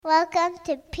Welcome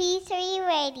to P3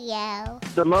 Radio.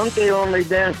 The monkey only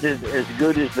dances as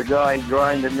good as the guy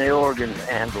grinding the organ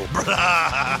handle. Brother.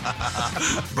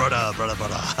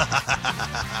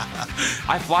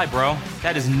 I fly, bro.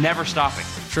 That is never stopping.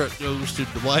 Truck goes to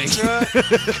Dwayne.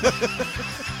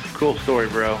 Cool story,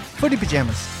 bro. Footy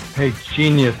pajamas. Hey,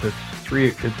 genius, it's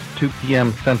 2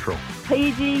 p.m. Central.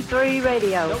 PG3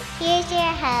 Radio. Here's your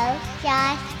host,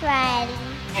 Josh Riley.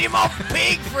 Get him off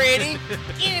big, Freddy.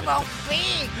 Get him off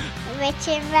big.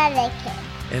 Richard Mullican.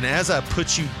 And as I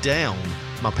put you down,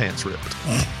 my pants ripped.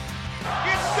 It's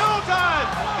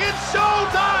showtime! It's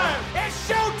showtime! It's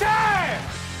showtime!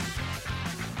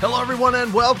 Hello, everyone,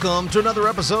 and welcome to another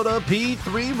episode of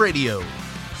P3 Radio.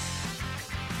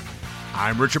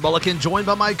 I'm Richard Mullican, joined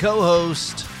by my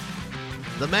co-host,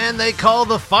 the man they call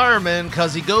the fireman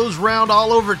because he goes around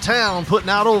all over town putting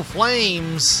out old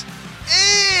flames,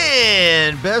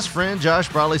 and best friend Josh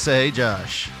Brawley. Say, hey,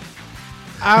 Josh.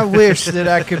 I wish that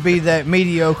I could be that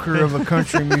mediocre of a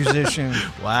country musician.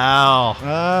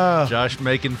 Wow. Josh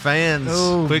making fans.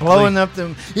 Oh, quickly. blowing up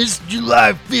them. It's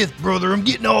July 5th, brother. I'm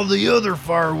getting all the other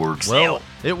fireworks Well, out.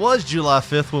 it was July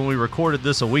 5th when we recorded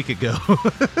this a week ago.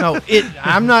 No,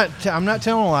 I'm not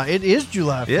telling a lie. It is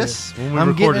July 5th. Yes, when we I'm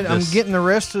recorded getting it, this. I'm getting the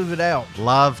rest of it out.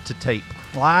 Live to tape.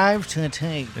 Live to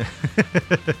tape.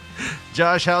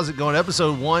 Josh, how's it going?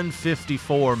 Episode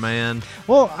 154, man.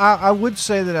 Well, I would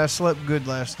say that I slept good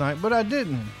last night, but I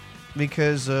didn't.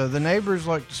 Because the neighbors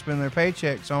like to spend their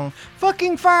paychecks on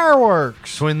fucking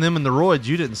fireworks. Between them and the Roids,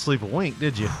 you didn't sleep a wink,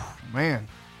 did you? Man.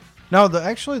 No,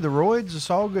 actually, the Roids, it's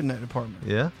all good in that department.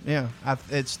 Yeah? Yeah.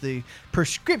 It's the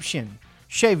prescription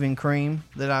shaving cream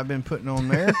that I've been putting on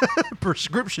there.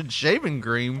 Prescription shaving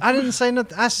cream. I didn't say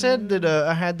nothing. I said that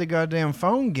I had the goddamn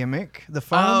foam gimmick. The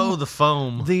foam. Oh, the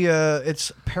foam.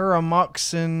 It's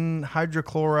paramoxin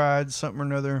hydrochloride, something or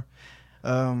another.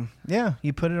 Yeah,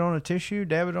 you put it on a tissue,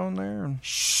 dab it on there. And...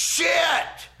 Shit!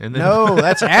 And then No,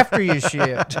 that's after you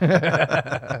shit.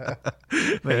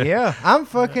 But yeah, I'm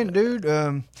fucking dude.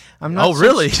 I'm not. Oh,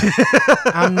 really?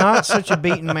 I'm not such a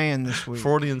beaten man this week.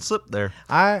 Freudian slip there.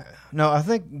 I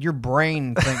think your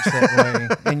brain thinks that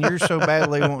way, and you're so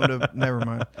badly wanting to. Never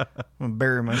mind. I'm gonna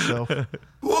bury myself.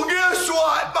 Well, guess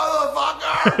what,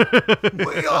 motherfucker?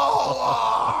 We all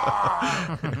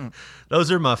are! Those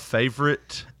are my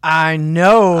favorite. I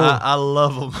know. I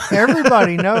love them.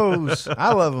 Everybody knows.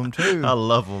 I love them too. I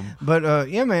love them. But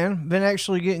yeah, man, been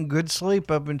actually getting good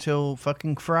sleep up until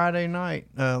fucking Friday night.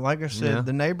 Like I said, Yeah.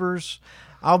 the neighbors.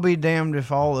 I'll be damned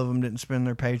if all of them didn't spend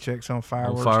their paychecks on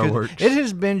fireworks. 'Cause fireworks. It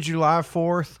has been July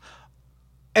 4th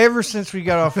ever since we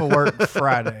got off of work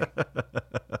Friday.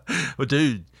 But,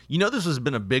 dude, you know this has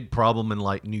been a big problem in,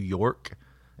 like, New York?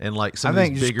 And like some I of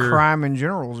think these just bigger crime in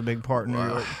general is a big part in New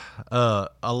York.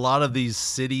 A lot of these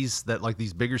cities that like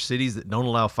these bigger cities that don't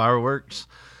allow fireworks,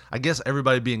 I guess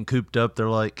everybody being cooped up, they're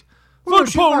like, fuck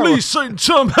the police ain't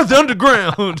some at the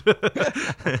underground.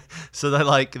 So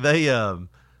they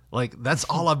that's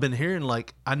all I've been hearing.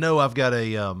 Like, I know I've got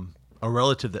a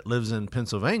relative that lives in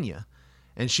Pennsylvania,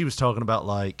 and she was talking about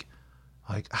like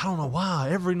I don't know why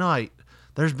every night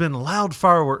there's been loud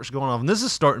fireworks going off, and this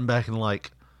is starting back in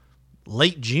like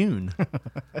late June,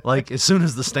 like as soon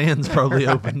as the stands probably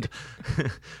opened.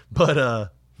 But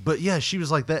yeah, she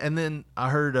was like that. And then I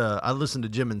heard I listened to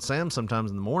Jim and Sam sometimes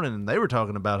in the morning, and they were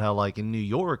talking about how like in New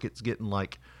York it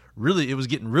was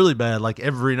getting really bad like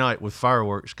every night with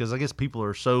fireworks, because I guess people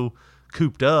are so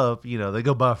cooped up, you know, they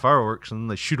go buy fireworks and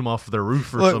they shoot them off their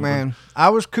roof or something. Look, man, I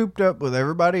was cooped up with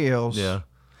everybody else. Yeah.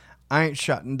 I ain't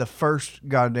shotting the first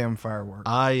goddamn firework.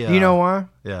 You know why?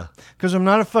 Yeah. Because I'm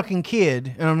not a fucking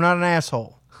kid and I'm not an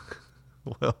asshole.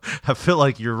 Well, I feel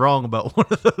like you're wrong about one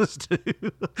of those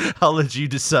two. I'll let you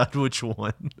decide which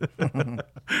one.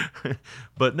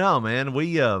 But no, man,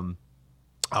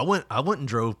 I went and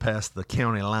drove past the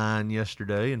county line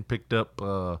yesterday and picked up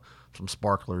some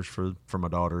sparklers for my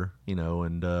daughter, you know,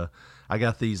 and I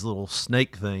got these little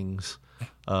snake things.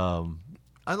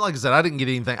 Like I said, I didn't get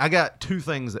anything. I got two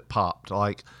things that popped,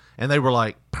 like, and they were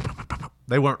like,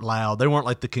 they weren't loud. They weren't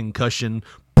like the concussion.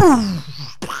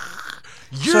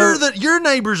 Your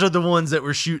neighbors are the ones that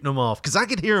were shooting them off, because I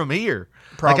could hear them here.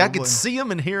 Probably. Like I could see them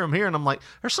and hear them here, and I'm like,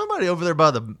 there's somebody over there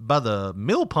by the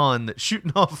mill pond that's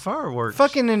shooting off fireworks.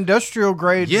 Fucking industrial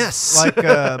grade. Yes. Like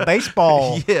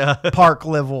baseball Yeah. park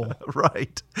level.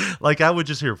 Right. Like I would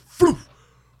just hear,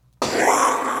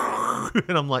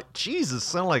 and I'm like, Jesus,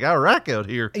 sound like Iraq out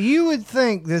here. You would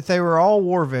think that they were all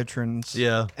war veterans.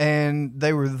 Yeah. And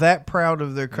they were that proud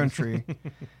of their country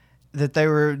that they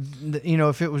were, you know,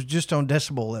 if it was just on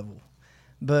decibel level.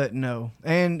 But no.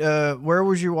 And where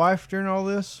was your wife during all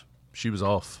this? She was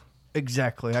off.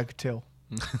 Exactly. I could tell.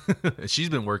 She's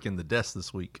been working the desk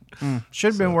this week.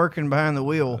 Should have been working behind the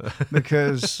wheel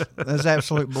because that's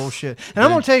absolute bullshit. And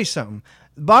I'm going to tell you something.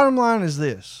 The bottom line is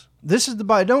this. This is the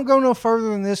bottom. Don't go no further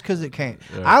than this because it can't.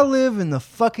 Yeah. I live in the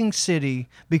fucking city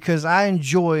because I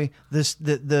enjoy this.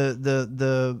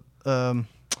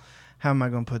 How am I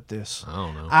going to put this? I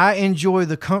don't know. I enjoy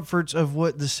the comforts of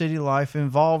what the city life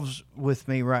involves with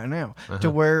me right now,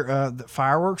 to where the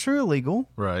fireworks are illegal.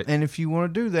 Right. And if you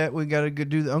want to do that, we got to go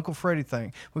do the Uncle Freddie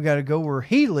thing. We got to go where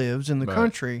he lives in the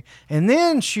country and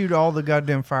then shoot all the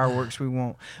goddamn fireworks we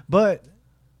want. But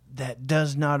that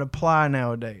does not apply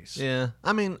nowadays. Yeah.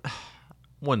 I mean,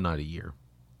 one night a year.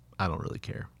 I don't really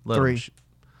care. Let 3.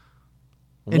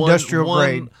 them Industrial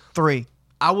grade. 3.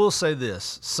 I will say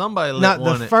this. Somebody let Not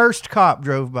one the first cop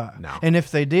drove by. No. And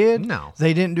if they did, No.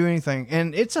 they didn't do anything.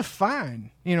 And it's a fine.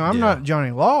 You know, I'm Yeah. not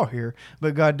Johnny Law here,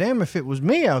 but goddamn, if it was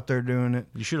me out there doing it,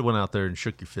 You should have went out there and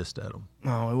shook your fist at them.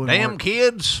 oh, it wouldn't Damn work.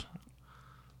 kids.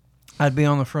 I'd be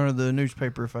on the front of the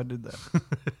newspaper if I did that.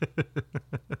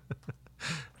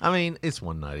 I mean, it's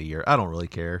one night a year. I don't really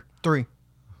care. 3.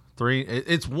 3.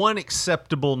 It's one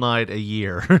acceptable night a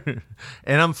year.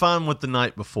 And I'm fine with the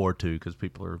night before, too, because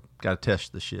people are got to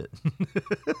test the shit.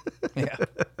 Yeah.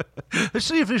 Let's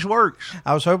see if this works.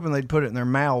 I was hoping they'd put it in their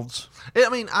mouths. I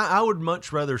mean, I would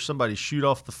much rather somebody shoot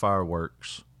off the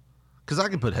fireworks, because I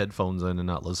can put headphones in and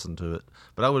not listen to it.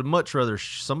 But I would much rather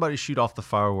somebody shoot off the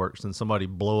fireworks than somebody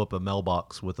blow up a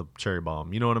mailbox with a cherry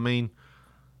bomb. You know what I mean?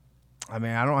 I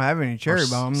mean, I don't have any cherry Or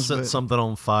bombs, set but something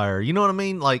on fire. You know what I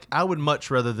mean? Like, I would much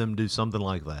rather them do something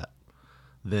like that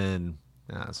than.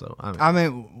 So I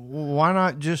mean, why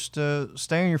not just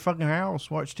stay in your fucking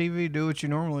house, watch TV, do what you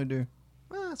normally do?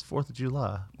 It's 4th of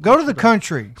July. Go to the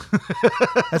country.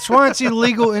 That's why it's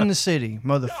illegal in the city,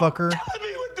 motherfucker.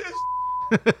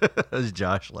 That was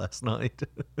Josh last night.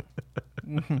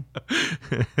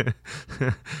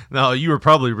 No, you were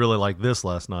probably really like this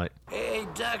last night. Hey,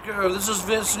 Decker, this is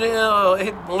Vince Neil.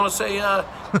 Hey, I want to say,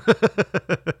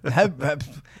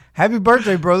 Happy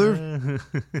birthday, brother.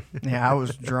 Yeah, I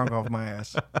was drunk off my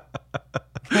ass.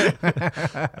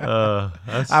 I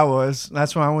was.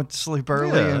 That's why I went to sleep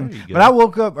early. Yeah, there you go. But I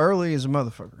woke up early as a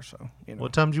motherfucker, so, you know.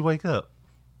 What time did you wake up?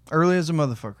 Early as a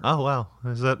motherfucker. Oh, wow.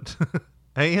 Is that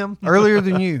AM? Earlier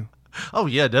than you. Oh,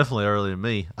 yeah, definitely earlier than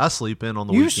me. I sleep in on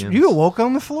the weekends. You awoke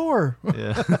on the floor.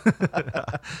 Yeah.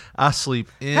 I sleep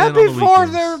in Happy on the 4th,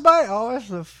 weekends. everybody. Oh, that's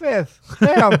the 5th.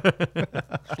 Damn.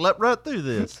 Slept right through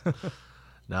this.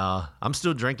 Nah, I'm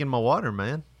still drinking my water,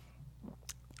 man.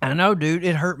 I know, dude.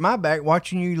 It hurt my back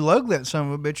watching you lug that son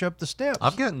of a bitch up the steps.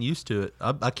 I've gotten used to it.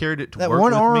 I carried it to that work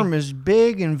one with arm me. is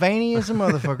big and veiny as a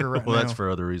motherfucker right Well, now. that's for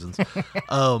other reasons.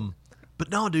 But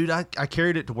no, dude, I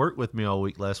carried it to work with me all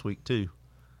week last week, too.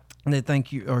 And they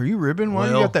think you are you ribbing? Why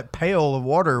you Well, got that pail of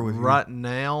water with you? Right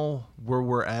now, where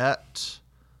we're at,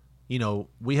 you know,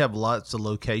 we have lots of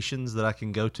locations that I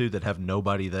can go to that have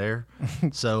nobody there.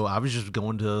 So I was just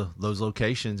going to those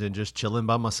locations and just chilling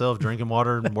by myself, drinking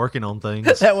water and working on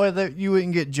things. That way that you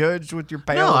wouldn't get judged with your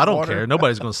pail. No, of I don't water. care.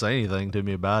 Nobody's going to say anything to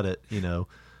me about it, you know,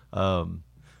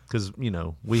 because, you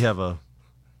know, we have a.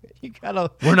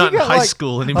 We're not in high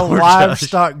school anymore, A Josh.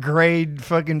 livestock grade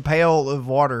fucking pail of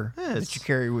water that you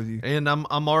carry with you. And I'm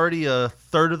already a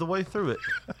third of the way through it.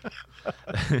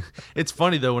 It's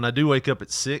funny though, when I do wake up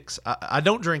at 6, I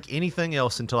don't drink anything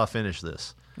else until I finish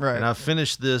this. Right. And I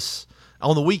finish this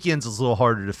on the weekends. It's a little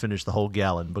harder to finish the whole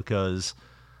gallon because,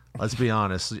 let's be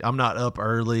honest, I'm not up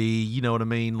early. You know what I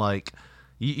mean? Like,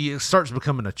 it starts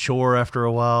becoming a chore after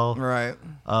a while. Right.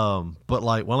 But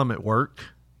like while I'm at work,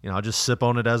 you know, I just sip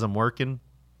on it as I'm working.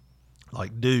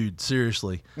 Like, dude,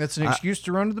 seriously. That's an excuse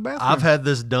to run to the bathroom. I've had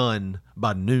this done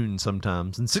by noon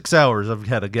sometimes. In 6 hours, I've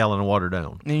had a gallon of water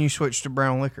down. And you switch to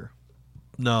brown liquor.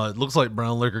 No, it looks like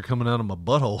brown liquor coming out of my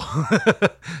butthole.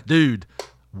 Dude,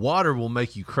 water will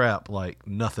make you crap like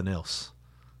nothing else.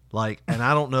 Like, and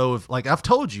I don't know if, like, I've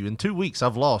told you, in 2 weeks,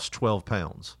 I've lost 12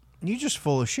 pounds. You just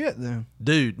full of shit then.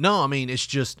 Dude, no, I mean, it's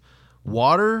just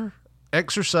water,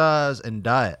 exercise, and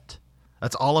diet.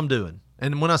 That's all I'm doing.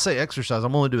 And when I say exercise,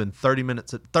 I'm only doing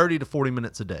 30 to 40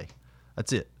 minutes a day.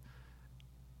 That's it.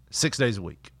 6 days a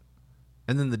week.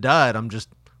 And then the diet, I'm just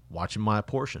watching my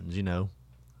portions, you know.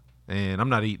 And I'm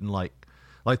not eating like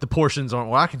the portions aren't,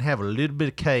 well, I can have a little bit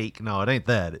of cake. No, it ain't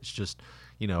that. It's just,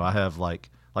 you know, I have like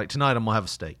tonight I'm going to have a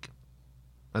steak.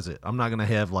 That's it. I'm not going to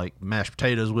have like mashed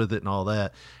potatoes with it and all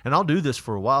that. And I'll do this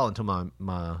for a while until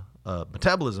my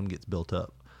metabolism gets built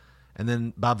up. And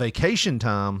then by vacation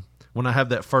time, when I have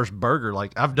that first burger,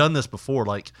 like I've done this before,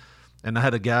 like, and I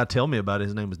had a guy tell me about it.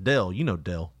 His name was Dell. You know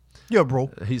Dell. Yeah,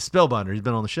 bro. He's Spellbinder. He's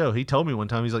been on the show. He told me one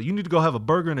time, he's like, you need to go have a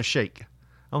burger and a shake.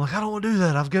 I'm like, I don't want to do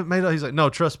that. I've got made. He's like, no,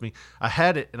 trust me. I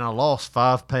had it and I lost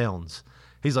 5 pounds.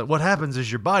 He's like, what happens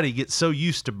is your body gets so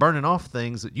used to burning off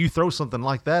things that you throw something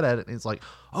like that at it. And it's like,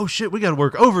 oh shit, we got to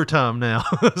work overtime now.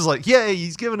 It's like, yay,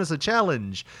 he's giving us a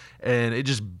challenge. And it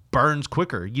just burns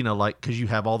quicker, like, because you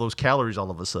have all those calories all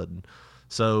of a sudden.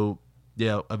 So,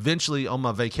 yeah, eventually on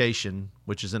my vacation,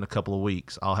 which is in a couple of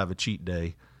weeks, I'll have a cheat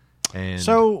day. And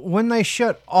so when they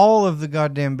shut all of the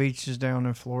goddamn beaches down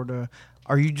in Florida,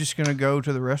 are you just going to go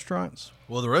to the restaurants?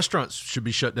 Well, the restaurants should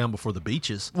be shut down before the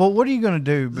beaches. Well, what are you going to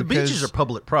do? The beaches are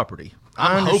public property.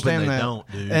 I I'm hoping understand they that.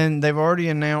 don't, dude. And they've already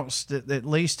announced that at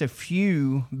least a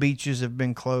few beaches have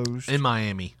been closed. In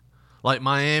Miami. Like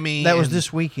Miami. That was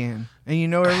this weekend.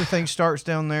 And everything starts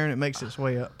down there and it makes its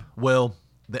way up. Well,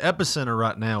 the epicenter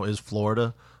right now is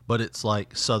Florida, but it's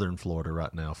like southern Florida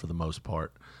right now for the most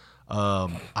part. I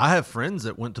have friends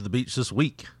that went to the beach this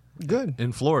week. Good.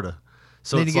 In Florida.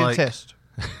 So Need to get a test.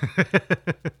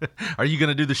 Are you going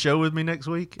to do the show with me next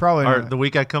week? Probably or not. The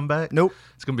week I come back? Nope.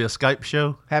 It's going to be a Skype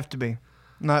show? Have to be.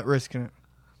 Not risking it.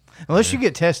 Unless you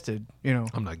get tested,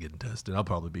 I'm not getting tested. I'll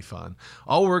probably be fine.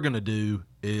 All we're going to do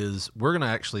is we're going to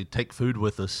actually take food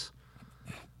with us.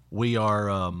 We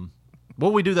are,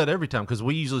 we do that every time because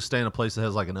we usually stay in a place that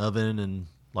has like an oven and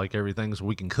like everything so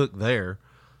we can cook there.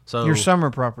 So Your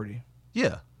summer property.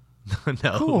 Yeah.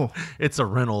 No, cool. It's a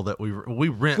rental that we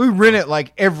rent. We rent it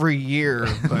like every year,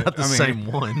 but not the same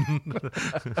one.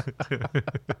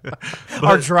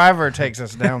 Our driver takes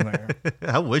us down there.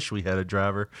 I wish we had a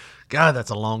driver. God, that's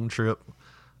a long trip.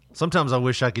 Sometimes I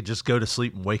wish I could just go to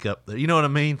sleep and wake up there. You know what I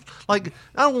mean? Like,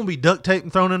 I don't want to be duct taped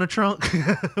and thrown in a trunk.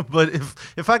 But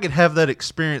if I could have that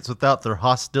experience without their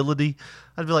hostility,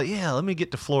 I'd be like, yeah, let me get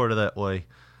to Florida that way.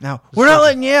 Now, we're not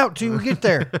letting you out till we get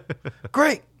there.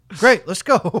 Great, let's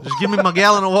go. Just give me my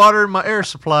gallon of water and my air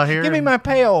supply here. Give me my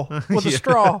pail with a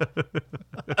straw.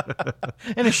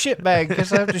 And a shit bag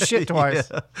because I have to shit twice.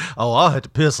 Yeah. Oh, I'll have to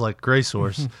piss like a Grace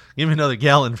horse. Give me another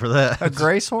gallon for that. A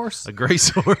Grace horse? A Grace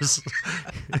horse.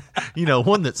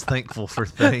 One that's thankful for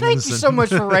things. Thank you so much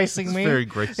for racing me. Very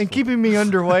graceful. And keeping me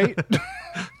underweight.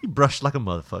 You brushed like a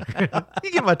motherfucker.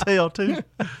 You get my tail too.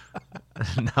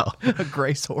 No. A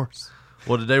Grace horse.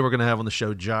 Well, today we're going to have on the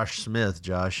show Josh Smith.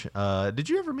 Josh, did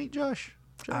you ever meet Josh?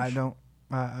 I don't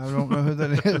know who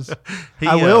that is. He,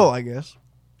 I will, I guess.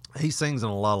 He sings in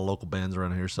a lot of local bands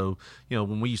around here. So,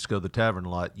 when we used to go to the tavern a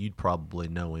lot, you'd probably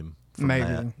know him from Maybe.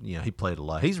 that. He played a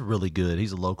lot. He's really good.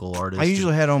 He's a local artist. I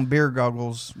usually had on beer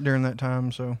goggles during that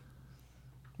time, so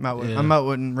I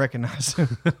wouldn't recognize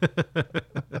him.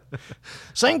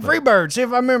 Sing Freebird, see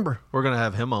if I remember. We're going to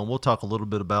have him on. We'll talk a little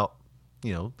bit about,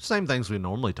 same things we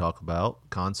normally talk about,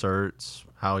 concerts,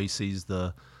 how he sees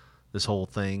this whole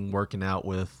thing working out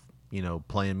with,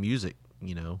 playing music,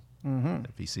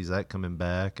 if he sees that coming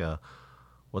back,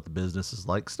 what the business is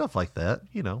like, stuff like that.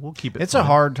 We'll keep it. It's fun. a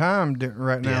hard time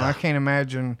right now. Yeah. I can't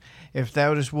imagine if that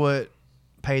was what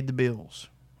paid the bills.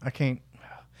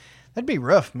 That'd be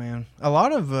rough, man. A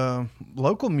lot of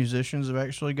local musicians have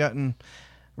actually gotten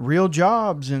real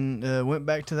jobs and went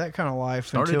back to that kind of life.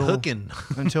 Started hooking.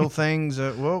 until things,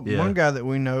 one guy that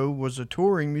we know was a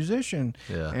touring musician.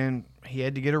 Yeah. And he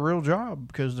had to get a real job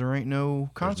because there ain't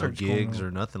no concerts There's no gigs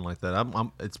going on. or nothing like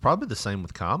that. It's probably the same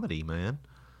with comedy, man.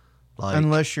 Like,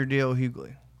 Unless you're D.L.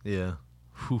 Hughley. Yeah.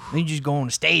 Then you just go on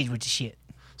the stage with the shit.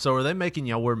 So are they making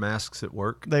y'all wear masks at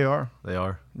work? They are. They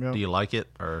are? Yep. Do you like it?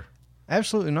 Or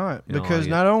Absolutely not. You don't Because like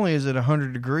not only is it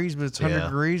 100 degrees, but it's 100 Yeah.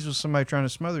 degrees with somebody trying to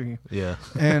smother you. Yeah.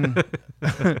 And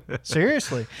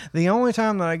seriously, the only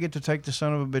time that I get to take the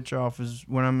son of a bitch off is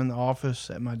when I'm in the office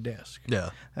at my desk.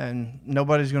 Yeah. And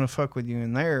nobody's going to fuck with you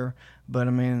in there. But,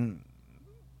 I mean,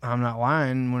 I'm not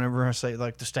lying whenever I say,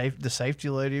 like, the safety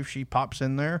lady, if she pops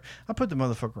in there, I put the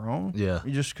motherfucker on. Yeah.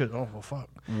 Just because, oh, well, fuck.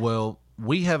 Well,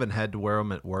 we haven't had to wear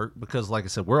them at work because, like I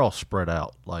said, we're all spread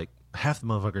out. Like, half the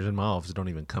motherfuckers in my office don't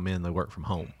even come in. They work from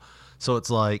home. So it's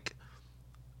like,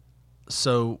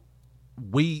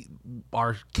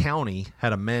 our county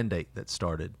had a mandate that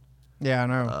started. Yeah, I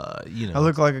know. I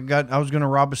look like I was going to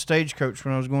rob a stagecoach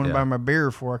when I was going to buy my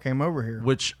beer before I came over here.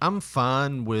 Which I'm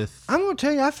fine with. I'm going to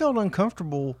tell you, I felt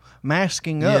uncomfortable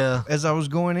masking up as I was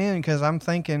going in because I'm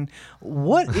thinking,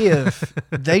 what if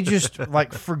they just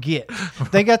like forget?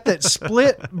 They got that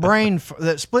split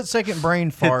second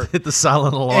brain fart. Hit the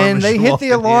silent alarm. And they hit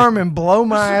the alarm and blow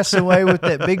my ass away with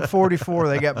that big 44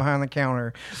 they got behind the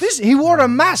counter. He wore a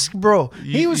mask, bro.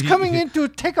 He was coming in to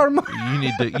take our money.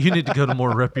 You need to go to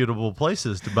more reputable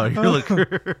places to buy your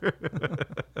liquor.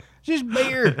 Just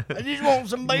beer. I just want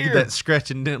some beer. That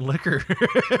scratch and dent liquor.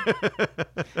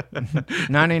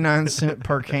 99 cents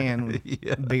per can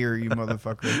beer, you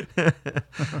motherfucker.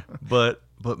 But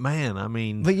But man, I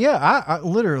mean, But yeah, I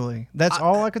literally, that's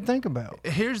all I could think about.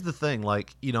 here's the thing.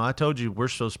 Like, you know, I told you we're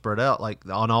so spread out. Like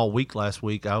on all week last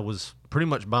week, I was pretty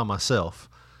much by myself.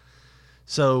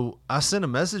 So I sent a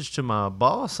message to my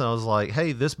boss. And I was like,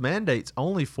 hey, this mandate's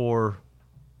only for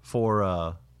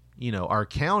you know, our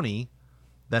county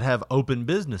that have open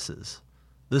businesses.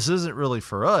 This isn't really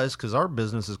for us because our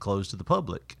business is closed to the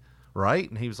public, right?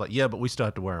 And he was like, yeah, but we still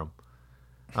have to wear them.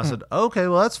 I said, okay,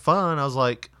 well, that's fine. I was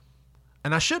like,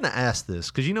 and I shouldn't have asked this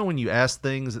because, you know, when you ask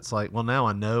things, it's like, well, now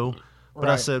I know. But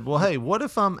I said, well, hey, what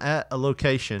if I'm at a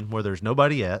location where there's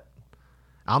nobody at?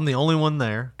 I'm the only one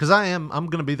there because I'm going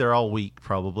to be there all week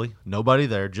probably. Nobody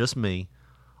there, just me,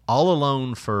 all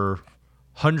alone for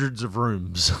hundreds of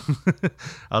rooms.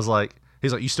 I was like,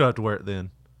 he's like, you still have to wear it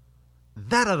then.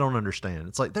 That I don't understand.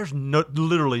 It's like there's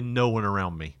literally no one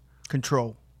around me.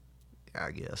 Control.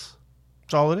 I guess.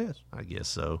 That's all it is. I guess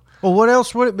so. Well, what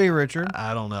else would it be, Richard?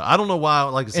 I don't know. I don't know why.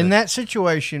 Like I said, In that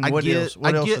situation, what else?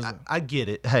 What else is it? I get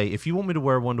it. Hey, if you want me to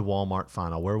wear one to Walmart,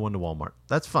 fine. I'll wear one to Walmart.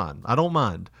 That's fine. I don't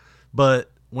mind.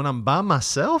 But when I'm by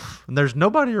myself and there's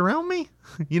nobody around me,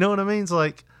 you know what I mean? It's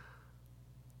like,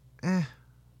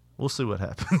 we'll see what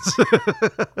happens.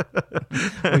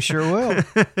 We sure will.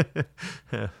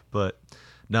 But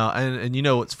no, and you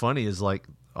know what's funny is like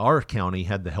our county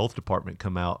had the health department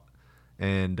come out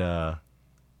and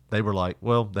they were like,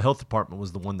 well, the health department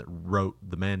was the one that wrote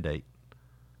the mandate.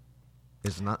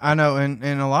 It's not. I know, and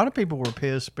a lot of people were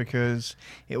pissed because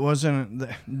it wasn't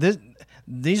this.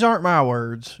 These aren't my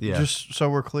words, just so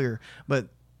we're clear. But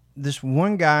this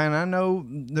one guy, and I know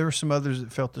there were some others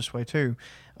that felt this way too,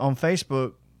 on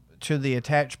Facebook to the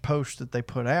attached post that they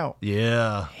put out.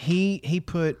 Yeah. He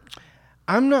put,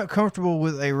 I'm not comfortable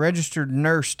with a registered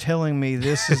nurse telling me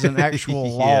this is an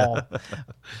actual law.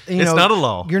 It's not a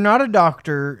law. You're not a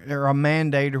doctor or a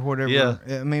mandate or whatever. Yeah.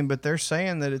 I mean, but they're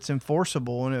saying that it's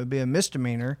enforceable and it would be a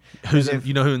misdemeanor.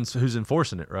 You know who's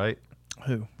enforcing it, right?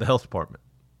 Who? The health department.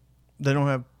 They don't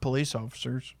have police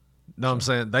officers. No, I'm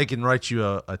saying they can write you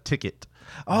a ticket.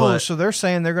 Oh, so they're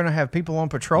saying they're going to have people on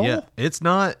patrol? Yeah, it's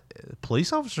not.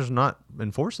 Police officers not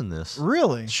enforcing this.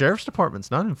 Really? Sheriff's department's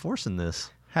not enforcing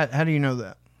this. How do you know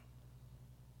that?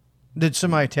 Did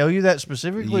somebody tell you that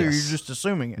specifically, or Yes. you're just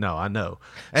assuming it? No, I know.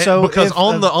 And So because if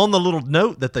on the little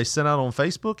note that they sent out on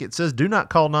Facebook, it says, "Do not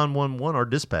call 911 or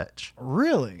dispatch."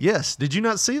 Really? Yes. Did you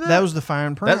not see that? That was the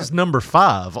fine print. That's number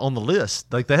 5 on the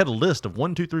list. Like they had a list of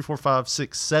 1, 2, 3, 4, 5,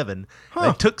 6, 7.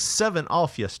 They took 7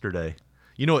 off yesterday.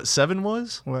 You know what 7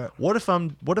 was? What? What if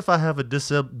I have a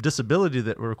disability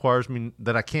that requires me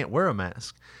that I can't wear a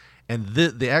mask? And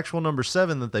the actual number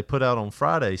 7 that they put out on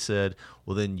Friday said,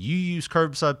 well, then you use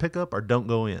curbside pickup or don't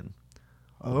go in.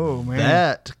 Oh, man.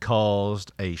 That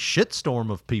caused a shitstorm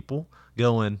of people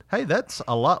going, hey, that's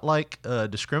a lot like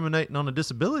discriminating on a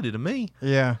disability to me.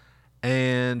 Yeah.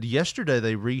 And yesterday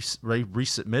they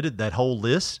resubmitted that whole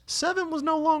list. 7 was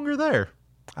no longer there.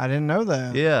 I didn't know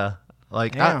that. Yeah.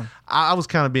 Like I was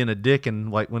kind of being a dick,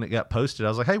 and like when it got posted, I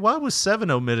was like, "Hey, why was 7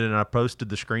 omitted?" And I posted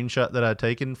the screenshot that I'd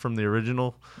taken from the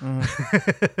original.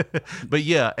 But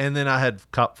yeah, and then I had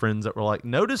cop friends that were like,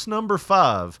 "Notice number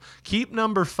 5. Keep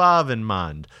number 5 in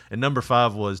mind." And number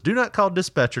 5 was, "Do not call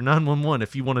dispatcher 911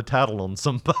 if you want a title on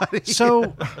somebody." So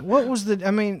what was the?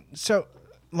 I mean, so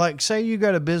like, say you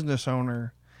got a business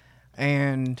owner,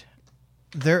 and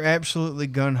they're absolutely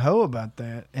gun ho about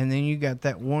that, and then you got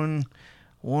that one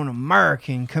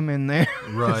American come in there.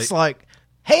 Right. It's like,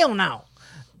 hell no.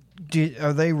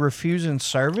 Are they refusing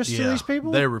service to these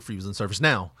people? They're refusing service.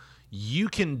 Now, you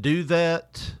can do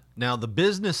that. Now, the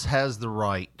business has the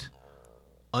right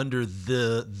under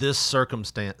this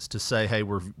circumstance to say, hey,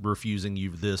 we're refusing you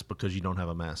this because you don't have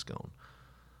a mask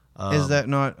on. Is that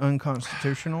not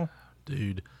unconstitutional?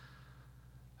 Dude,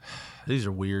 these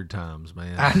are weird times,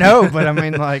 man. I know, but I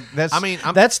mean, like,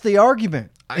 that's the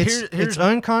argument. It's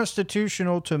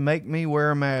unconstitutional to make me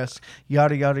wear a mask,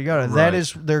 yada, yada, yada. Right. That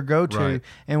is their go-to. Right.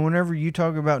 And whenever you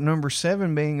talk about number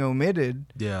 7 being omitted,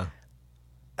 Yeah.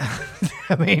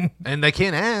 I mean, And they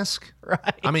can't ask.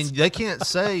 right. I mean, they can't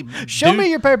say, show me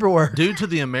your paperwork. Due to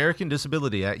the American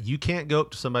Disability Act, you can't go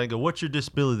up to somebody and go, what's your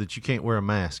disability that you can't wear a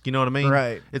mask? You know what I mean?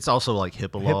 Right. It's also like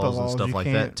HIPAA laws and stuff you like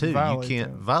can't that, too. You violate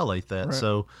can't that. violate that. Right.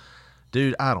 So,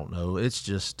 dude, I don't know.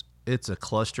 It's a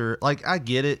cluster. Like, I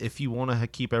get it if you want to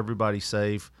keep everybody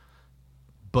safe.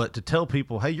 But to tell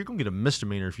people, hey, you're going to get a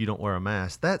misdemeanor if you don't wear a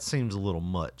mask, that seems a little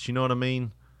much. You know what I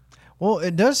mean? Well,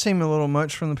 it does seem a little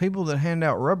much from the people that hand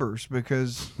out rubbers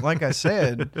because, like I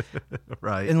said,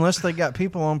 Right. unless they got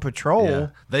people on patrol. Yeah.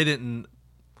 They didn't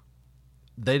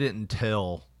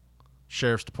tell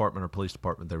sheriff's department or police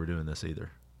department they were doing this either.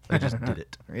 They just did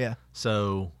it. Yeah.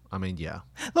 So I mean, yeah.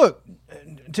 Look,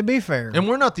 to be fair, And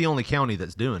we're not the only county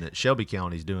that's doing it. Shelby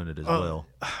County's doing it as well.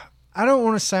 I don't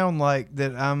want to sound like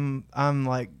that I'm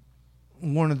like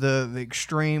one of the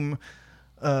extreme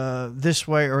this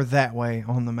way or that way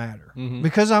on the matter,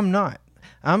 because I'm not.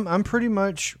 I'm pretty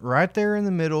much right there in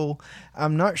the middle.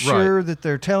 I'm not sure that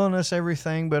they're telling us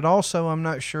everything, but also I'm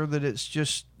not sure that it's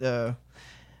just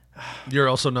You're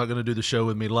also not going to do the show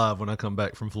with me live when I come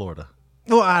back from Florida.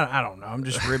 well, I don't know. I'm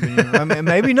just ribbing you. I mean,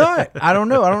 maybe not. I don't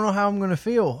know. I don't know how I'm going to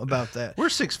feel about that. We're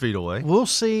 6 feet away. We'll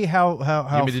see how You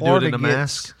want me to do it Florida in a gets.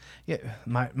 mask? Yeah,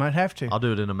 might have to. I'll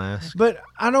do it in a mask. But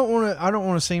I don't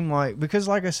want to seem like, because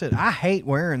like I said, I hate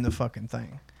wearing the fucking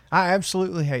thing. I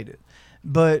absolutely hate it.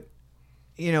 But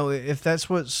you know, if that's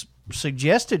what's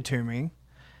suggested to me,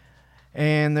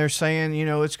 and they're saying, you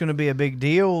know, it's going to be a big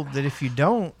deal that if you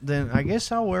don't, then I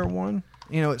guess I'll wear one.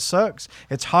 You know, it sucks.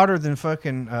 It's hotter than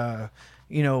fucking,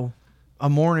 you know, a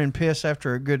morning piss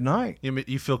after a good night.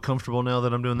 You feel comfortable now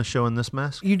that I'm doing the show in this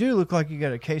mask? You do look like you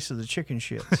got a case of the chicken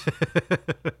shits.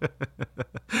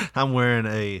 I'm wearing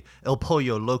a El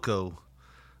Pollo Loco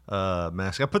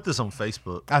mask. I put this on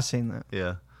Facebook. I seen that.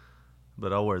 Yeah.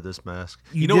 But I'll wear this mask.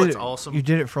 You know what's awesome? You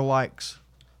did it for likes.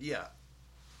 Yeah.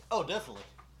 Oh, definitely.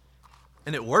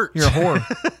 And it worked. You're a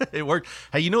whore. It worked.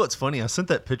 Hey, you know what's funny? I sent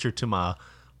that picture to my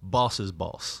boss's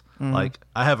boss. Mm-hmm. Like,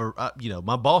 I have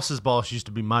my boss's boss used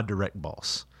to be my direct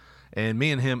boss. And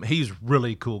me and him, he's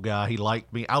really cool guy. He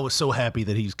liked me. I was so happy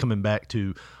that he's coming back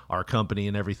to our company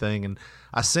and everything. And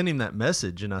I sent him that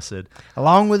message and I said,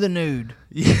 along with a nude.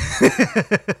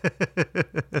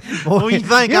 Well, you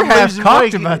think you're I'm half losing cocked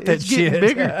weight? about that It's getting shit.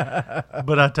 bigger.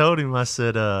 But I told him, I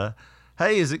said,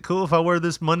 hey, is it cool if I wear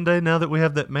this Monday now that we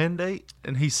have that mandate?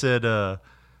 And he said,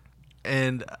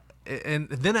 and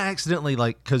then I accidentally,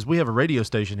 like, because we have a radio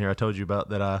station here I told you about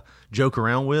that I joke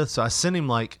around with. So I sent him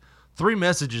like 3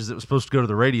 messages that was supposed to go to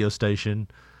the radio station,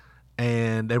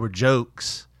 and they were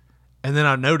jokes. And then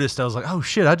I noticed, I was like, oh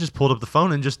shit, I just pulled up the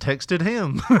phone and just texted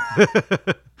him.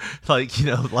 Like, you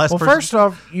know, Well, first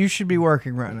off, you should be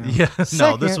working right now. Yeah, no,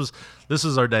 Second, this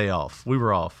was our day off. We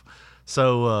were off.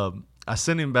 So I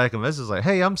sent him back a message like,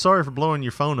 hey, I'm sorry for blowing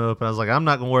your phone up. And I was like, I'm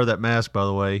not going to wear that mask, by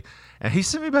the way. And he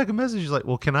sent me back a message. He's like,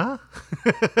 well, can I?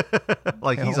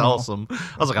 Like, he's Hell no. awesome.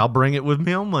 I was like, I'll bring it with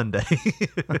me on Monday.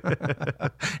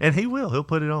 And he will. He'll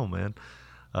put it on, man.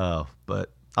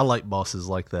 But I like bosses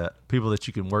like that. People that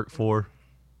you can work for,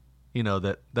 you know,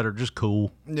 that are just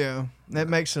cool. Yeah, that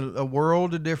makes a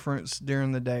world of difference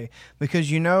during the day, because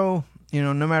you know,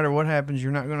 no matter what happens,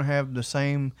 you're not going to have the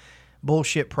same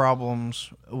bullshit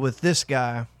problems with this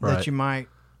guy Right. that you might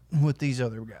with these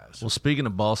other guys. Well, speaking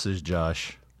of bosses,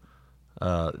 Josh,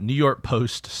 New York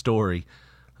Post story.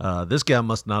 This guy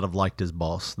must not have liked his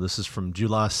boss. This is from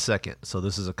July 2nd. So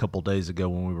this is a couple days ago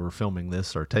when we were filming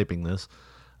this or taping this.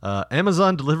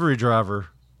 Amazon delivery driver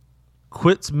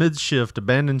quits mid-shift,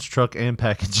 abandons truck and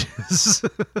packages.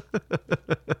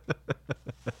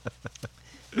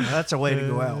 That's a way to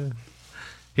go out.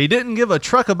 He didn't give a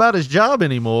truck about his job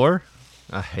anymore.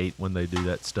 I hate when they do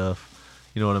that stuff.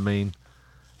 You know what I mean?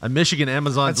 A Michigan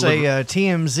Amazon That's a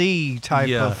TMZ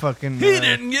type of fucking. He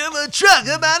didn't give a truck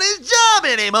about his job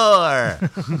anymore.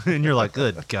 And you're like,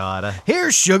 good God.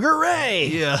 Here's Sugar Ray.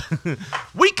 Yeah.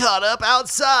 We caught up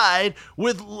outside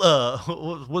with,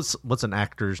 what's an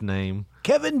actor's name?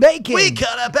 Kevin Bacon. We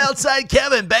caught up outside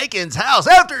Kevin Bacon's house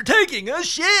after taking a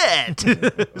shit.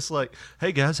 It's like,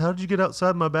 hey guys, how did you get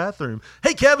outside my bathroom?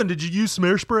 Hey Kevin, did you use some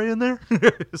air spray in there?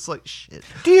 It's like, shit.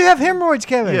 Do you have hemorrhoids,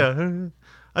 Kevin? Yeah.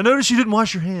 I noticed you didn't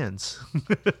wash your hands.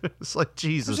 It's like,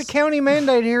 Jesus. There's a county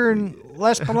mandate here in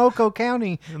Les Paloco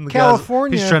County, And the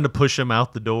California. He's trying to push him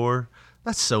out the door.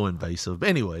 That's so invasive.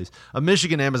 Anyways, a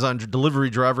Michigan Amazon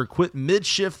delivery driver quit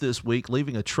mid-shift this week,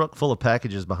 leaving a truck full of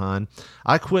packages behind.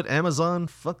 I quit Amazon.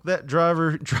 Fuck that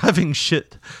driver driving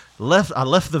shit. I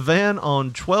left the van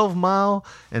on 12 Mile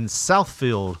and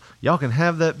Southfield. Y'all can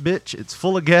have that bitch. It's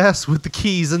full of gas with the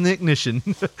keys in the ignition.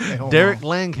 Derek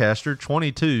Lancaster,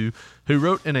 22, who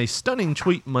wrote in a stunning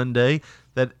tweet Monday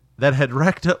that had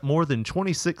racked up more than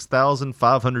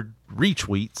 26,500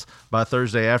 retweets by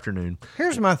Thursday afternoon.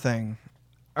 Here's my thing.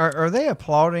 Are they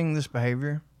applauding this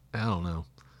behavior? I don't know.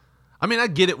 I mean, I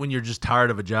get it when you're just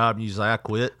tired of a job and you say, I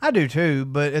quit. I do too,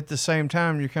 but at the same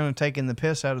time, you're kind of taking the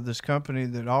piss out of this company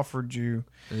that offered you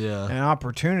an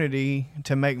opportunity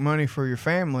to make money for your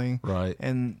family. Right.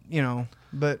 And,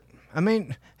 but I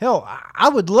mean, hell, I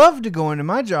would love to go into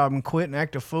my job and quit and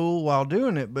act a fool while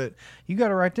doing it, but you got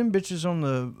to write them bitches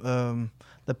on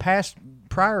the past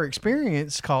prior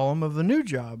experience column of the new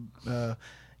job.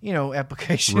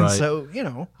 application. Right. So,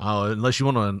 Oh, unless you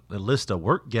want to enlist a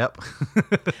work gap.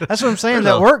 that's what I'm saying.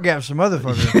 That work gap's a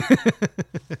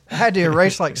motherfucker. I had to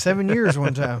erase like 7 years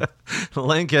one time.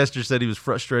 Lancaster said he was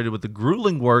frustrated with the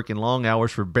grueling work and long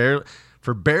hours for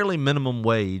barely minimum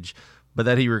wage, but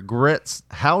that he regrets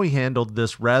how he handled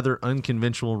this rather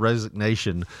unconventional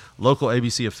resignation. Local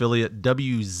ABC affiliate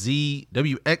WXYZ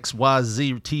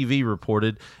TV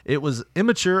reported, "It was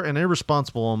immature and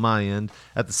irresponsible on my end.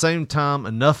 At the same time,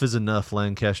 enough is enough,"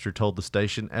 Lancaster told the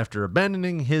station after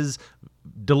abandoning his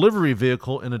delivery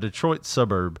vehicle in a Detroit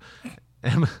suburb.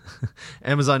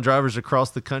 Amazon drivers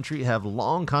across the country have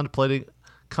long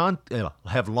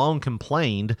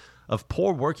complained of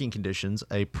poor working conditions,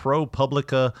 a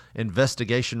ProPublica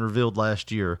investigation revealed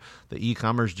last year. The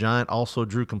e-commerce giant also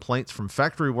drew complaints from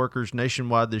factory workers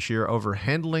nationwide this year over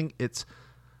handling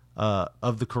of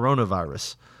the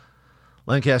coronavirus.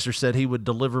 Lancaster said he would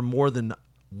deliver more than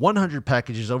 100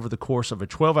 packages over the course of a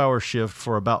 12-hour shift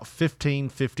for about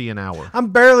 $15.50 an hour. I'm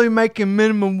barely making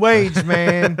minimum wage,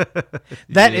 man.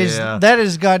 That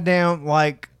is goddamn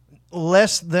like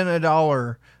less than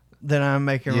 $1 that I'm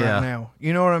making right now.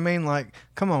 You know what I mean? Like,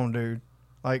 come on, dude.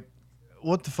 Like,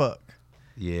 what the fuck?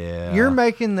 Yeah. You're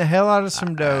making the hell out of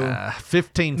some dough.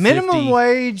 $15.50. Minimum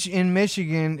wage in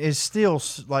Michigan is still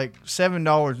like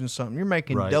 $7 and something. You're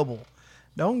making double.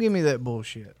 Don't give me that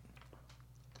bullshit.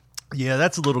 Yeah,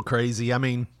 that's a little crazy. I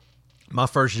mean, my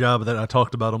first job that I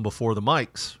talked about on Before the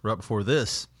Mics, right before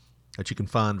this, that you can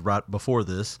find right before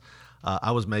this,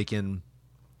 I was making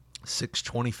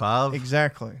 $6.25,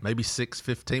 exactly, maybe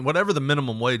 $6.15, whatever the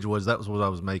minimum wage was. That was what I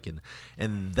was making,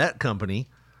 and that company,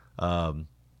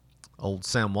 old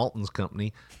Sam Walton's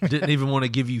company, didn't even want to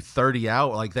give you 30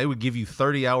 hours. Like they would give you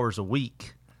 30 hours a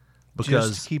week because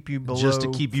just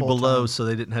to keep you below, so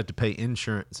they didn't have to pay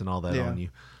insurance and all that on you.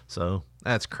 So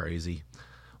that's crazy.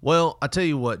 Well, I tell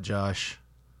you what, Josh,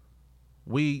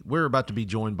 we're about to be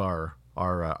joined by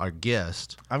our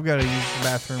guest. I've got to use the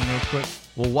bathroom real quick.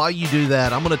 Well, while you do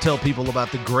that, I'm going to tell people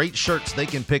about the great shirts they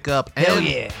can pick up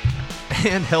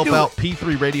and help out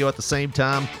P3 Radio at the same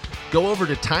time. Go over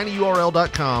to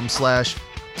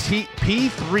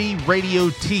tinyurl.com/P3 Radio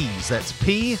Tees. That's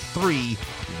P3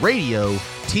 Radio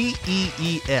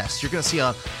TEES. You're going to see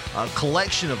a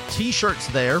collection of T-shirts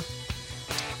there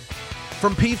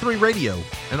from P3 Radio,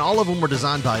 and all of them were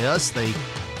designed by us. They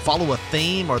follow a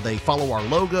theme, or they follow our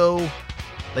logo.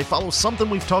 They follow something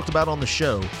we've talked about on the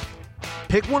show.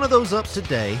 Pick one of those up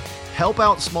today. Help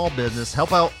out small business.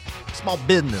 Help out small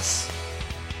business.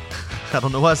 I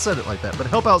don't know why I said it like that, but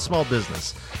help out small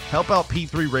business. Help out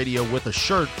P3 Radio with a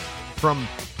shirt from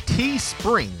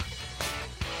Teespring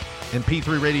and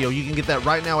P3 Radio. You can get that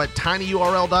right now at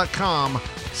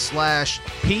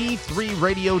tinyurl.com/P3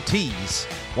 Radio Tees.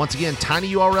 Once again,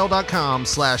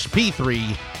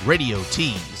 tinyurl.com/P3 Radio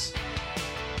Tees.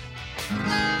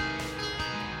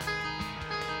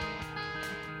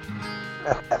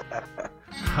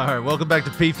 All right, welcome back to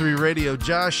P3 Radio.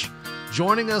 Josh,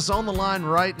 joining us on the line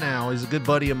right now is a good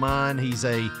buddy of mine. He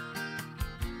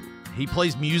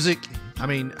plays music. I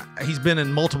mean, he's been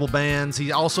in multiple bands.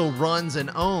 He also runs and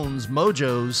owns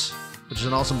Mojo's, which is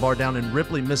an awesome bar down in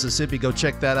Ripley, Mississippi. Go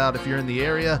check that out if you're in the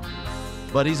area.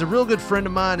 But he's a real good friend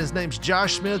of mine. His name's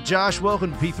Josh Smith. Josh,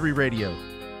 welcome to P3 Radio.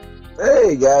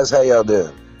 Hey, guys. How y'all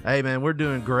doing? Hey, man, we're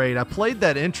doing great. I played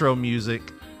that intro music.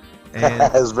 And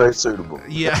it's very suitable.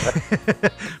 Yeah,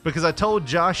 because I told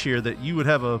Josh here that you would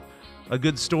have a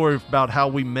good story about how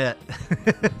we met.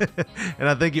 And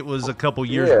I think it was a couple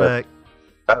years back.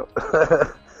 I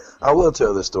will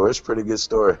tell this story. It's a pretty good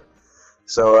story.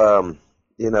 So, I'm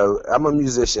a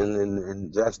musician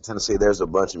in Jackson, Tennessee. There's a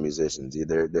bunch of musicians.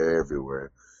 They're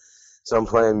everywhere. So I'm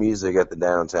playing music at the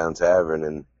downtown tavern,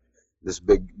 and this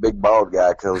big bald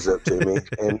guy comes up to me,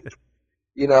 and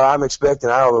I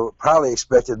probably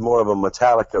expected more of a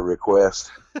Metallica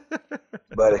request,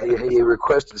 but he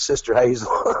requested Sister Hazel,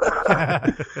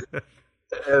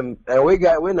 and we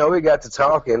got to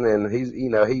talking, and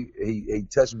he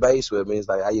touched base with me. He's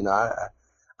like,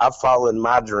 I've followed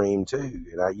my dream too,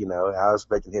 and I was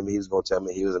expecting he was going to tell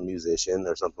me he was a musician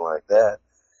or something like that,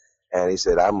 and he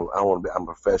said, I'm a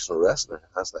professional wrestler.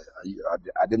 I was like,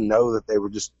 I didn't know that they were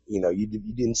just, you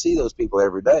didn't see those people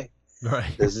every day.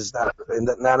 Right. This is not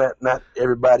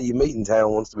everybody you meet in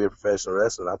town wants to be a professional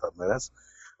wrestler. And I thought, man,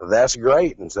 that's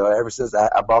great. And so ever since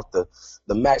I bought the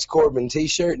Max Corbin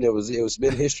T-shirt, and it's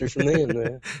been history from then,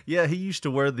 man. Yeah, he used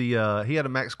to wear he had a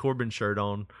Max Corbin shirt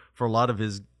on for a lot of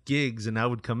his gigs, and I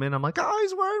would come in. I'm like, oh,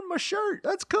 he's wearing my shirt.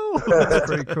 That's cool. That's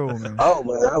pretty cool, man. Oh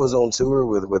man, I was on tour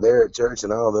with Eric Church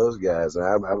and all those guys, and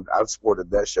I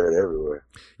sported that shirt everywhere.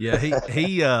 Yeah,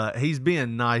 he's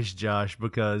being nice, Josh,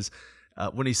 because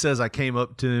when he says I came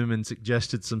up to him and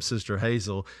suggested some Sister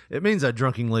Hazel, it means I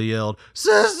drunkenly yelled,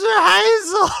 Sister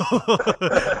Hazel!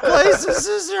 Play some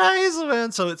Sister Hazel,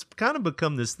 man. So it's kind of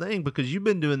become this thing because you've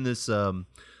been doing this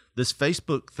this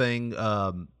Facebook thing.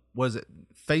 Was it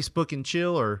Facebook and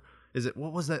Chill, or is it,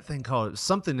 what was that thing called?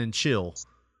 Something and Chill.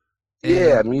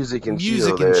 Yeah, Music and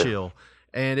Chill.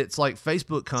 And it's like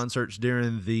Facebook concerts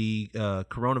during the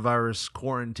coronavirus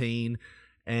quarantine.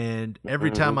 And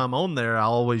every time I'm on there, I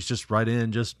always just write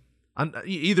in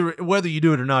either whether you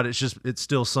do it or not, it's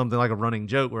still something like a running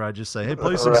joke where I just say, hey,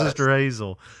 play some Sister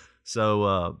Hazel.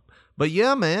 So, but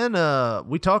yeah, man,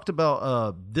 we talked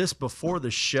about this before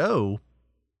the show,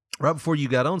 right before you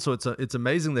got on. So it's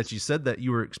amazing that you said that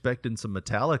you were expecting some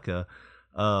Metallica.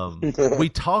 We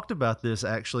talked about this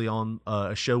actually on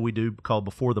a show we do called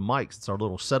Before the Mics. It's our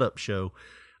little setup show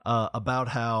about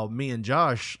how me and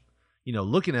Josh,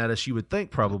 looking at us, you would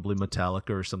think probably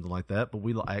Metallica or something like that, but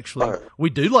we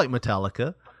do like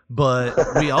Metallica, but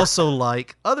we also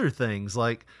like other things.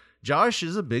 Like Josh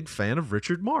is a big fan of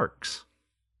Richard Marx.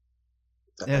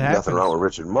 Nothing wrong with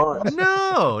Richard Marx.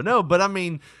 No, but I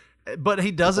mean, but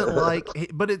he doesn't like.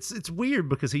 But it's weird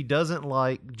because he doesn't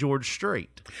like George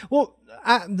Strait. Well,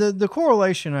 the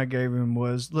correlation I gave him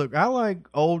was, look, I like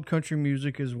old country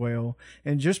music as well,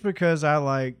 and just because I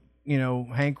like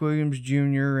Hank Williams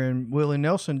Jr. and Willie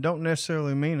Nelson don't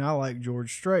necessarily mean I like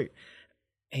George Strait.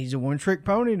 He's a one-trick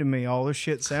pony to me. All this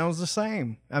shit sounds the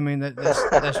same. I mean,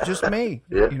 that's just me.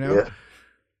 Yeah.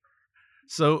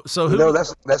 So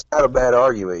that's not a bad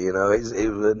argument. He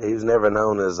was never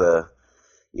known as a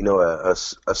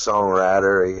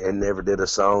songwriter, and never did a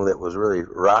song that was really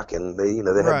rocking. They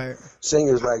had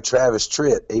singers like Travis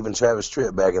Tritt. Even Travis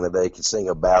Tritt back in the day could sing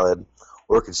a ballad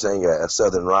or could sing a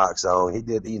southern rock song. He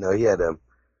did, he had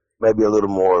maybe a little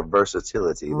more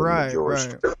versatility than George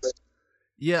Strait.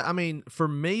 Yeah, I mean, for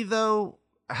me though,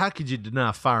 how could you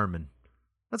deny Fireman?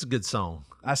 That's a good song.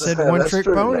 I said one trick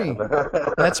pony.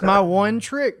 That's my one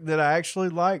trick that I actually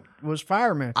liked was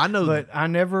Fireman. I know, but I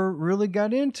never really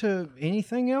got into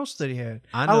anything else that he had.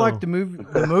 I liked the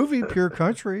movie Pure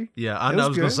Country. Yeah, I know. I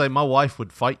was going to say my wife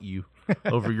would fight you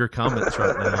over your comments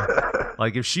right now.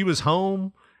 Like if she was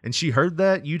home and she heard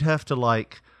that, you'd have to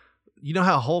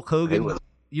how Hulk Hogan.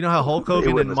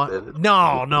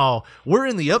 No, we're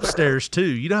in the upstairs too.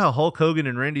 You know how Hulk Hogan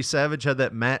and Randy Savage had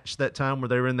that match that time where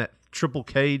they were in that triple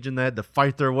cage and they had to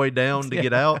fight their way down to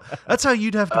get out? That's how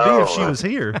you'd have to be if she was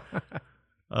here.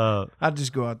 I'd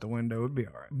just go out the window. It'd be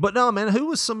all right. But no, man, who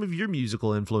was some of your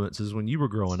musical influences when you were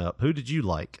growing up? Who did you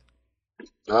like?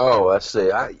 Oh, let's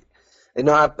see. I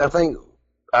think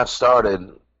I started.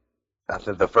 I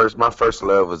think my first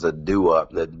love was the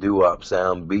doo-wop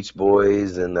sound, Beach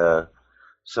Boys, and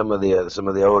some of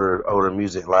the older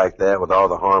music like that, with all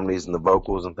the harmonies and the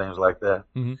vocals and things like that.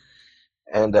 Mm-hmm.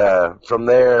 And from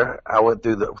there, I went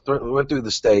through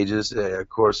the stages. Of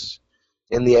course,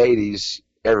 in the '80s,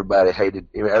 everybody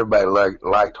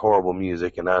liked horrible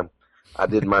music, and I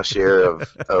did my share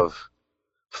of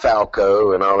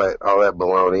Falco and all that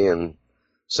baloney. And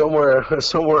somewhere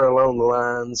along the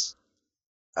lines,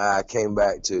 I came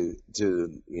back to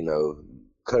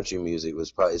country music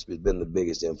it's been the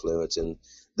biggest influence, and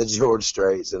the George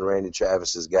Straits and Randy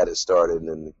Travis has got it started,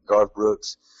 and Garth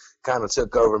Brooks kind of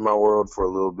took over my world for a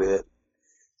little bit,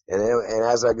 and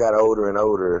as I got older and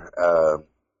older,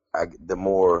 the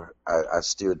more I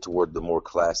steered toward the more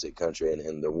classic country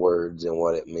and the words and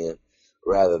what it meant,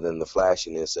 rather than the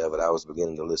flashiness of it. I was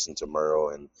beginning to listen to Merle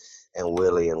and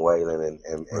Willie and Waylon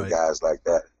and guys like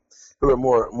that, who are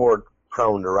more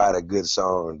prone to write a good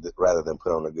song rather than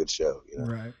put on a good show.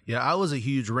 Right. Yeah, I was a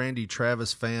huge Randy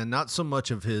Travis fan, not so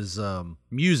much of his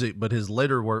music, but his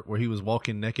later work where he was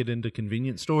walking naked into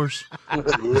convenience stores.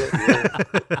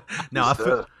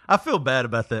 Now, I feel bad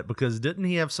about that because didn't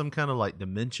he have some kind of like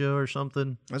dementia or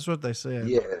something? That's what they said.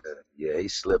 Yeah, he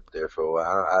slipped there for a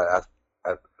while.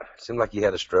 It seemed like he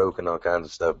had a stroke and all kinds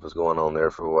of stuff was going on there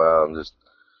for a while, and just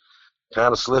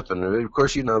kind of slipping. Of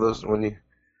course, those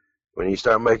when you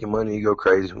start making money, you go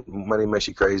crazy. Money makes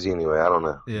you crazy anyway. I don't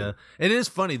know. Yeah. It is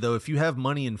funny, though. If you have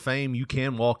money and fame, you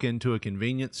can walk into a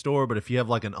convenience store. But if you have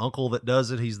like an uncle that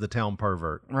does it, he's the town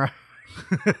pervert. Right.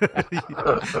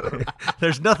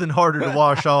 There's nothing harder to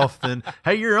wash off than,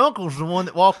 hey, your uncle's the one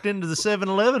that walked into the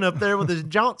 7-Eleven up there with his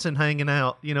Johnson hanging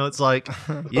out. It's like,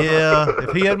 yeah,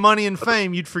 if he had money and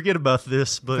fame, you'd forget about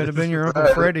this. But if it had been your Uncle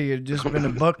Freddie, it'd just been a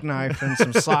buck knife and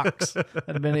some socks. That'd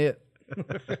have been it.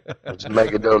 Just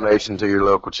make a donation to your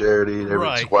local charity. They're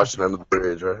Right. just washing under the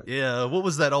bridge, right? Yeah, what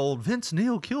was that old Vince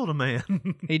Neil killed a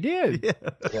man? He did.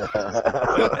 Yeah.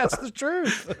 That's the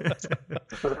truth.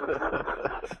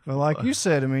 Well, like you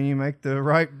said, I mean, you make the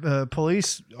right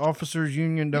police officers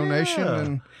union donation, Yeah.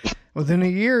 and within a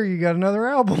year, you got another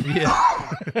album.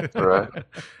 Yeah. Right.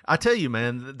 I tell you,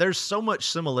 man, there's so much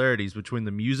similarities between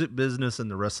the music business and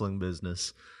the wrestling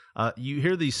business. You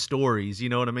hear these stories, you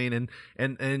know what I mean?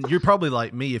 And you're probably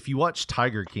like me. If you watch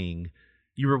Tiger King,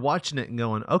 you were watching it and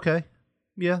going, okay,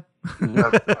 yeah.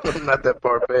 not that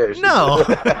far-fetched. No.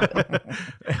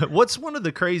 What's one of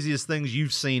the craziest things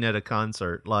you've seen at a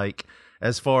concert? Like,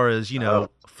 as far as, you know,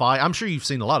 fight. I'm sure you've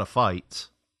seen a lot of fights.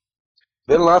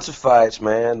 Been lots of fights,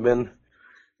 man. When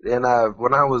I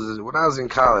was in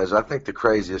college, I think the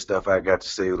craziest stuff I got to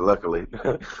see, luckily,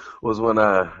 was when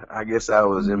I guess I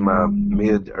was in my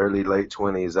early late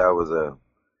 20s. I was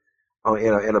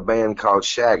in a band called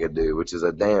Shagadoo, which is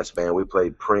a dance band. We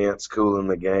played Prince, Kool and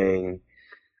the Gang,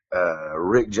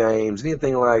 Rick James,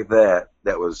 anything like that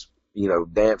was, you know,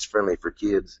 dance friendly for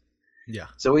kids. Yeah.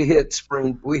 So we hit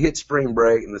spring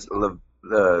break in the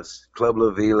Club La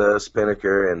Vila,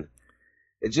 Spinnaker, and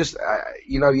it just,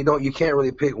 you can't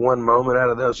really pick one moment out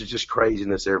of those. It's just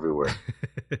craziness everywhere.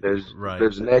 There's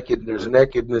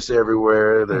nakedness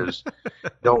everywhere. There's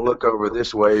don't look over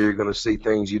this way. You're going to see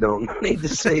things you don't need to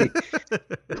see.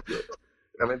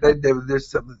 I mean, there's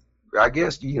something. I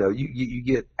guess you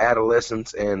get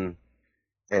adolescence and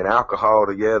alcohol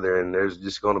together, and there's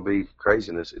just going to be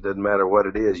craziness. It doesn't matter what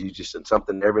it is. You just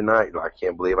something every night. Like, I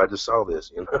can't believe I just saw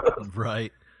this. You know.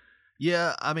 Right.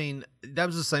 Yeah, I mean, that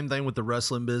was the same thing with the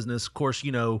wrestling business. Of course,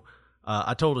 you know,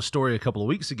 I told a story a couple of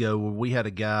weeks ago where we had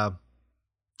a guy,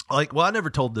 I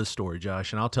never told this story,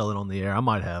 Josh, and I'll tell it on the air. I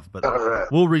might have, but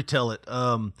we'll retell it.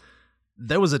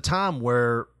 There was a time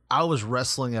where I was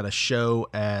wrestling at a show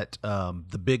at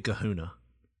the Big Kahuna.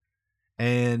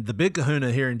 And the Big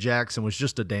Kahuna here in Jackson was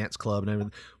just a dance club and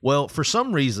everything. Well, for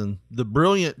some reason, the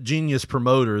brilliant genius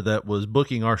promoter that was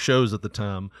booking our shows at the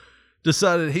time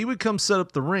decided he would come set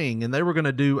up the ring, and they were going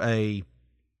to do a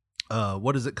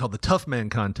what is it called, the Tough Man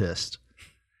contest.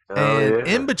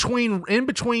 In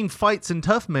between fights and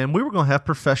Tough Man, we were going to have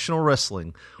professional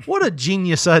wrestling. What a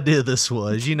genius idea this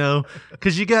was, you know,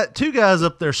 because you got two guys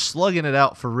up there slugging it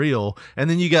out for real, and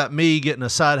then you got me getting a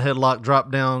side headlock, drop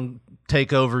down,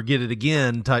 take over, get it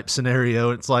again type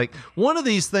scenario. It's like, one of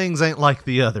these things ain't like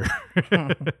the other.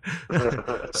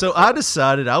 So I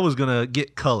decided I was going to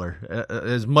get color,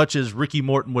 as much as Ricky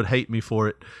Morton would hate me for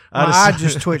it. I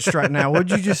just twitched right now.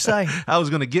 What'd you just say? I was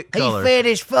going to get color. He fed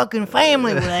his fucking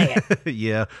family with that.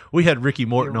 Yeah, we had Ricky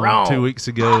Morton on 2 weeks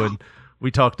ago, and we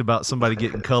talked about somebody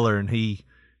getting color, and he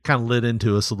kind of lit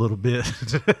into us a little bit.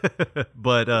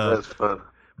 But That's fun.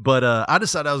 But I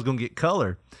decided I was going to get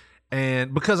color.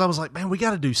 And because I was like, man, we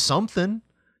got to do something.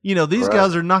 You know, these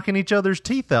guys are knocking each other's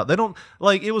teeth out. They don't,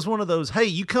 like, it was one of those, hey,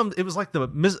 you come, it was like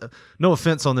no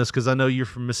offense on this because I know you're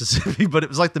from Mississippi, but it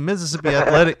was like the Mississippi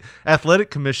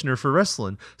Athletic Commissioner for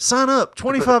wrestling. Sign up,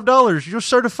 $25, you're a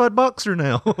certified boxer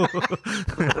now.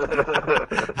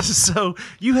 So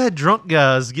you had drunk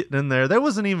guys getting in there. There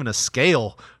wasn't even a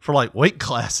scale for like weight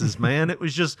classes, man. It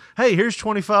was just, hey, here's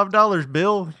 $25,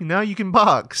 Bill. Now you can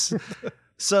box.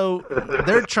 So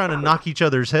they're trying to knock each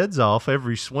other's heads off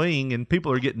every swing, and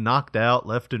people are getting knocked out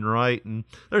left and right, and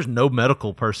there's no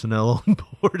medical personnel on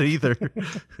board either.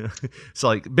 It's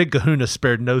like Big Kahuna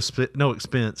spared no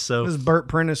expense. So this is Burt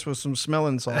Prentice with some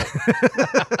smelling salt.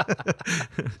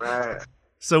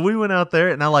 So we went out there,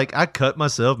 and I cut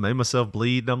myself, made myself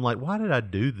bleed, and I'm like, why did I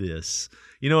do this?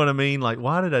 You know what I mean? Like,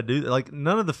 why did I do that? Like,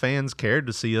 none of the fans cared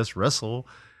to see us wrestle,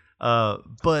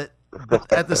 but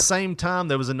at the same time,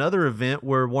 there was another event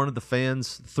where one of the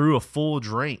fans threw a full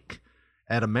drink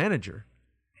at a manager.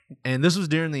 And this was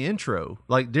during the intro,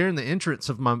 like during the entrance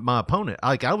of my opponent.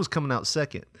 Like, I was coming out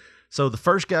second. So the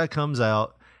first guy comes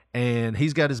out, and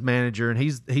he's got his manager, and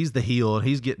he's the heel, and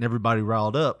he's getting everybody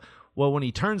riled up. Well, when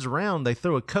he turns around, they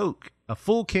throw a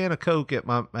full can of Coke at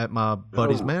my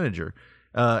buddy's manager.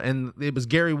 And it was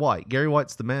Gary White. Gary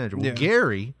White's the manager. Well,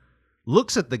 Gary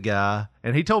looks at the guy,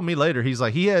 and he told me later, he's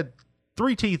like, he had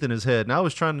 3 teeth in his head, and I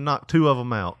was trying to knock 2 of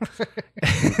them out.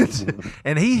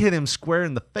 And he hit him square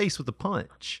in the face with a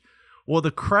punch. Well,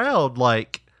 the crowd,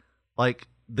 like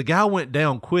the guy went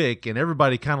down quick, and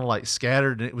everybody kind of like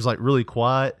scattered, and it was like really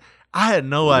quiet. I had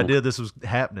no idea this was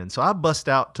happening. So I bust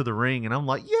out to the ring, and I'm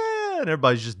like, yeah, and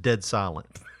everybody's just dead silent.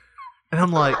 And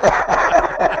I'm like,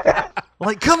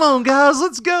 Like, come on, guys,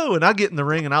 let's go. And I get in the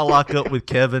ring and I lock up with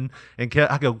Kevin. And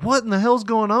I go, what in the hell's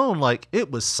going on? Like, it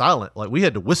was silent. Like, we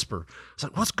had to whisper. It's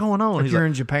like, what's going on? Like He's you're like,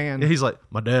 in Japan. He's like,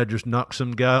 my dad just knocked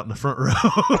some guy out in the front row.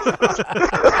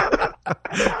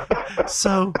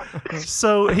 So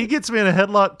he gets me in a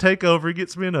headlock takeover. He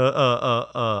gets me in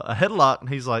a headlock, and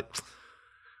he's like,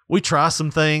 we try some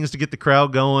things to get the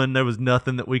crowd going. There was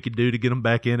nothing that we could do to get them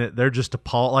back in it. They're just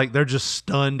appalled. Like, they're just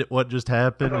stunned at what just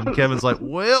happened. And Kevin's like,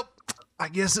 well, I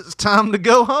guess it's time to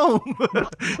go home.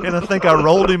 And I think I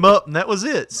rolled him up, and that was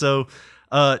it. So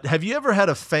have you ever had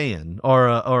a fan or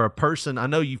a person, I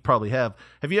know you probably have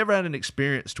you ever had an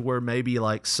experience to where maybe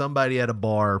like somebody at a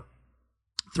bar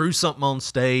threw something on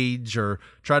stage or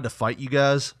tried to fight you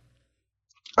guys?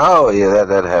 Oh yeah,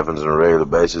 that happens on a regular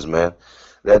basis, man.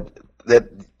 I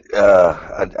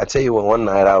tell you what, one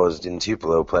night I was in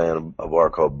Tupelo playing a bar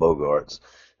called Bogart's,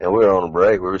 and we were on a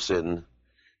break. We were sitting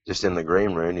just in the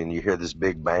green room, and you hear this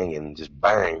big banging, just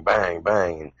bang, bang,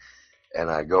 bang,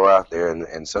 and I go out there,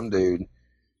 and some dude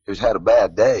who's had a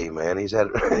bad day, man. He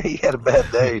had a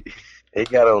bad day. He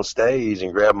got on stage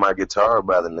and grabbed my guitar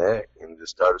by the neck and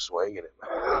just started swinging it.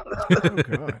 Oh,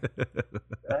 God.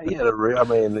 He had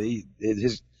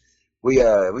we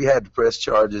had to press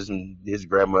charges, and his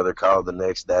grandmother called the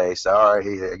next day.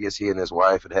 Sorry, I guess he and his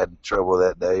wife had trouble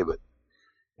that day, but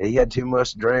he had too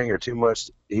much to drink or too much.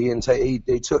 He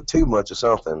took too much of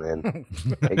something, and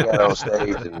he got on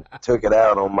stage and took it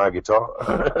out on my guitar.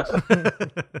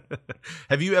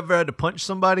 Have you ever had to punch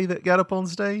somebody that got up on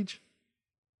stage?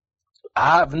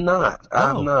 I've not.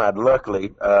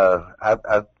 Luckily,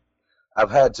 I've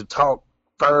had to talk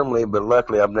firmly, but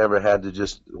luckily I've never had to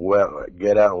just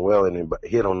get out and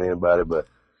hit on anybody. But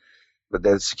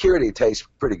the security takes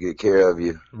pretty good care of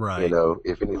you, right? You know,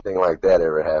 if anything like that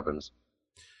ever happens,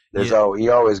 there's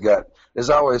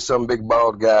always some big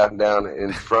bald guy down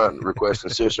in front requesting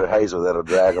Sister Hazel that'll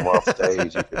drag him off the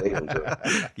stage if you need him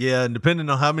to. Yeah, and depending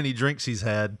on how many drinks he's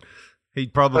had,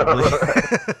 he'd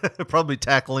probably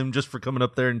tackle him just for coming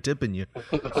up there and tipping you.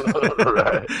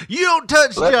 Right. You don't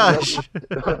touch Josh.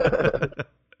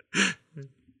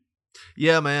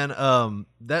 Yeah, man. I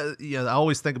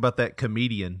always think about that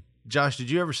comedian. Josh, did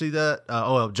you ever see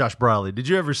that? Josh Briley. Did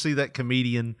you ever see that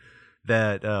comedian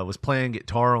that was playing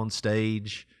guitar on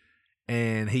stage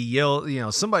and he yelled? You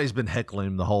know, somebody's been heckling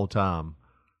him the whole time.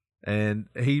 And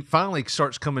he finally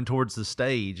starts coming towards the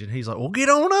stage, and he's like, well, get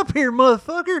on up here,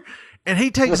 motherfucker. And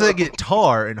he takes that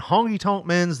guitar and honky-tonk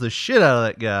mans the shit out of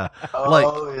that guy.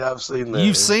 Oh, yeah, I've seen that.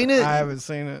 You've seen it? I haven't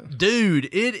seen it. Dude,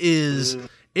 it is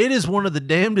one of the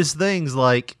damnedest things.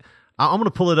 Like, I'm going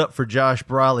to pull it up for Josh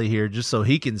Briley here just so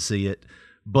he can see it.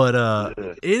 But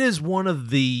it is one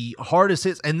of the hardest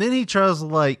hits. And then he tries to,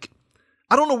 like,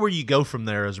 I don't know where you go from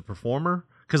there as a performer.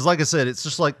 Because, like I said, it's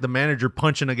just like the manager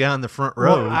punching a guy in the front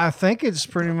row. Well, I think it's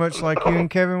pretty much like you and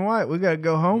Kevin White. We got to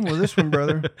go home with this one,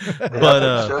 brother.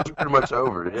 But show's pretty much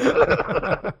over.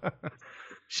 Yeah.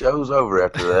 Show's over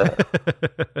after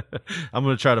that. I'm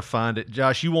going to try to find it.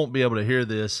 Josh, you won't be able to hear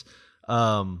this.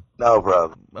 No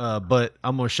problem. But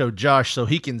I'm going to show Josh so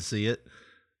he can see it.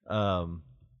 And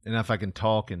if I can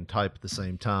talk and type at the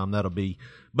same time, that'll be.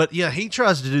 But, yeah, he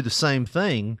tries to do the same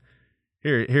thing.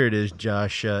 Here it is,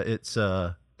 Josh. It's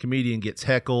comedian gets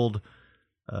heckled.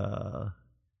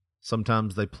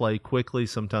 Sometimes they play quickly.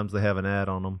 Sometimes they have an ad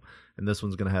on them. And this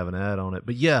one's going to have an ad on it.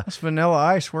 But yeah. That's Vanilla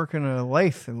Ice working a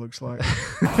lathe, it looks like.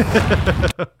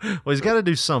 Well, he's got to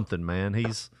do something, man.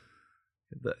 He's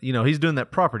doing that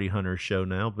Property Hunter show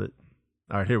now. But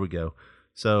all right, here we go.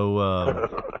 So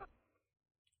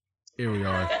here we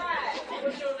are.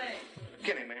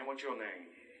 Kenny, man, what's your name?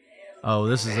 Oh,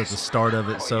 this is at the start of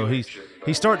it. So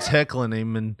he starts heckling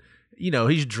him, and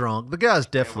he's drunk. The guy's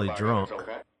definitely drunk,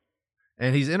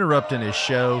 and he's interrupting his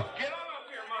show.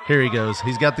 Here he goes.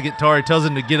 He's got the guitar. He tells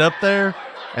him to get up there,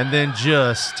 and then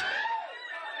just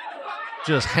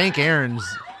Hank Aaron's.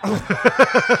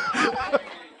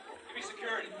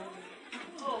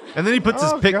 And then he puts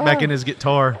his pick back in his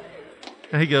guitar,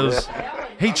 and he goes.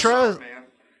 He tries.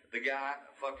 The guy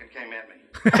fucking came at me.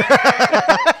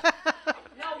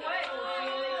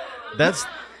 That's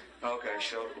okay.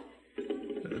 Sure.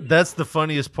 That's the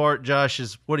funniest part, Josh,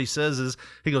 is what he says is,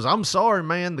 he goes, I'm sorry,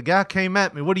 man. The guy came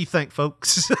at me. What do you think,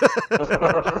 folks?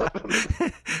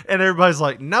 And everybody's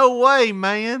like, no way,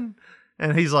 man.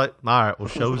 And he's like, all right, well,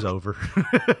 show's over.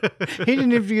 He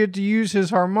didn't even get to use his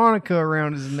harmonica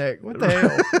around his neck. What the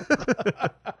hell?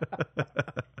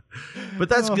 But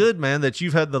that's good, man, that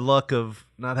you've had the luck of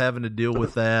not having to deal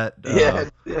with that. Yeah,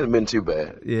 it hasn't been too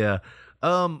bad. Yeah.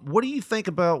 What do you think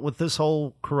about with this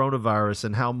whole coronavirus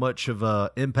and how much of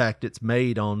a impact it's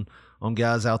made on on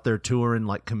guys out there touring,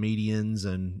 like comedians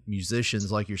and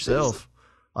musicians like yourself.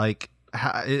 Like,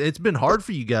 it's been hard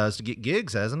for you guys to get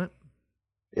gigs, hasn't it?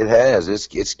 It has.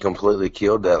 It's completely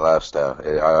killed that lifestyle.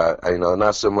 I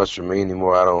not so much for me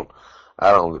anymore.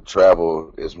 I don't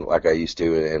travel as like I used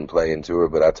to and play and tour,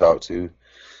 but I talk to,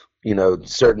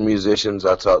 certain musicians.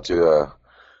 I talked to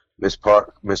Miss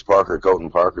Parker, Colton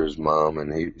Parker's mom,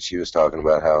 and she was talking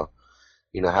about how,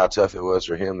 how tough it was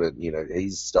for him that,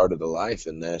 he's started a life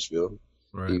in Nashville.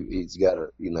 Right. He's got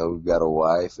a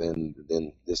wife, and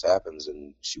then this happens,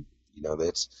 and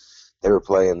they were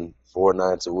playing 4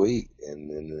 nights a week, and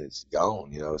then it's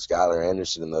gone. Skylar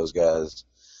Anderson and those guys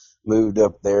moved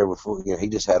up there before. He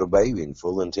just had a baby and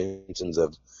full intentions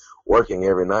of working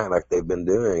every night like they've been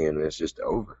doing, and it's just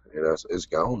over. It's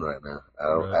gone right now.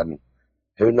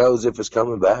 Who knows if it's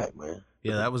coming back, man?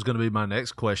 Yeah, that was going to be my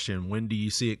next question. When do you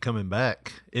see it coming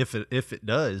back? If it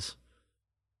does,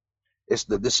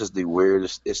 this is the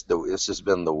weirdest. This has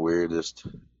been the weirdest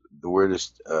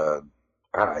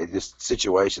just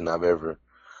situation I've ever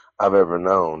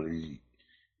known.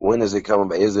 When is it coming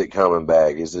back? Is it coming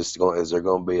back? Is there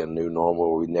going to be a new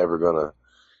normal? We're never gonna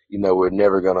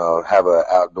have an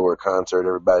outdoor concert,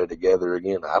 everybody together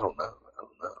again. I don't know.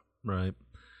 Right.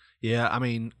 Yeah, I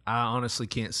mean, I honestly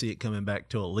can't see it coming back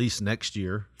till at least next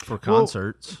year for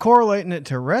concerts. Well, correlating it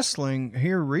to wrestling,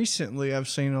 here recently I've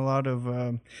seen a lot of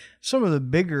some of the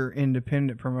bigger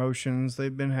independent promotions.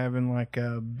 They've been having like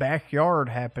backyard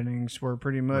happenings where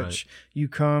pretty much you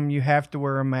come, you have to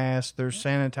wear a mask, there's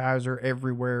sanitizer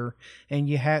everywhere, and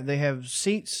they have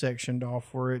seats sectioned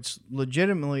off where it's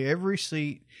legitimately every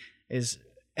seat is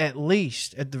at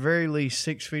the very least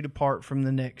 6 feet apart from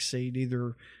the next seat,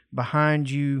 either behind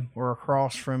you or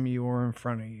across from you or in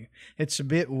front of you. It's a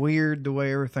bit weird the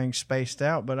way everything's spaced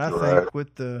out, but I think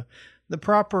with the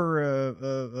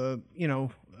proper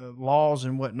laws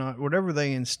and whatnot, whatever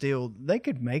they instilled, they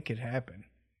could make it happen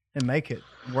and make it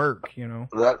work.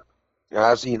 That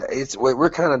I've seen. We're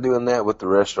kind of doing that with the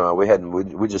restaurant.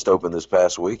 We just opened this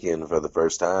past weekend for the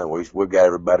first time. We've got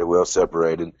everybody well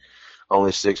separated,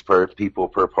 only 6 people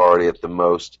per party at the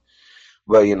most.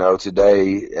 But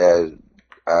today.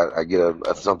 I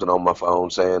get something on my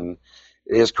phone saying,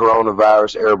 "Is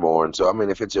coronavirus airborne?" So I mean,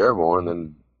 if it's airborne,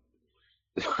 then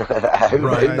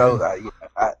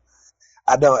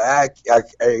I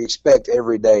expect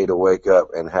every day to wake up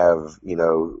and have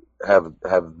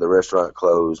the restaurant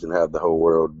closed and have the whole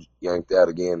world yanked out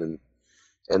again,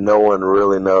 and no one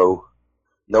really know.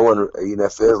 No one,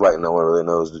 it feels like no one really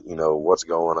knows, what's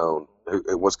going on,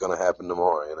 what's going to happen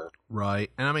tomorrow, Right.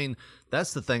 And I mean,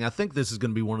 that's the thing. I think this is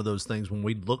going to be one of those things when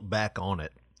we look back on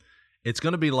it, it's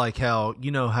going to be like how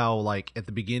like at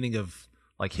the beginning of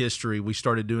like history, we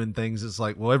started doing things. It's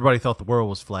like, well, everybody thought the world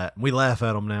was flat. And we laugh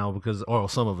at them now because, or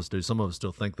some of us do. Some of us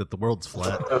still think that the world's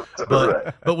flat,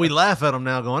 but we laugh at them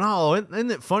now going, oh,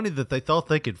 isn't it funny that they thought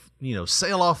they could,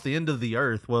 sail off the end of the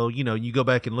earth? Well, you go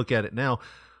back and look at it now.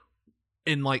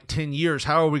 In like 10 years,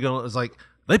 how are we going to, it's like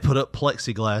they put up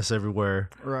plexiglass everywhere.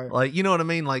 Right. Like, you know what I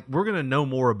mean? Like, we're going to know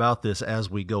more about this as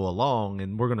we go along,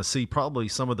 and we're going to see probably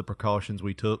some of the precautions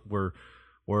we took were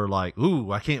like,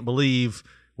 ooh, I can't believe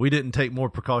we didn't take more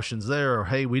precautions there, or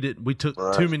hey, we took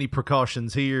too many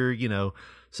precautions here,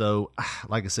 So,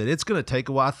 like I said, it's going to take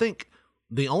a while. I think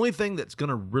the only thing that's going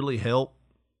to really help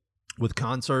with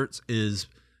concerts is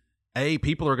A,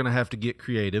 people are going to have to get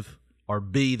creative. Or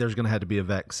B, there's going to have to be a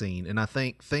vaccine. And I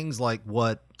think things like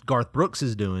what Garth Brooks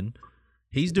is doing,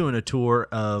 he's doing a tour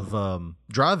of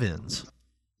drive-ins.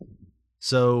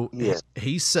 So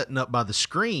he's setting up by the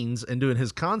screens and doing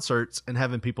his concerts and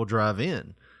having people drive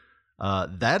in.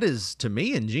 That is, to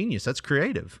me, ingenious. That's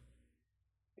creative.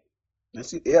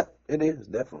 Yeah, it is,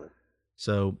 definitely.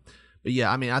 So, but yeah,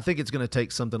 I mean, I think it's going to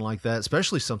take something like that,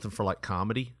 especially something for like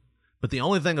comedy. But the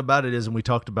only thing about it is, and we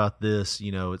talked about this,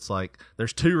 it's like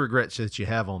there's 2 regrets that you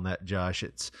have on that, Josh.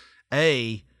 It's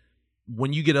A,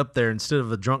 when you get up there, instead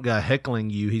of a drunk guy heckling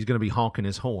you, he's going to be honking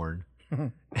his horn.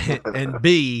 and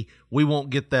B, we won't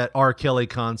get that R. Kelly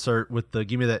concert with the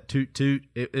give me that toot toot.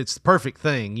 It's the perfect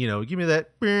thing, give me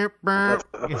that beep,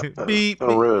 beep, beep.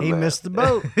 He missed the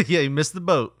boat. Yeah, he missed the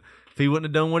boat. If he wouldn't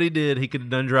have done what he did, he could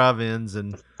have done drive-ins,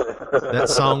 and that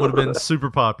song would have been super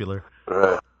popular.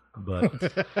 Right. But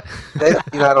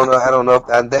I don't know if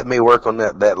that may work on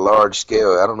that large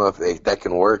scale. I don't know if that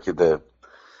can work at the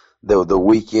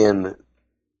weekend,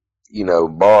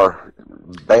 bar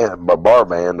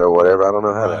band or whatever. I don't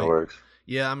know how that works.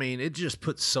 Yeah, I mean, it just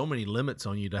puts so many limits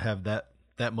on you to have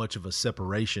that much of a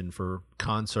separation for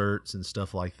concerts and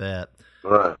stuff like that.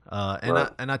 Right.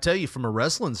 I tell you, from a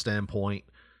wrestling standpoint,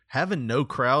 having no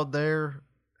crowd there,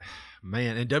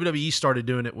 Man, and WWE started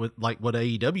doing it with like what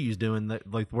AEW is doing,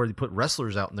 that like where they put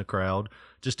wrestlers out in the crowd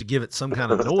just to give it some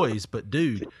kind of noise. But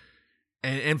dude,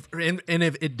 and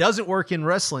if it doesn't work in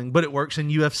wrestling, but it works in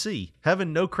UFC,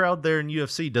 having no crowd there in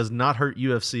UFC does not hurt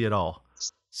UFC at all.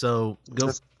 So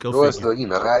go figure.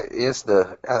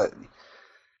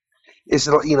 It's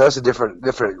a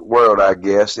different world, I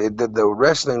guess. The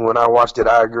wrestling, when I watched it,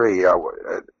 I agree.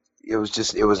 It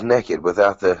was naked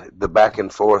without the back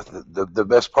and forth. The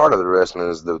best part of the wrestling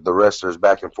is the wrestlers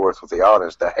back and forth with the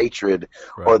audience, the hatred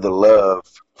or the love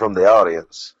from the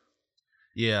audience.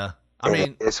 Yeah, I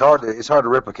mean, it's hard to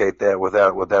replicate that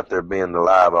without there being the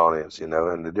live audience,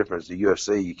 And the difference, the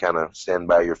UFC, you kind of stand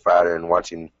by your fighter and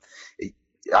watching.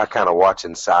 I kind of watch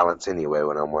in silence anyway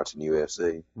when I'm watching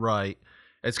UFC. Right.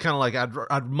 It's kind of like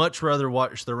I'd much rather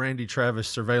watch the Randy Travis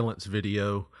surveillance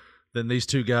video than these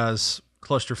two guys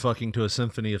clusterfucking to a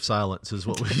symphony of silence is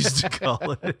what we used to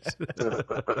call it.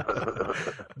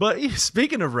 But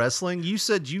speaking of wrestling, you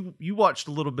said you watched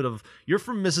a little bit of. You're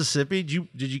from Mississippi.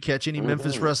 Did you catch any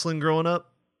Memphis wrestling growing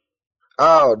up?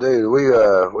 Oh, dude, we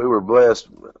were blessed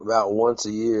about once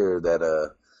a year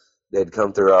that they'd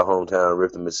come through our hometown,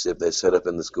 Rifton, Mississippi. They set up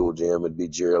in the school gym. It'd be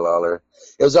Jerry Lawler.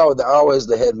 It was always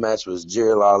the head match was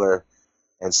Jerry Lawler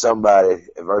and somebody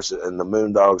versus, and the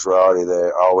Moondogs were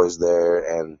always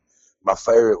there. And my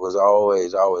favorite was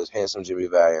always Handsome Jimmy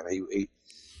Valiant.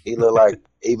 He looked like,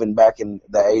 even back in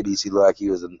the 80s, he looked like he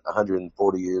was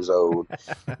 140 years old.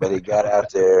 But he got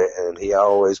out there, and he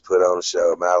always put on a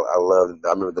show. Man, I loved it. I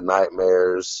remember the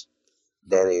Nightmares,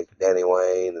 Danny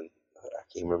Wayne, and I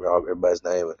can't remember everybody's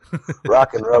name. But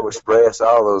Rock and Roll Express,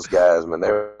 all those guys, man,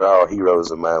 they were all heroes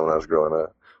of mine when I was growing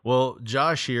up. Well,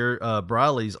 Josh here,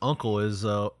 Briley's uncle is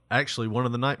actually one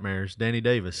of the Nightmares, Danny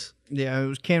Davis. Yeah, it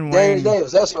was Ken Wayne. Danny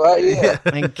Davis, that's right, yeah.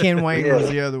 And Ken Wayne was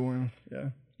the other one. Yeah.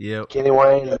 Yep. Kenny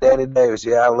Wayne and Danny Davis.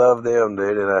 Yeah, I love them,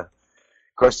 dude. And of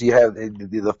course, you have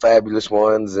the fabulous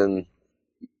ones and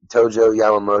Tojo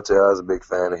Yamamoto. I was a big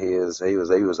fan of his. He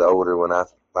was older when I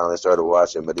finally started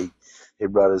watching, but he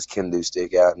brought his kendo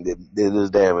stick out and did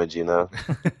his damage,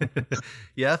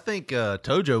 Yeah, I think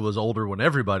Tojo was older when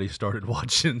everybody started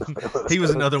watching. He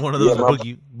was another one of those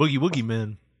boogie woogie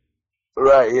men.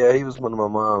 Right, yeah, he was one of my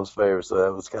mom's favorites, so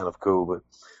that was kind of cool. But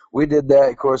we did that.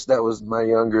 Of course, that was my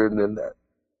younger, and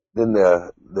then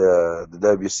the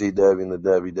WCW and the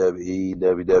WWE,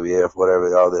 WWF,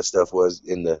 whatever all that stuff was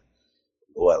in the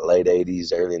late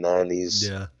 80s, early 90s.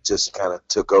 Yeah, just kind of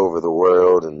took over the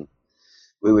world, and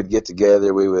we would get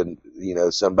together. We would,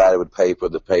 somebody would pay for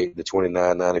the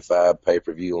 $29.95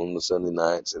 pay-per-view on the Sunday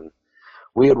nights, and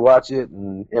we would watch it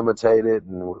and imitate it,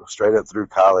 and straight up through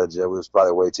college. I was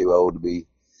probably way too old to be,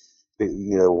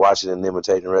 watching and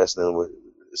imitating wrestling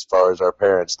as far as our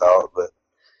parents thought, but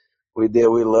we did.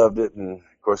 We loved it, and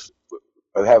of course,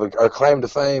 our claim to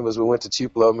fame was we went to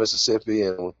Tupelo, Mississippi,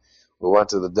 and we went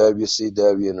to the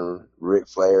WCW, and Ric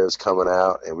Flair is coming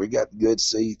out, and we got good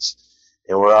seats,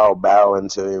 and we're all bowing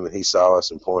to him, and he saw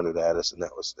us and pointed at us, and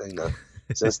that was,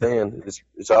 since then,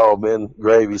 it's all been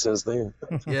gravy since then.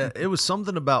 Yeah, it was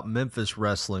something about Memphis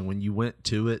wrestling when you went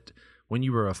to it, when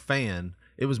you were a fan.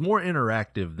 It was more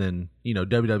interactive than,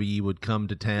 WWE would come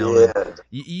to town. Yeah. And,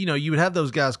 you would have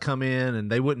those guys come in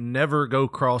and they would never go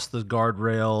across the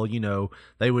guardrail.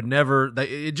 They would never.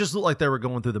 It just looked like they were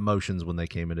going through the motions when they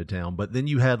came into town. But then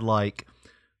you had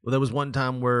there was one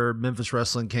time where Memphis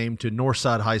wrestling came to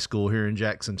Northside High School here in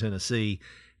Jackson, Tennessee.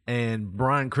 And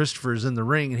Brian Christopher's in the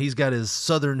ring, and he's got his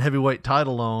Southern heavyweight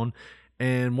title on.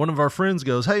 And one of our friends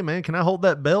goes, "Hey, man, can I hold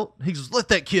that belt?" He goes, "Let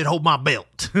that kid hold my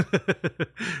belt."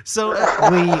 So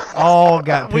we all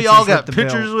got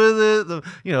pictures with it.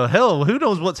 Hell, who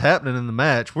knows what's happening in the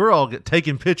match? We're all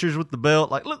taking pictures with the belt.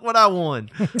 Like, look what I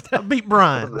won! I beat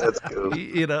Brian. That's cool.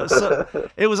 So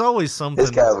it was always something.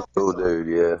 This guy was a cool dude,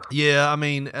 yeah. Yeah, I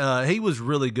mean, he was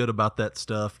really good about that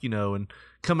stuff, and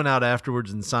coming out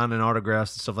afterwards and signing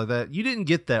autographs and stuff like that. You didn't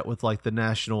get that with the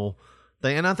national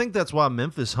thing, and I think that's why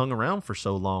Memphis hung around for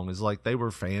so long, is they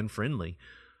were fan friendly.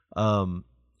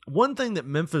 One thing that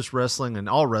Memphis wrestling and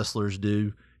all wrestlers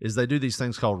do is they do these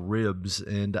things called ribs,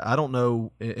 and I don't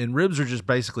know, and ribs are just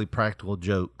basically practical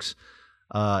jokes.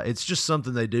 It's just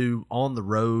something they do on the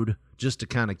road just to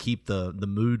kind of keep the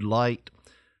mood light.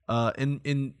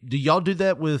 And do y'all do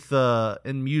that with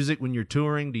in music when you're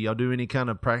touring? Do y'all do any kind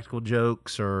of practical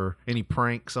jokes or any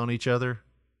pranks on each other?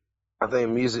 I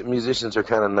think musicians are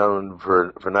kind of known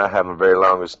for not having very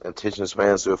long attention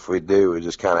spans, so if we do, it's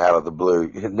just kind of out of the blue.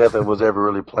 Nothing was ever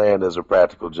really planned as a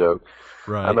practical joke.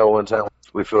 Right. I know one time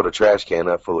we filled a trash can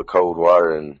up full of cold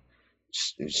water, and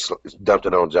dumped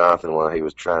it on Jonathan while he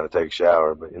was trying to take a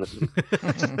shower. But we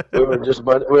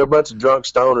were a bunch of drunk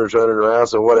stoners running around,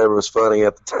 so whatever was funny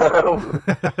at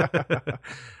the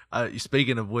time.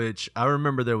 Speaking of which, I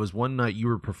remember there was one night you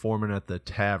were performing at the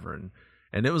Tavern,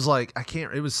 and it was like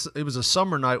it was a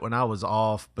summer night when I was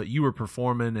off, but you were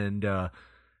performing, and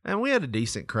we had a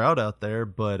decent crowd out there.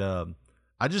 But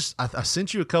I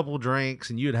sent you a couple of drinks,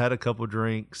 and you had a couple of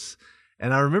drinks.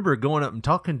 And I remember going up and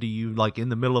talking to you like in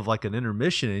the middle of like an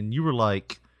intermission, and you were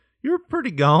like, "You're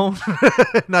pretty gone."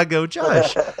 And I go,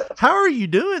 "Josh, how are you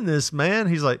doing this, man?"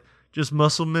 He's like, "Just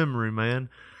muscle memory,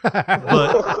 man." But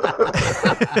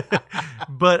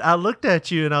I looked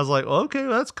at you and I was like, well, "Okay,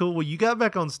 well, that's cool." Well, you got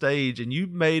back on stage and you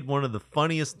made one of the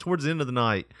funniest towards the end of the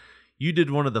night. You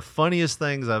did one of the funniest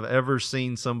things I've ever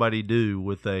seen somebody do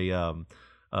with a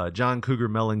John Cougar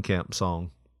Mellencamp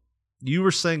song. You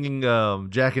were singing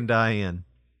Jack and Diane,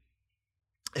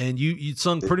 and you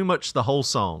sung pretty much the whole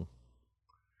song.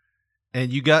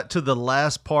 And you got to the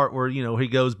last part where, he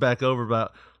goes back over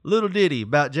about little ditty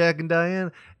about Jack and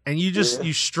Diane, and you just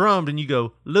you strummed and you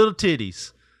go, "Little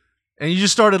titties," and you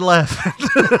just started laughing.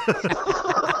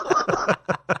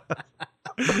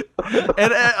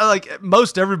 And like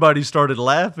most everybody started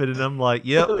laughing, and I'm like,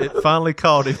 "Yep, it finally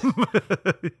caught him."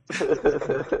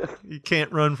 You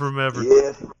can't run from ever.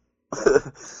 Yeah.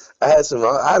 I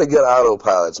had a good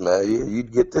autopilots, man.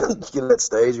 You'd get to that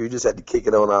stage where you just had to kick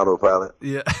it on autopilot.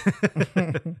 Yeah.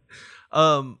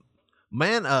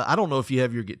 Man, I don't know if you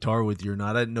have your guitar with you or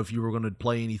not. I didn't know if you were going to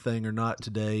play anything or not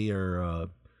today. Or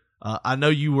I know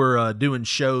you were doing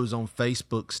shows on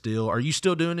Facebook still. Are you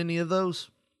still doing any of those?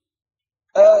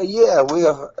 Yeah, we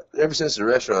ever since the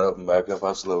restaurant opened back up,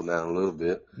 I slowed down a little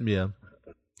bit. Yeah.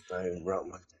 I even brought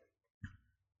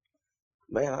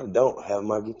Man, I don't have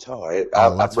my guitar.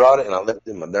 I brought it and I left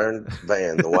it in my darn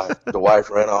van. The wife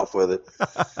ran off with it.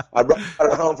 I brought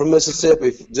it home from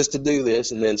Mississippi just to do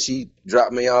this, and then she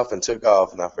dropped me off and took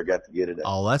off, and I forgot to get it out.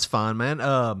 Oh, that's fine, man.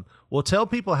 Well, tell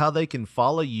people how they can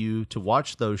follow you to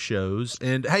watch those shows.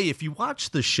 And hey, if you watch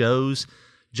the shows,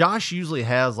 Josh usually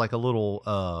has like a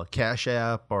little Cash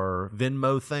App or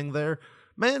Venmo thing there.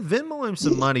 Man, Venmo him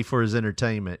some money for his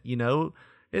entertainment.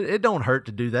 It don't hurt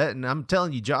to do that. And I'm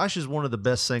telling you, Josh is one of the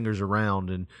best singers around.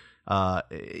 And,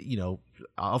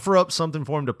 offer up something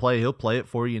for him to play. He'll play it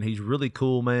for you. And he's really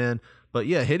cool, man. But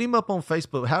yeah, hit him up on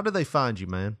Facebook. How do they find you,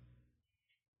 man?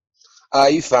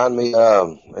 You find me,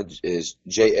 is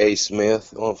J.A.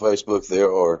 Smith on Facebook there,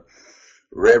 or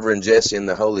Reverend Jesse and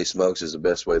the Holy Smokes is the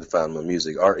best way to find my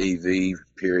music. REV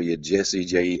Jesse,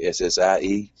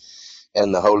 Jessie,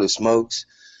 and the Holy Smokes.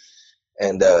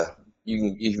 And,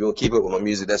 if you want to keep up with my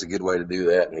music, that's a good way to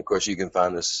do that. And of course, you can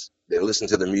find us. Listen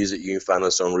to the music. You can find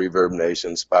us on Reverb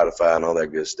Nation, Spotify, and all that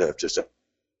good stuff. Just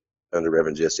under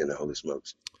Reverend Jesse and the Holy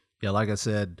Smokes. Yeah, like I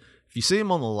said, if you see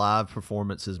him on the live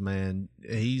performances, man,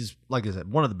 he's, like I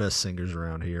said, one of the best singers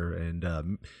around here.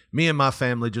 And me and my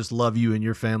family just love you and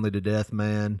your family to death,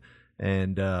 man.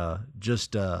 And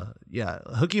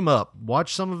hook him up.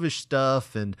 Watch some of his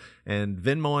stuff and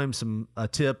Venmo him a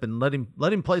tip and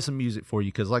let him play some music for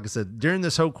you. Because like I said, during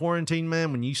this whole quarantine,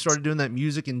 man, when you started doing that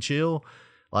music and chill,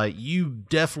 like you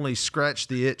definitely scratched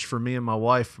the itch for me and my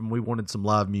wife, and we wanted some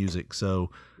live music. So,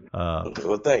 well,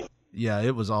 thank you. Yeah,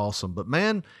 it was awesome. But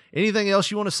man, anything else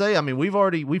you want to say? I mean, we've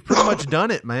pretty much done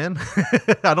it, man.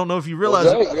 I don't know if you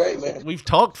realize great, man. We've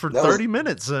talked for 30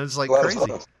 minutes. And it's like crazy.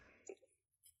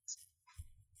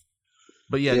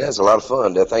 But yeah, it's a lot of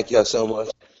fun. Thank you so much.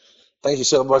 Thank you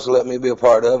so much for letting me be a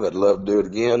part of it. I'd love to do it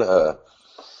again.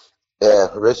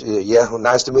 Rich, well,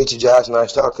 nice to meet you, Josh.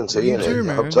 Nice talking to you. You too,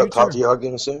 man. Hope to talk to y'all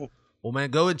again soon. Well,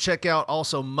 man, go and check out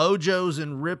also Mojo's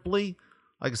in Ripley.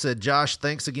 Like I said, Josh,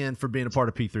 thanks again for being a part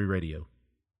of P3 Radio.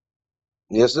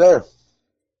 Yes, sir.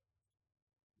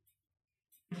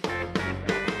 Well,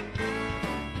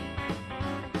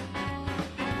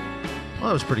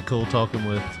 that was pretty cool talking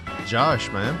with Josh,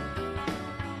 man.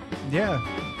 Yeah.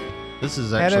 This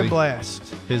is had actually a blast.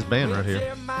 His band right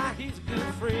here. He's a good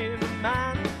friend of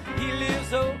mine. He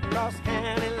lives across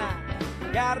county line.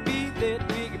 Gotta be there to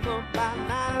pick him up by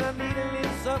night. I need a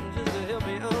little something just to help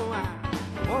me unwind.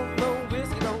 Want no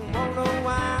whiskey, don't want no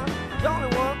wine. There's only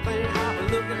one thing I've been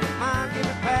looking to find. Give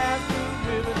me past blue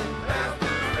ribbon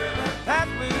and past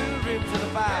blue ribbon to the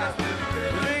fire.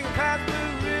 Drink past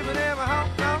blue ribbon and my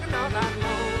honk talking all night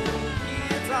long.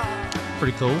 Guitar.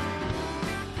 Pretty cool.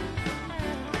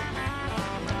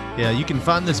 Yeah, you can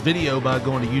find this video by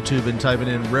going to YouTube and typing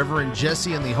in Reverend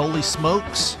Jesse and the Holy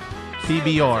Smokes,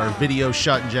 PBR, video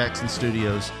shot in Jackson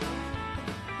Studios.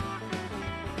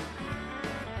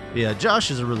 Yeah,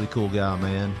 Josh is a really cool guy,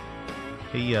 man.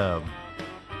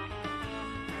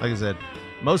 like I said,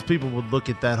 most people would look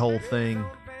at that whole thing.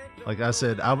 Like I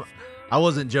said, I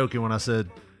wasn't joking when I said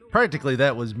practically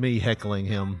that was me heckling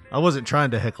him. I wasn't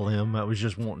trying to heckle him. I was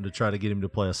just wanting to try to get him to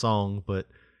play a song, but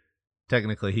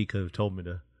technically he could have told me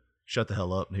to shut the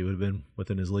hell up and he would have been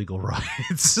within his legal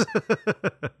rights.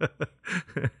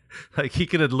 Like he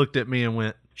could have looked at me and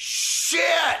went,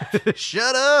 "Shit!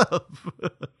 Shut up."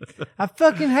 I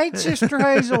fucking hate Sister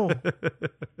Hazel.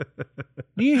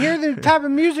 Do you hear the type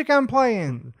of music I'm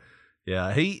playing?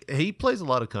 Yeah, he plays a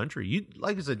lot of country. You,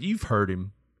 like I said, you've heard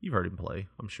him play,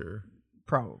 I'm sure.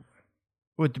 Probably.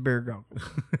 With the beer goggles.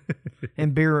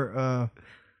 And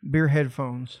beer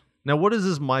headphones. Now, what is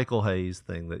this Michael Hayes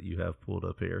thing that you have pulled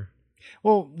up here?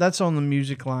 Well, that's on the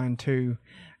music line too.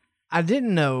 I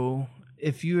didn't know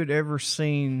if you had ever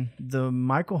seen the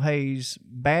Michael Hayes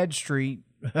Bad Street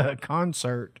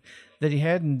concert that he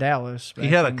had in Dallas. He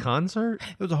had a concert?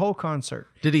 It was a whole concert.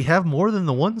 Did he have more than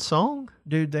the one song?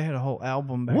 Dude, they had a whole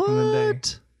album back in the day.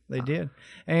 They did.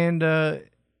 And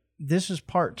this is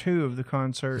part 2 of the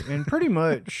concert. And pretty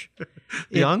much...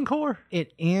 the encore?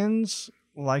 It ends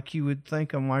like you would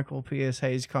think a Michael P.S.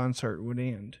 Hayes concert would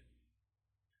end.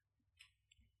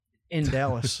 In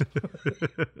Dallas.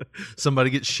 Somebody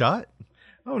gets shot?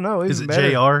 Oh, no. Is it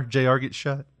better. JR? JR gets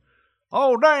shot?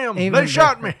 Oh, damn. They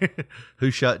shot me.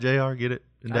 Who shot JR? Get it?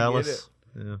 In Dallas?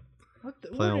 Get it. Yeah.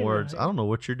 Play on words. I don't know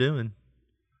what you're doing.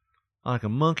 Like a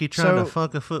monkey trying to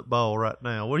funk a football right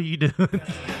now. What are you doing?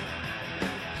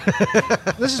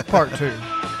 This is part 2.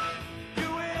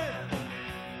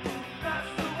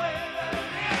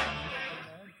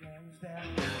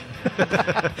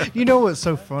 You know what's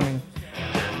so funny?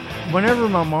 Whenever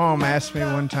my mom asked me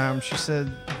one time, she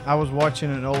said I was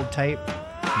watching an old tape.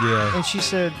 Yeah. And she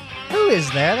said, "Who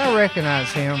is that? I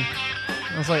recognize him."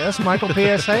 I was like, "That's Michael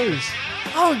P.S. Hayes."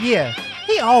 "Oh, yeah.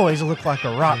 He always looked like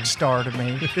a rock star to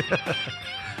me."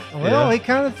 Well, he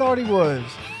kind of thought he was.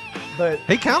 But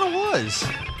he kind of was.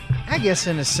 I guess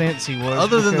in a sense he was.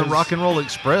 Other than the Rock and Roll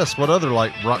Express, what other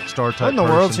like rock star type what in the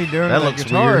world's he doing? That looks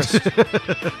guitarist.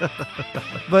 Weird.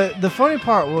 But the funny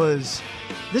part was,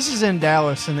 this is in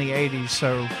Dallas in the 80s,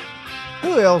 so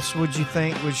who else would you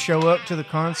think would show up to the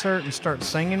concert and start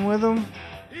singing with them?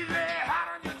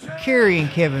 Carrie and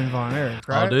Kevin Von Erich,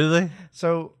 right? Oh, do they?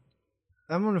 So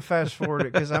I'm going to fast forward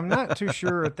it because I'm not too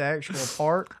sure at the actual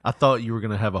part. I thought you were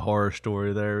going to have a horror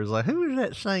story there. It was like, who is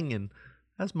that singing?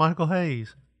 That's Michael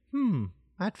Hayes.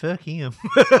 I'd fuck him.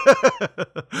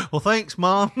 Well, thanks,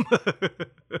 Mom.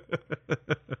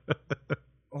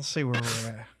 Let's see where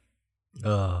we're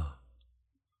at.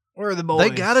 Where are the boys?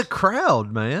 They got a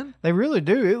crowd, man. They really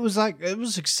do. It was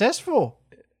successful.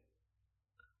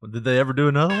 Did they ever do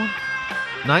another one?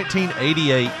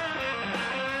 1988.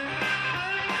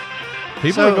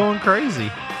 People are going crazy.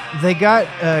 They got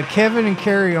Kevin and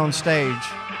Carrie on stage,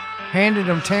 handed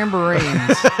them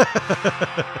tambourines.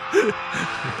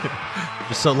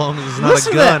 Just so long as it's not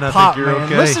a gun, I think you're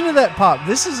okay. Listen to that pop.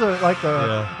 This is a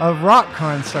rock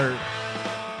concert.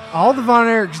 All the Von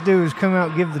Erichs do is come out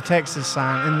and give the Texas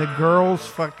sign, and the girls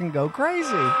fucking go crazy.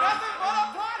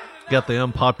 Got the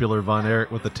unpopular Von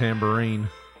Erich with the tambourine.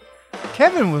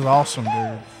 Kevin was awesome,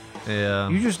 dude. Yeah.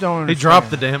 You just don't understand. He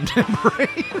dropped the damn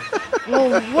tambourine.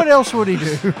 Well, what else would he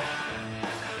do?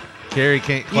 Carrie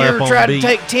can't clap on beat. You ever tried to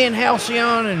take 10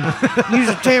 Halcyon and use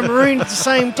a tambourine at the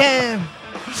same time?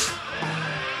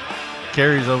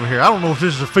 Carrie's over here. I don't know if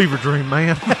this is a fever dream,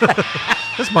 man.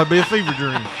 This might be a fever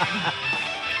dream.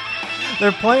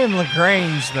 They're playing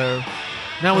LaGrange, though.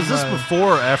 Now, was this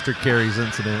before or after Carrie's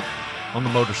incident on the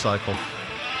motorcycle?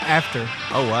 After.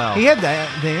 Oh, wow. He had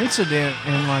the incident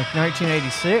in,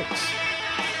 1986.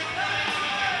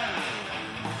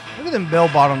 Look at them bell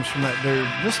bottoms from that dude.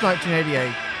 This is 1988.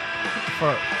 What the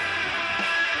fuck?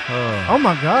 Oh,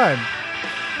 my God.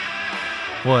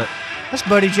 What? That's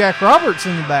Buddy Jack Roberts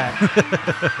in the back.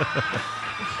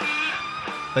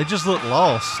 They just look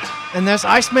lost. And that's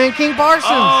Iceman King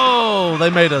Parsons. Oh, they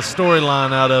made a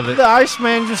storyline out of it. The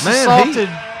Iceman just assaulted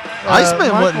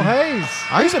Iceman Michael Hayes.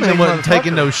 Iceman wasn't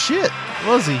taking no shit,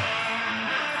 was he?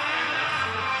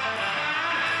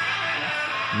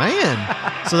 Man.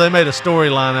 So they made a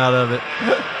storyline out of it.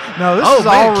 No, this is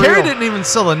all real. Carrie didn't even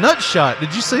sell a nut shot.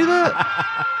 Did you see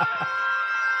that?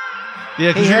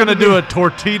 Yeah, because you're going to do a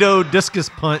torpedo discus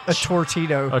punch. A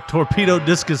torpedo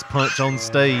discus punch on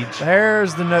stage.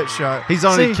 There's the nut shot. He's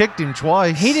already kicked him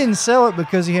twice. He didn't sell it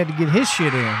because he had to get his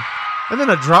shit in. And then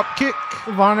a drop kick.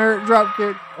 Von Erich drop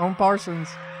kick on Parsons.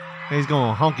 He's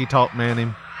going to honky talk man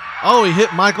him. Oh, he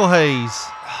hit Michael Hayes.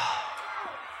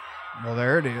 Well,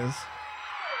 there it is.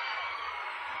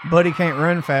 Buddy can't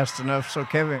run fast enough, so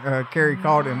Carrie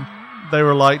caught him. They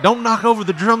were like, "Don't knock over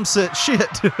the drum set,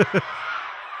 shit."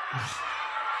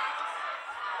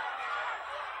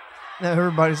 Now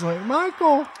everybody's like,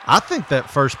 Michael. I think that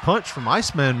first punch from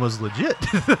Iceman was legit.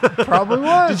 Probably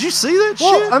was. Did you see that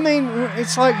Well, shit? I mean,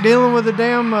 it's like dealing with a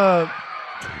damn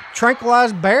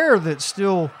tranquilized bear that's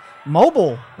still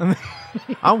mobile. I mean,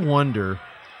 I wonder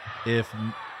if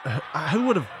who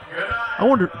would have. I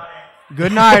wonder.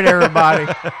 good night,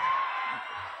 everybody.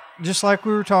 Just like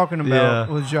we were talking about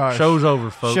with Josh. Show's over,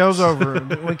 folks. Show's over.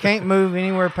 We can't move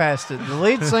anywhere past it. The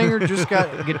lead singer just got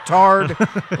guitared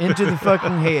into the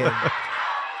fucking head.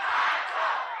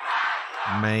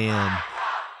 Man.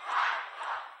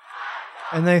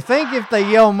 And they think if they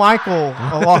yell Michael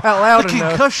a lot loud The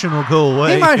enough, concussion will go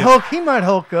away. he might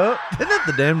hulk up. Isn't that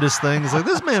the damnedest thing? It's like,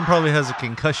 this man probably has a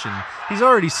concussion. He's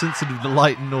already sensitive to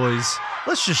light and noise.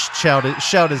 Let's just shout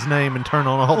his name and turn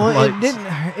on all the Well, lights.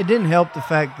 it didn't help the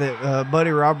fact that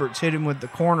Buddy Roberts hit him with the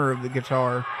corner of the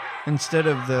guitar instead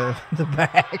of the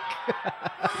back.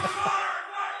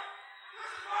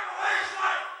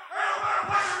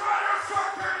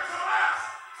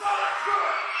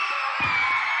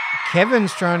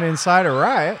 Kevin's trying to incite a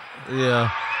riot.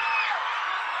 Yeah.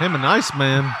 Him and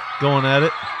Iceman going at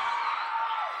it.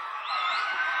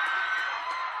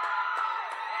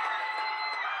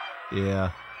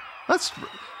 Yeah.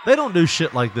 They don't do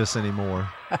shit like this anymore.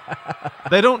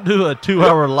 They don't do a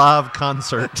 2-hour live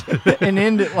concert and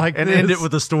end it like and this. end it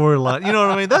with a storyline. You know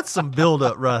what I mean? That's some build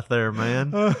up right there,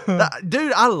 man.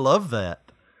 Dude, I love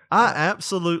that. I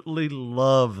absolutely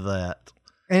love that.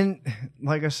 And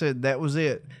like I said, that was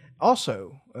it.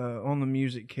 Also, on the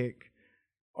music kick,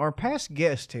 our past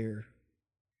guest here,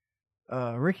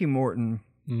 Ricky Morton,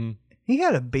 he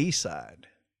had a B-side.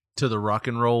 To the rock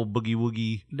and roll boogie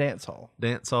woogie dance hall.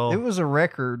 It was a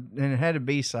record and it had a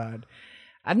B-side.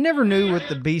 I never knew what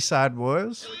the B-side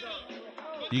was.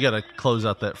 You got to close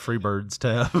out that Freebirds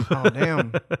tab. Oh,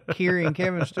 damn. Kiri and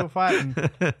Kevin are still fighting.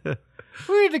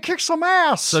 We need to kick some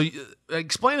ass. So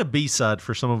explain a B-side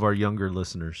for some of our younger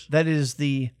listeners. That is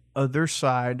the other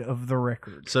side of the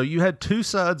record. So you had two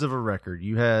sides of a record.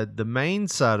 You had the main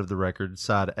side of the record,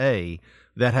 side A,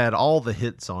 that had all the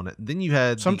hits on it. Then you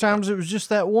had sometimes it was just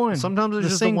that one. Sometimes it was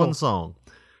just single. the one song.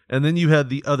 And then you had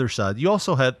the other side. You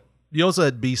also had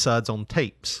B-sides on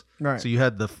tapes. Right. So you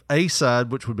had the A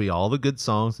side, which would be all the good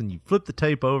songs, and you flip the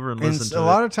tape over and listen to it. A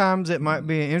lot of times it might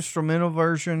be an instrumental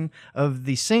version of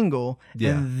the single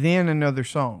and then another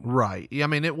song. Right. I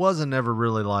mean, it wasn't ever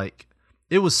really like,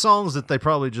 it was songs that they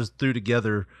probably just threw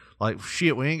together like,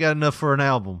 shit, we ain't got enough for an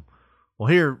album. Well,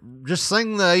 here, just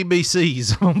sing the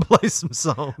ABCs. I'm gonna play some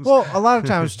songs. Well, a lot of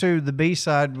times too, the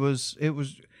B-side was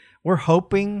we're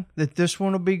hoping that this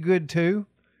one will be good too,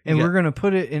 and we're going to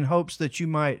put it in hopes that you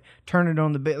might turn it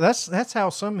on the B. That's how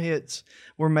some hits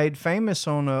were made famous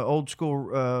on old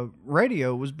school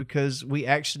radio, was because we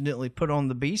accidentally put on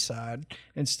the B-side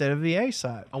instead of the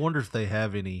A-side. I wonder if they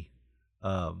have any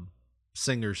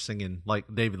singers singing like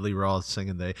David Lee Roth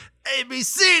singing the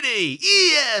ABCDEFG.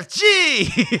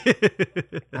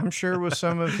 I'm sure with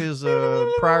some of his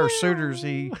prior suitors,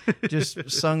 he just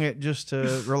sung it just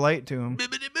to relate to him.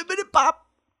 Pop.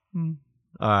 All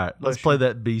right, let's play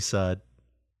that B side.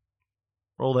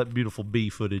 Roll that beautiful B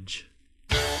footage.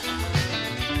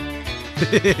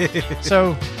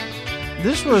 So,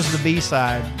 this was the B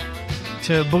side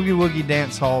to Boogie Woogie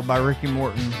Dance Hall by Ricky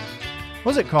Morton.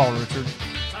 What's it called, Richard?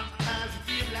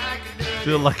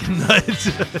 Feel like a nut.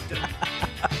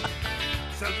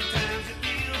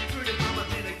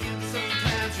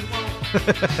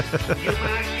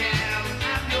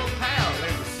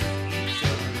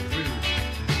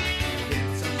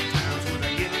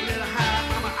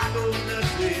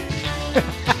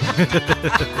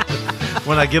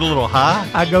 When I get a little high,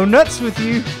 I go nuts with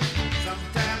you.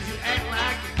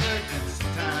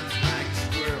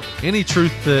 Any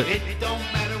truth that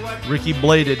Ricky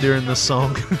bladed during this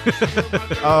song?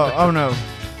 Oh no,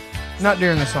 not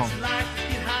during the song.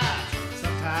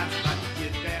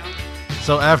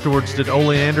 So afterwards, did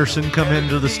Ole Anderson come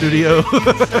into the studio?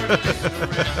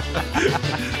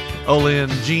 Ole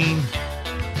and Gene.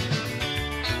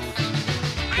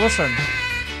 Listen.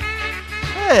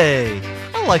 Hey,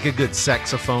 I like a good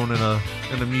saxophone in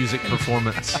a music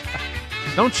performance.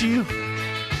 Don't you?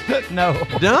 No.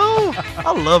 No?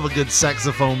 I love a good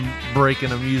saxophone break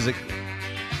in a music,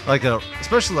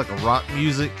 especially like a rock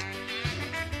music.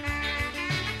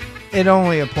 It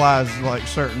only applies to like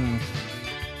certain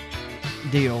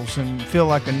deals, and Feel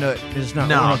Like a Nut is not.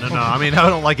 No. I mean, I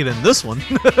don't like it in this one.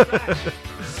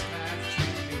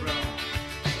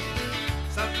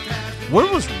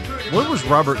 Where was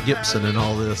Robert Gibson in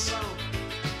all this?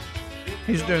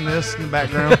 He's doing this in the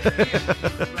background.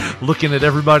 Looking at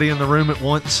everybody in the room at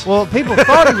once. Well, people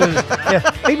thought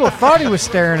he was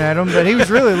staring at him, but he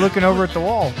was really looking over at the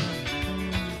wall.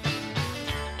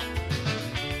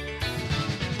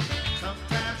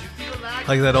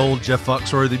 Like that old Jeff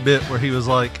Foxworthy bit where he was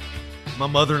like, my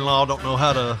mother-in-law don't know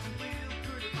how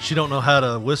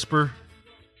to whisper.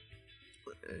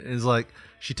 It's like,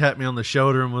 she tapped me on the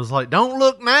shoulder and was like, don't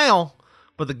look now,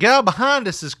 but the guy behind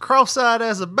us is cross-eyed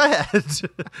as a bat.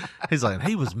 He's like,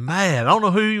 he was mad. I don't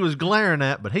know who he was glaring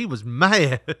at, but he was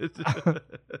mad.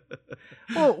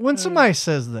 Well, when somebody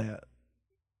says that,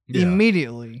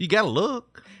 immediately. You got to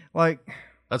look. Like,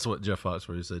 that's what Jeff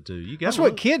Foxworthy said too. You got. That's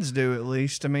what kids do, at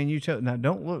least. I mean, now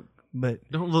don't look, but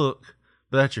don't look.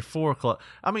 But at your 4 o'clock.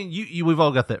 I mean, we've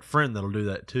all got that friend that'll do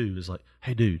that too. It's like,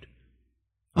 hey, dude,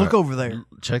 look over there.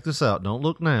 Check this out. Don't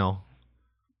look now.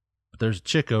 But there's a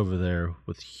chick over there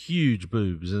with huge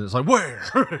boobs, and it's like, where?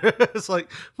 It's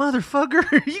like,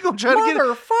 motherfucker, you gonna try to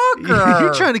Motherfucker!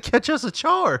 You're trying to catch us a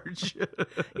charge.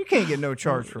 You can't get no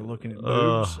charge for looking at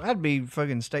boobs. I'd be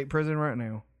fucking state prison right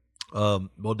now.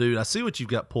 Well, dude, I see what you've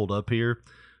got pulled up here,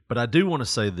 but I do want to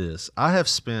say this. I have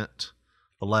spent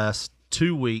the last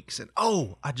 2 weeks, and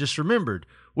I just remembered,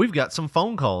 we've got some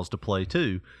phone calls to play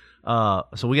too.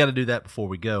 So we got to do that before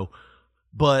we go.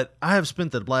 But I have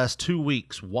spent the last 2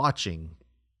 weeks watching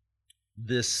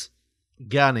this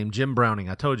guy named Jim Browning.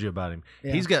 I told you about him.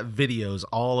 Yeah. He's got videos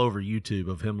all over YouTube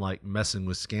of him like messing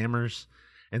with scammers.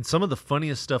 And some of the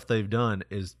funniest stuff they've done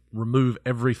is remove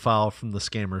every file from the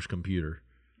scammer's computer.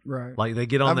 Right. Like they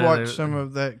get on there. I've watched some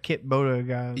of that Kit Boda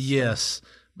guys. Yes.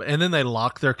 And then they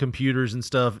lock their computers and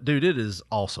stuff. Dude, it is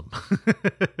awesome.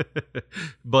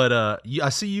 But I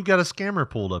see you've got a scammer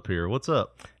pulled up here. What's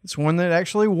up? It's one that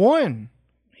actually won.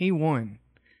 He won.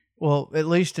 Well, at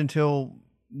least until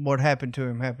what happened to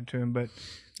him. But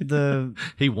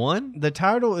he won? The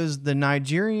title is The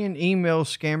Nigerian Email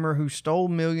Scammer Who Stole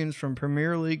Millions from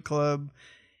Premier League Club,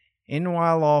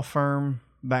 NY Law Firm,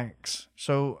 Banks.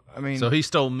 So, I mean... So he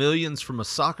stole millions from a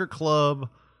soccer club,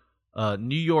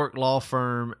 New York law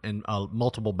firm, and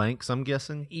multiple banks, I'm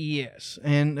guessing? Yes.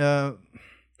 And, a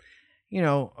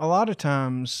lot of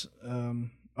times,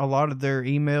 a lot of their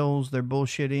emails, their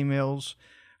bullshit emails,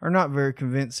 are not very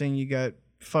convincing. You got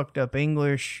fucked up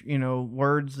English,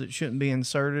 words that shouldn't be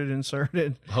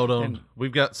inserted. Hold on.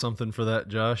 We've got something for that,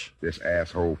 Josh. This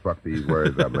asshole fucked these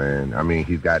words up, man. I mean,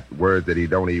 he's got words that he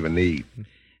don't even need.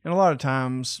 And a lot of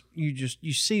times you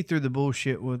see through the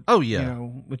bullshit with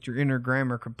with your inner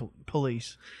grammar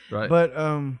police. Right. But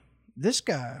this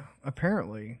guy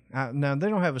apparently now they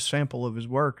don't have a sample of his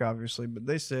work obviously, but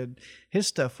they said his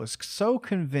stuff was so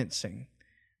convincing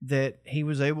that he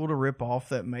was able to rip off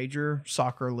that major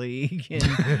soccer league and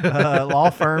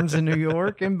law firms in New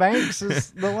York and banks and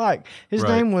the like. His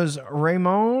name was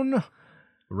Ramon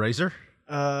Razor.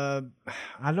 I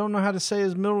don't know how to say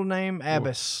his middle name.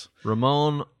 Abbas.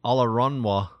 Ramon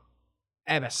Olaronwa.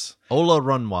 Abbas.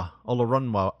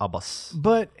 Olaronwa Abbas.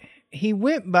 But he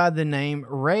went by the name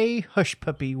Ray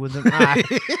Hushpuppy with an I.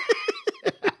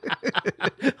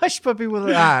 Hushpuppy with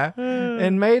an I.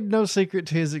 And made no secret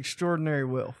to his extraordinary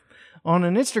wealth. On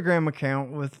an Instagram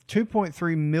account with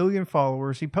 2.3 million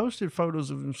followers, he posted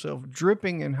photos of himself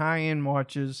dripping in high-end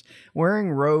watches,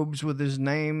 wearing robes with his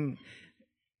name...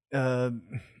 I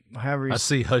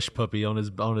see Hush Puppy on his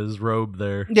robe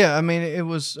there. Yeah, I mean it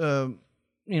was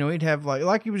he'd have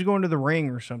like he was going to the ring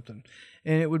or something,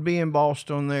 and it would be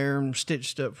embossed on there and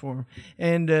stitched up for him.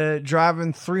 And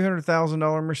driving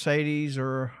 $300,000 Mercedes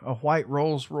or a white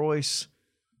Rolls Royce,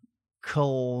 I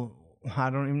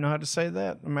don't even know how to say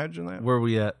that. Imagine that. Where are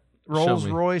we at? Rolls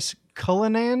Royce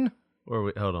Cullinan. Where are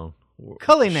we? Hold on.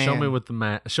 Cullinan. Show me with the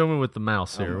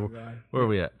mouse here. Where are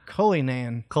we at?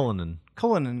 Cullinan.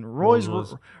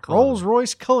 Rolls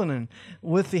Royce Cullinan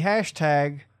with the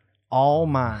hashtag all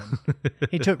mine.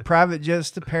 He took private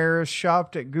jets to Paris,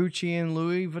 shopped at Gucci and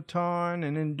Louis Vuitton,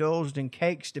 and indulged in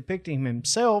cakes depicting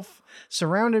himself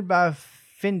surrounded by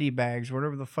Fendi bags,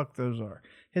 whatever the fuck those are.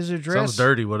 His address... Sounds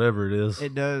dirty, whatever it is.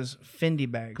 It does.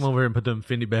 Fendi bags. Come over here and put them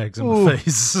Fendi bags in the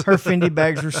face. Her Fendi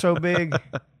bags were so big...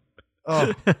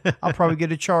 Oh, I'll probably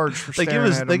get a charge for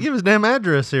staring at him. They give his damn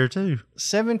address here, too.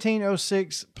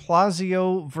 1706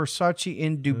 Palazzo Versace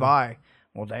in Dubai.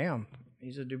 Well, damn.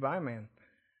 He's a Dubai man.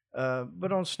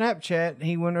 But on Snapchat,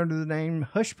 he went under the name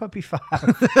Hush Puppy 5.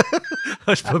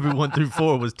 Hush Puppy 1 through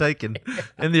 4 was taken.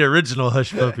 And the original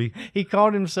Hush Puppy. He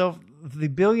called himself the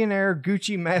billionaire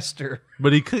Gucci master.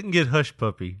 But he couldn't get Hush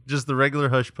Puppy. Just the regular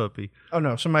Hush Puppy. Oh,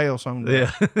 no. Somebody else owned it.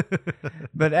 Yeah.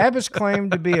 But Abbas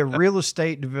claimed to be a real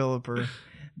estate developer.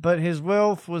 But his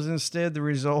wealth was instead the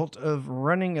result of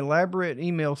running elaborate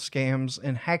email scams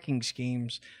and hacking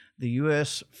schemes. The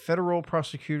U.S. federal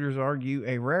prosecutors argue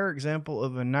a rare example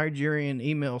of a Nigerian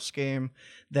email scam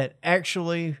that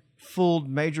actually fooled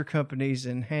major companies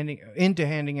into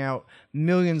handing out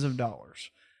millions of dollars.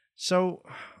 So,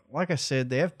 like I said,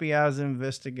 the FBI is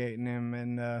investigating him,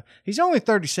 and he's only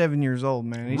 37 years old,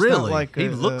 man. He's really? Not like he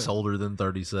looks older than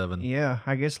 37. Yeah,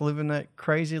 I guess living that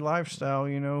crazy lifestyle,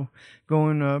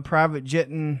 going private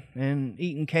jetting and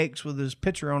eating cakes with his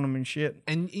picture on them and shit.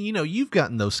 And, you've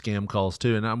gotten those scam calls,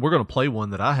 too, and we're going to play one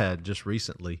that I had just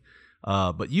recently.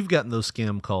 But you've gotten those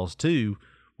scam calls, too,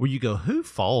 where you go, who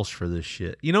falls for this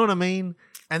shit? You know what I mean?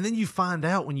 And then you find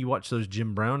out when you watch those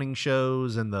Jim Browning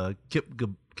shows and the Kip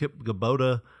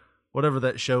Gaboda, whatever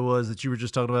that show was that you were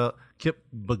just talking about, Kip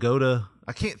Bagoda.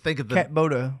 I can't think of the... Cat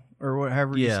Boda, or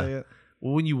whatever you say it.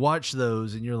 Well, when you watch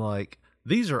those and you're like,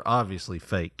 these are obviously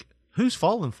fake. Who's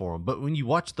falling for them? But when you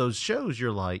watch those shows,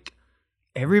 you're like...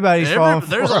 Everybody's falling for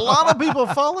them. There's a lot of people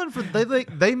falling for...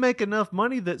 They make enough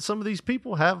money that some of these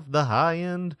people have the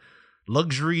high-end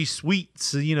luxury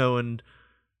suites, and...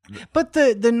 But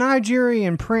the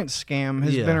Nigerian prince scam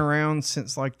has been around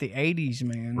since like the 80s,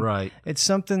 man. Right. It's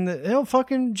something that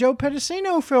fucking Joe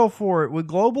Pedicino fell for it with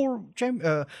Global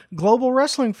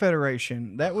Wrestling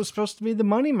Federation. That was supposed to be the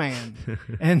money man.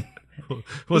 And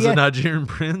was it Nigerian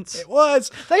prince? It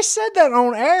was. They said that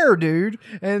on air, dude,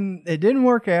 and it didn't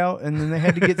work out. And then they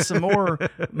had to get some more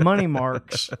money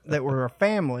marks that were a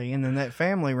family, and then that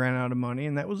family ran out of money,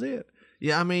 and that was it.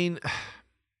 Yeah, I mean.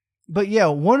 But yeah,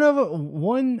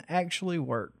 one actually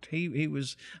worked. He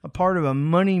was a part of a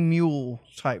money mule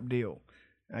type deal.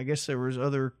 I guess there was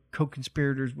other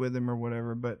co-conspirators with him or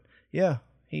whatever, but yeah,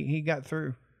 he got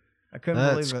through. I couldn't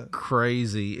believe it. That's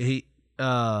crazy.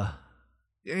 And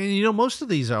most of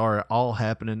these are all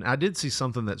happening. I did see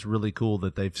something that's really cool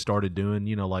that they've started doing.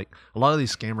 Like a lot of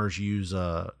these scammers use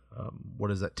what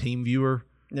is that, TeamViewer?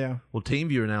 Yeah. Well,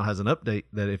 TeamViewer now has an update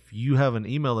that if you have an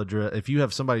email address, if you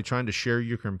have somebody trying to share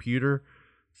your computer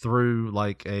through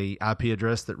like a IP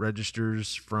address that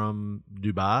registers from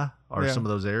Dubai or some of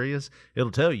those areas,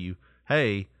 it'll tell you,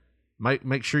 hey,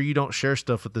 make sure you don't share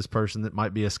stuff with this person that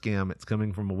might be a scam. It's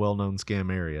coming from a well-known scam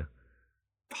area.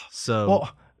 So,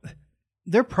 well,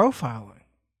 they're profiling.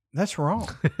 That's wrong.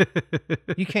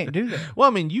 You can't do that. Well,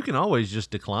 I mean, you can always just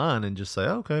decline and just say,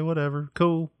 okay, whatever,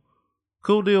 cool.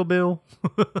 Cool deal, Bill.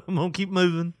 I'm going to keep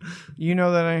moving. You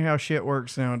know that ain't how shit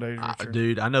works nowadays, Richard.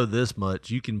 Dude, I know this much.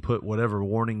 You can put whatever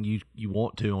warning you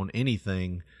want to on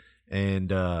anything, and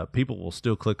people will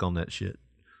still click on that shit.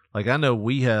 Like, I know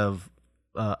we have,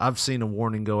 I've seen a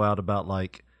warning go out about,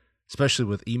 like, especially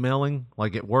with emailing.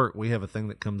 Like, at work, we have a thing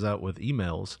that comes out with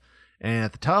emails. And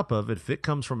at the top of it, if it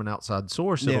comes from an outside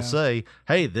source, it'll say,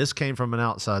 hey, this came from an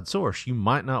outside source. You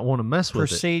might not want to mess with it.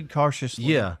 Proceed cautiously.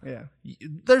 Yeah.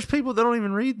 There's people that don't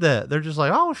even read that. They're just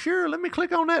like, oh, sure, let me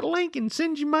click on that link and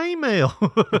send you my email.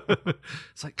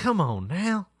 It's like, come on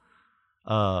now.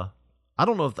 I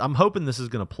don't know I'm hoping this is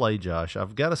going to play, Josh.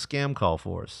 I've got a scam call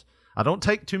for us. I don't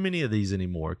take too many of these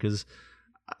anymore because,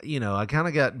 I kind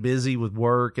of got busy with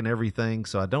work and everything,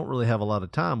 so I don't really have a lot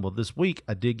of time. Well, this week,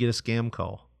 I did get a scam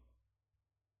call.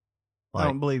 I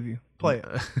don't believe you. Play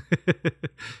it.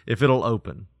 If it'll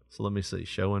open. So let me see.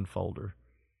 Show in folder.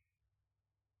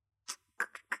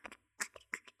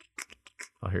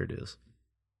 Oh, here it is.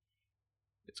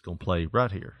 It's going to play right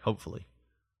here, hopefully.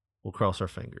 We'll cross our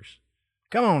fingers.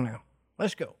 Come on now.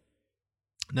 Let's go.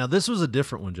 Now, this was a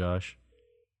different one, Josh.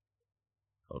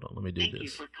 Hold on. Let me do this. Thank you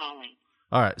for calling.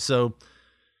 All right. So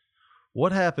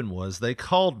what happened was they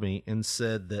called me and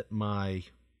said that my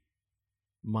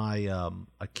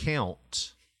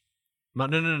account. No.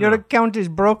 Your account is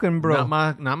broken, bro.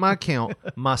 Not my account.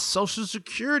 My Social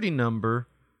Security number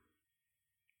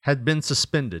had been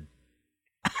suspended.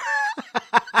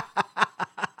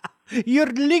 You're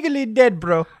legally dead,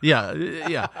 bro.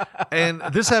 Yeah. And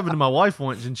this happened to my wife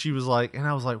once, and she was like, and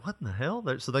I was like, what in the hell?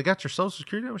 So they got your Social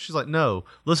Security number? She's like, no.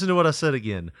 Listen to what I said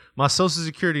again. My Social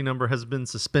Security number has been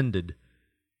suspended.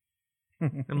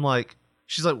 I'm like,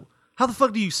 she's like, how the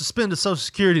fuck do you suspend a Social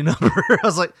Security number? I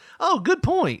was like, oh, good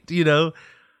point,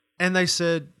 And they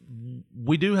said,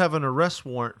 we do have an arrest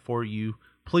warrant for you.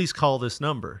 Please call this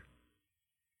number.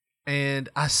 And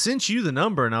I sent you the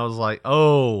number, and I was like,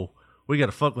 oh, we got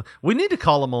to fuck with. We need to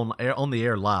call them on the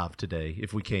air live today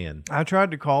if we can. I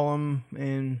tried to call them,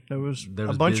 and there was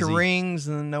a bunch of rings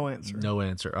and no answer. No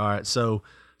answer. All right, so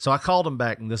I called them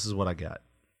back, and this is what I got.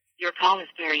 Your call is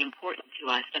very important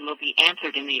to us and will be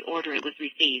answered in the order it was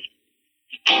received.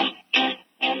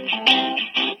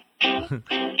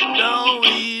 Don't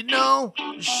we know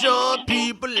short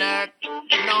people like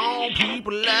No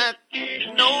people like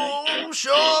no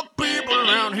sharp people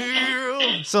around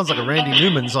here. Sounds like a Randy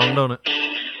Newman song, don't it?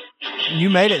 You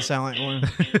made it sound like one.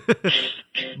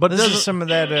 But this is some of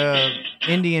that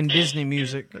Indian Disney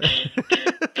music.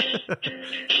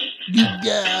 You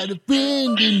got a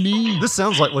friend in me. This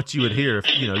sounds like what you would hear if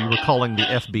you were calling the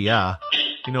FBI.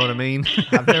 You know what I mean?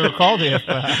 I've never called the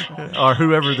FBI. Or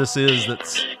whoever this is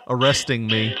that's arresting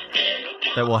me,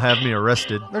 that will have me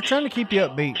arrested. They're trying to keep you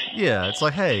upbeat. Yeah, it's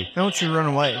like, hey, don't you run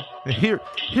away. Here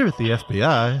at the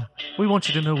FBI, we want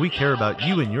you to know we care about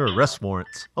you and your arrest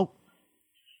warrants. Oh.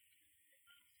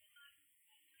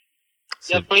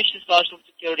 You have reached the Social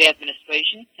Security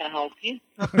Administration. Can I help you?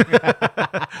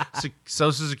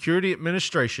 Social Security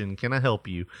Administration, can I help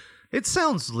you? It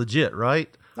sounds legit,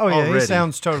 right? Oh, yeah, Already. He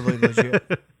sounds totally legit.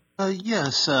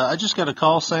 Yes, I just got a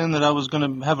call saying that I was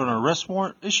going to have an arrest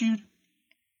warrant issued.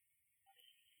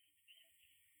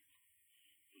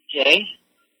 Okay.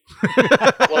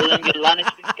 Well, then your line is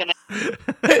disconnected.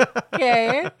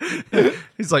 Okay.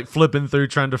 He's like flipping through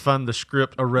trying to find the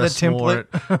script arrest The template. warrant.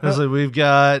 It's like, we've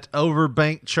got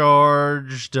overbank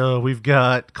charged. We've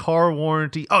got car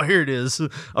warranty. Oh, here it is.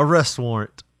 Arrest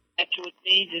warrant. Actually, with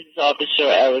me, this is Officer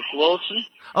Eric Wilson.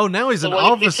 Oh, now he's an will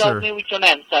you please officer. help me with your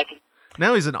name so I can...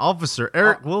 Now he's an officer.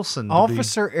 Eric Wilson. to be-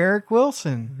 Officer Eric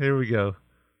Wilson. Here we go.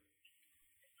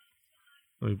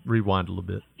 Let me rewind a little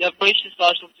bit. You have reached the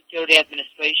Social Security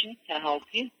Administration. Can I help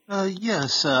you?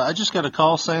 Yes, I just got a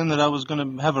call saying that I was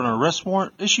going to have an arrest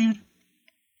warrant issued.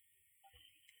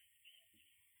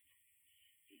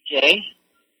 Okay.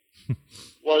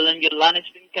 Well, then your line has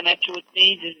been connected with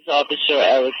me. This is Officer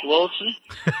Eric Wilson.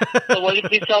 So will you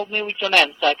please help me with your name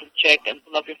so I can check and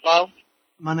pull up your file?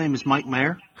 My name is Mike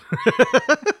Mayer.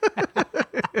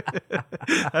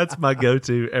 That's my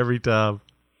go-to every time.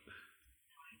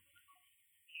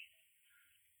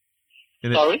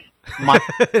 And Sorry?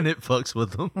 And it fucks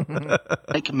with them.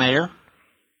 Mike Mayer.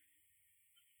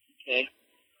 Okay.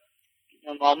 Give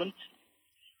me a moment.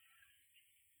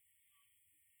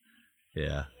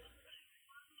 Yeah.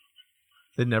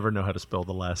 They never know how to spell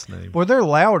the last name. Well, they're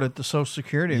loud at the Social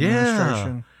Security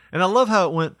Administration. And I love how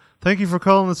it went, thank you for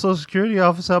calling the Social Security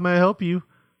office. How may I help you?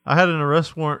 I had an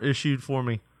arrest warrant issued for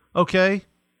me. Okay.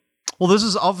 Well, this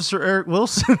is Officer Eric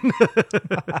Wilson.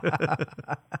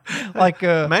 Like,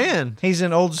 man, he's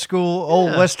an old school,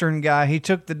 old Yeah. Western guy. He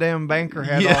took the damn banker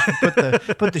hat off and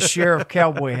put the sheriff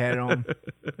cowboy hat on.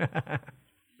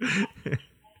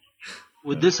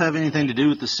 Would this have anything to do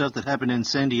with the stuff that happened in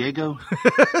San Diego?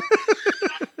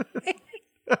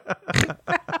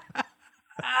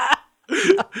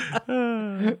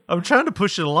 I'm trying to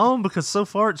push it along because so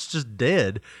far it's just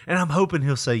dead. And I'm hoping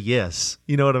he'll say yes.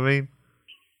 You know what I mean?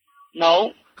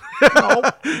 No.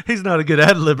 He's not a good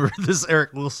ad-libber, this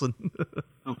Eric Wilson.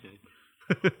 Okay.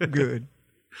 Good.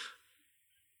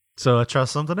 So I try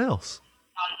something else.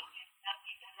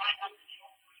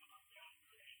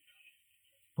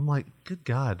 I'm like, good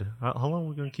God, how long are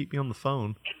we going to keep me on the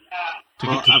phone?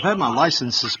 Well, I've had my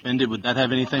license suspended. Would that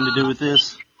have anything to do with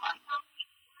this?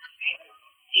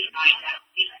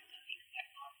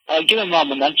 Give me a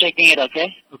moment. I'm checking it,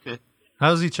 okay? Okay.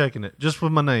 How's he checking it? Just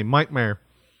with my name, Mike Mayer.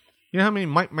 You know how many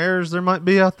Mike Mayers there might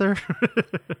be out there?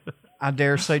 I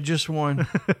dare say just one.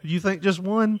 You think just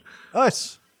one?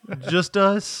 Us. Just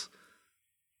us?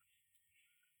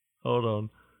 Hold on.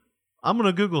 I'm going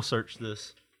to Google search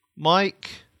this.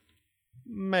 Mike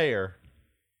Mayer.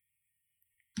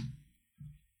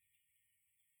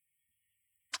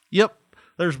 Yep.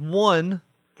 There's one.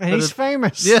 And he's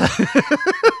famous. Yeah.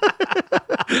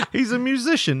 He's a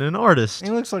musician, an artist. He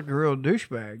looks like a real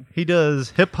douchebag. He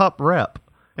does hip-hop rap.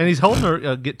 And he's holding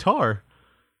a guitar.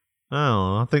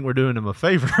 Oh, I think we're doing him a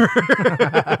favor.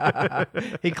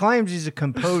 He claims he's a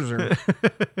composer.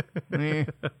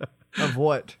 Of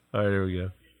what? All right, here we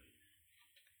go.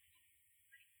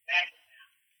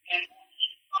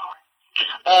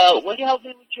 Will you help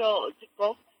me with your zip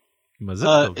code? My zip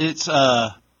code. It's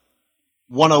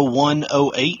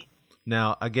 10108.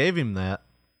 Now, I gave him that,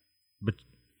 but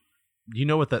you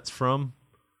know what that's from?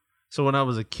 So when I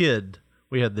was a kid,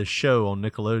 we had this show on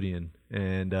Nickelodeon,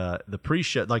 and the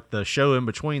pre-show, like the show in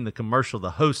between the commercial,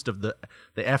 the host of the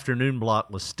afternoon block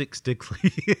was Stick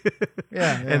Stigley.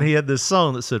 Yeah. And he had this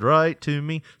song that said, "Write to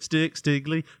me, Stick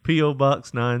Stigley, P.O.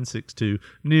 Box 962,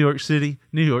 New York City,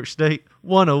 New York State,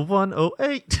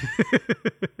 10108."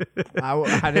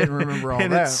 I didn't remember all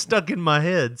and that. it's stuck in my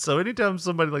head. So anytime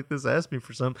somebody like this asks me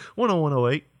for something,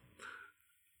 10108.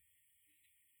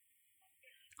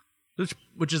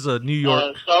 Which is a New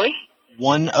York. Sorry?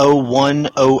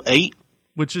 10108.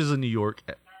 Which is a New York,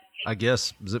 I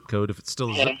guess, zip code, if it's still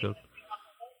a zip code.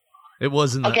 It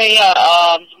wasn't. Okay,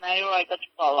 Mayor, I got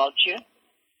your call out here.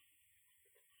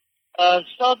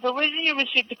 So the reason you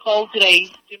received the call today is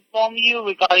to inform you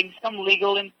regarding some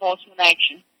legal enforcement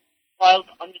action filed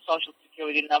on your social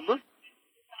security number.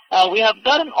 We have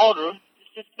got an order to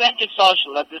suspend your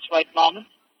social at this right moment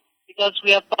because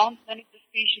we have found many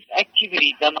suspicious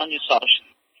activity done on your social.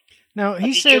 Now,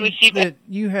 he said that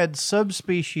you had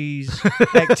subspecies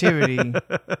activity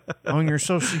on your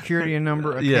social security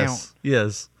number account.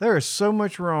 Yes. There is so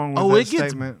much wrong with that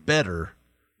statement. It gets better.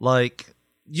 Like,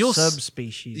 you'll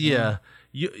subspecies. Yeah.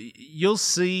 You'll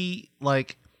see,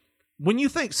 like, when you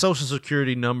think social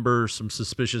security number, some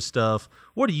suspicious stuff,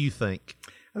 what do you think?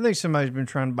 I think somebody's been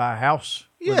trying to buy a house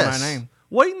with my name.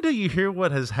 Wait until you hear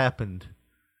what has happened.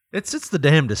 It's the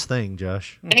damnedest thing,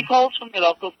 Josh. Any calls from your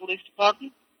local police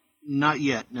department? Not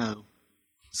yet, no.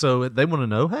 So they want to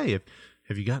know, hey,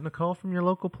 have you gotten a call from your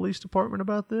local police department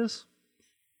about this?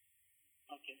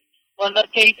 Okay. Well, in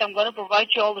that case, I'm going to provide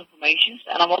you all the information,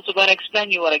 and I'm also going to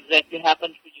explain you what exactly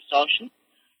happened with your social.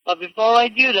 But before I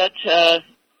do that,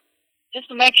 just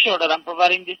to make sure that I'm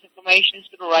providing this information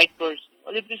to the right person,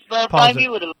 will you please verify me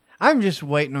with a... I'm just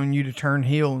waiting on you to turn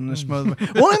heel in this mother.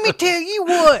 Well, let me tell you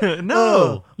what.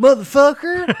 No.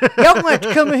 Motherfucker. Y'all gonna have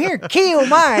to come in here and kill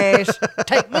my ass.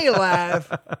 Take me alive.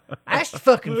 That's the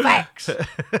fucking facts.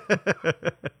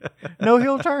 No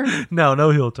heel turn? No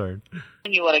heel turn.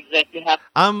 You what exactly happened?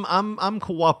 I'm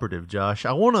cooperative, Josh.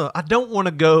 I don't want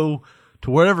to go to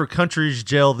whatever country's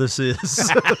jail this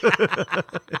is.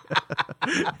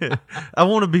 I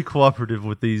want to be cooperative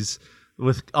with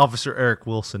Officer Eric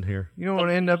Wilson here. You don't want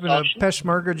to end up in a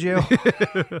Peshmerga jail?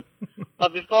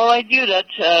 But before I do that,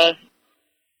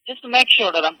 just to make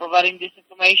sure that I'm providing this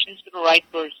information to the right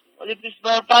person, will you please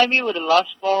verify me with the last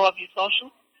four of your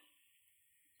social?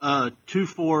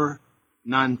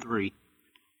 2493.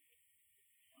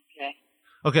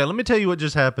 Okay, let me tell you what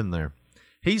just happened there.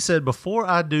 He said, before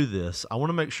I do this, I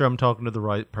want to make sure I'm talking to the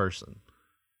right person.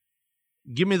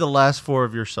 Give me the last four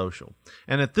of your social.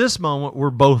 And at this moment,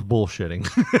 we're both bullshitting.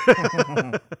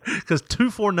 Because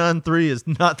 2493 is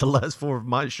not the last four of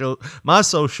my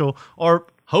social, or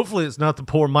hopefully it's not the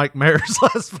poor Mike Mayer's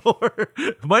last four.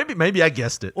 Maybe I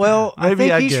guessed it. Well,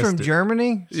 maybe I think he's from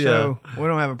Germany, so we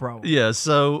don't have a problem. Yeah,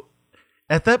 so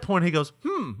at that point he goes,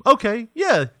 okay,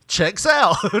 yeah, checks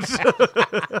out.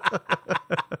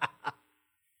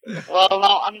 Well,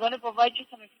 now I'm going to provide you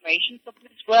some information, so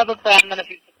please grab a pen and a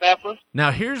piece of paper.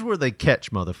 Now, here's where they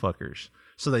catch motherfuckers.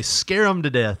 So they scare them to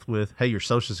death with, hey, your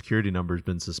social security number has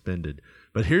been suspended.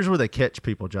 But here's where they catch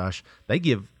people, Josh. They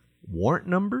give warrant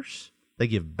numbers, they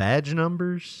give badge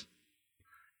numbers,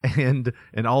 and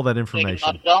all that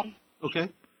information. Okay.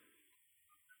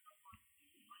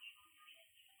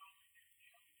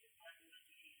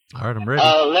 All right, I'm ready.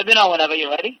 Let me know whenever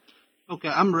you're ready. Okay,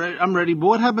 I'm ready. But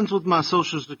what happens with my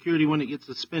Social Security when it gets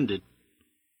suspended?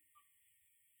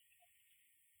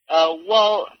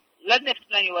 Well, let me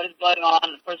explain you what is going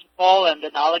on first of all, and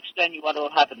then I'll explain you what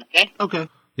will happen, okay? Okay.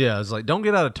 Yeah, it's like, don't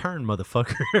get out of turn,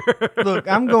 motherfucker. Look,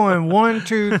 I'm going 1,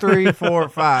 2, 3, 4,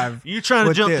 5. You're trying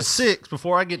to jump to 6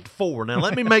 before I get to 4. Now,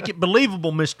 let me make it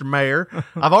believable, Mr. Mayor.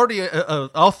 I've already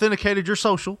authenticated your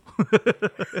social.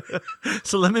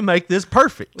 So let me make this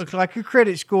perfect. Looks like your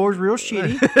credit score is real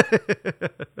shitty.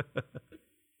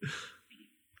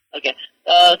 Okay.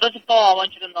 First of all, I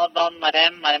want you to note down my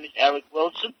name. My name is Eric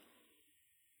Wilson.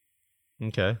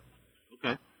 Okay.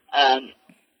 Okay.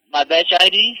 My badge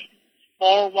ID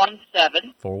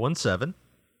 417. 417.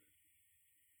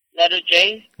 Letter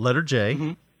J. Letter J.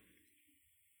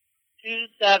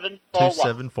 2741.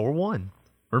 2741.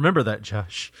 Remember that,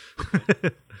 Josh.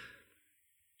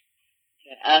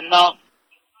 And now,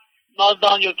 note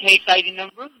down your case ID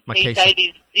number. My case case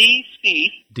ID is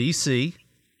DC.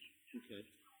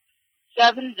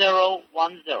 7010.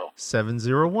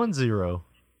 7010.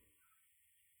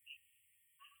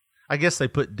 I guess they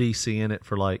put DC in it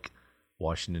for like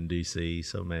Washington D.C.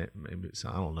 So maybe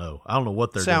I don't know. I don't know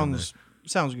what they're doing.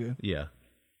 Sounds good. Yeah.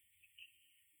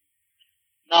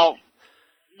 Now,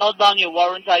 note down your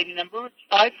warrant ID number. It's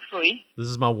 53. This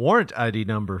is my warrant ID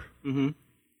number.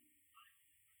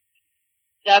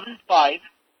 75.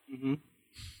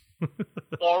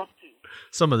 42.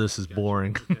 Some of this is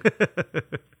boring.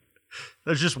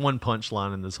 There's just one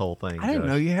punchline in this whole thing. I didn't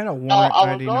know you had a warrant Now, I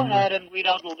will ID go number. ahead and read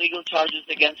out the legal charges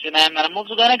against your name, and I'm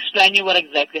also going to explain you what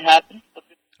exactly happened.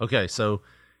 Okay, so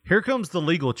here comes the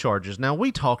legal charges. Now,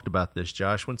 we talked about this,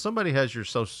 Josh. When somebody has your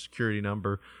social security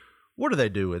number, what do they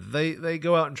do with it? They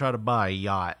go out and try to buy a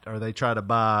yacht, or they try to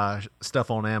buy stuff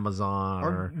on Amazon.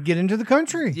 Or get into the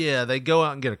country. Yeah, they go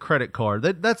out and get a credit card.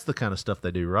 That's the kind of stuff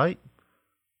they do, right?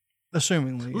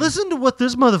 Assumingly. Listen to what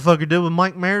this motherfucker did with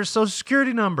Mike Mayer's social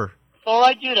security number. Before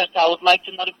I do that, I would like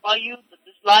to notify you that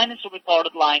this line is a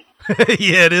recorded line.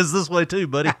 Yeah, it is this way too,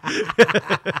 buddy.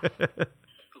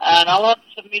 And I'll have to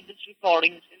submit these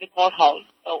recordings in the courthouse.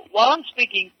 So while I'm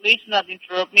speaking, please do not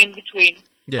interrupt me in between.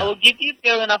 Yeah. I will give you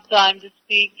fair enough time to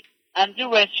speak and to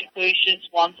rest your questions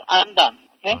once I'm done.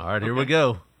 Okay? All right, here we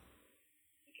go.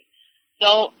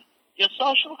 So, your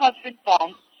social has been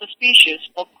found suspicious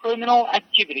of criminal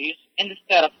activities in the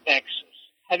state of Texas.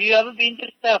 Have you ever been to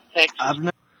the state of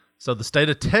Texas? So the state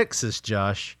of Texas,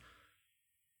 Josh.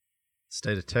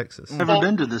 State of Texas. I've never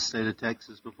been to the state of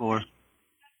Texas before.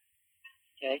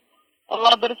 Okay.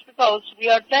 Well, but it's because we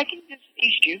are taking this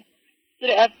issue to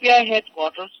the FBI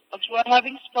headquarters as we're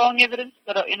having strong evidence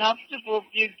that are enough to prove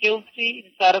you guilty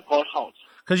inside a courthouse.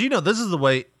 Because, this is the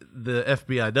way the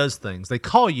FBI does things. They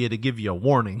call you to give you a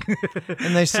warning.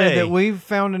 And they said Hey. that we've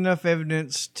found enough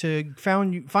evidence to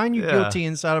find you guilty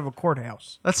inside of a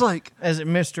courthouse. That's like, as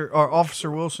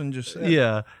Officer Wilson just said.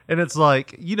 yeah, and it's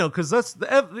like, because that's the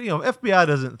FBI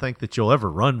doesn't think that you'll ever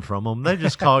run from them. They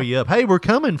just call you up. Hey, we're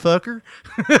coming, fucker,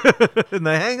 and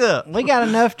they hang up. We got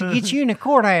enough to get you in the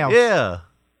courthouse. Yeah.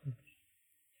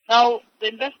 Now, the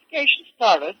investigation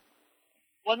started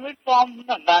when we found an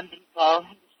abandoned car in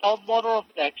the south border of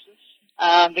Texas,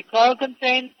 and the car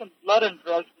contained some blood and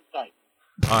drugs inside.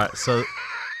 All right, so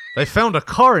they found a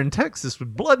car in Texas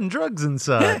with blood and drugs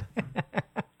inside.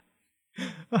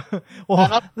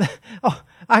 Well,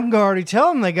 I can go already tell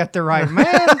them they got the right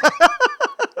man.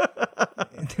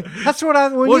 That's what I.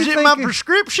 Was it my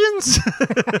prescriptions?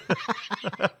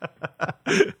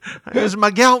 There's my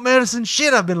gout medicine.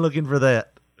 Shit, I've been looking for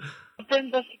that. After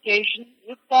investigation,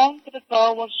 we found that the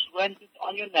car was rented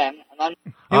on your name and on.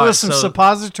 It was some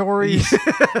suppositories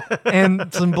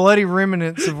and some bloody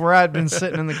remnants of where I'd been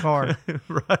sitting in the car.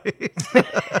 Right.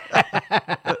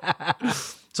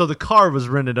 So the car was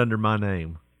rented under my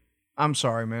name. I'm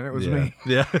sorry, man. It was Yeah. me.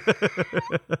 Yeah.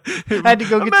 I had to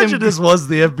go get Imagine them. this was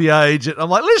the FBI agent. I'm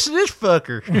like, listen to this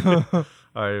fucker. All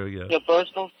right, here we go. Your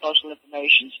personal social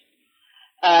information.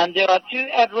 And there are 2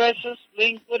 addresses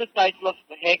linked with the title of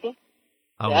the vehicle.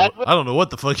 I don't know what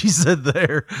the fuck he said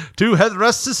there. 2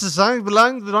 addresses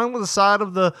belong with the side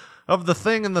of the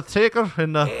thing and the ticker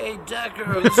and the. Hey,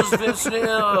 Decker, this is Vince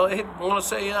Neil. Hey, I want to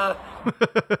say,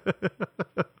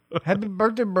 Happy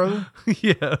birthday, brother.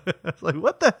 Yeah. It's like,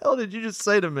 what the hell did you just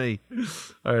say to me?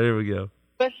 All right, here we go.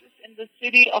 Address is in the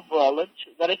city of Raleigh,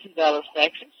 that is in Dallas,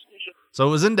 Texas. So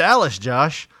it was in Dallas,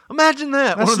 Josh. Imagine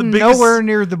that. That's one of the biggest. nowhere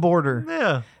near the border.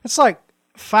 Yeah. It's like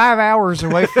 5 hours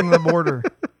away from the border.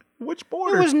 Which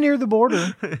border? It was near the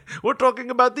border. We're talking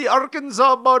about the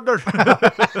Arkansas border.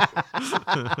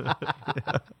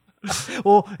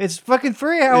 Well, it's fucking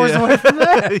 3 hours away from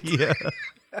that. Yeah.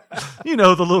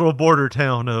 The little border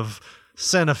town of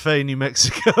Santa Fe, New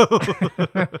Mexico.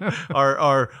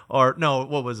 or no,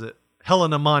 what was it?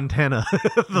 Helena, Montana.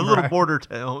 The little border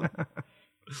town.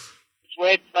 It's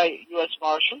raided by U.S.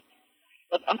 Marshal,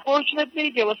 but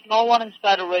unfortunately there was no one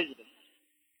inside the residence.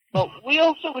 But we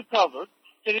also recovered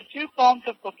 32 pounds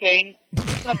of cocaine,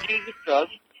 and abusive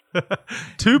drugs.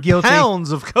 2 Guilty.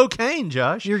 pounds of cocaine,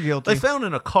 Josh. You're guilty. They found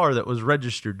in a car that was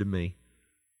registered to me.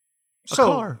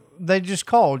 So they just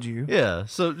called you. Yeah.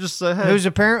 So just say, hey. Who's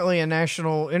apparently a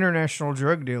international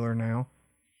drug dealer now.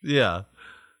 Yeah.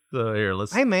 So here,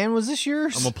 let's. Hey, man, was this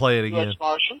yours? I'm gonna play it again. U.S.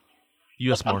 Marshal.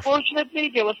 U.S. But Marshal.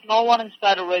 unfortunately, there was no one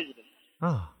inside the residence.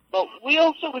 Oh. But we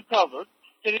also recovered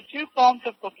 32 pounds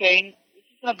of cocaine,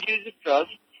 and abusive drugs,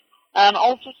 and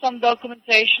also some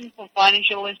documentation from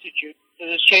financial institutes, such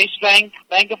as Chase Bank,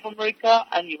 Bank of America,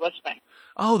 and U.S. Bank.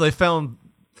 Oh, they found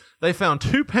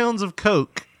 2 pounds of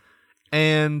coke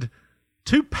and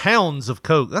 2 pounds of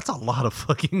coke. That's a lot of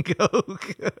fucking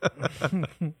coke.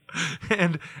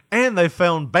 and they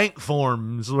found bank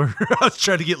forms where I was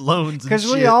trying to get loans. Because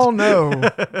we all know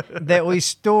that we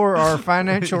store our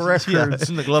financial records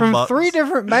in the glove from box. 3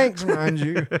 different banks, mind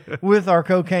you, with our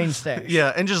cocaine stash.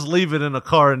 Yeah, and just leave it in a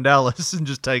car in Dallas and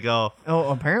just take off. Oh,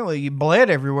 apparently you bled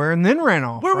everywhere and then ran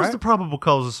off. Where was right? the probable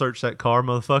cause to search that car,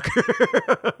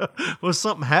 motherfucker? Was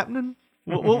something happening?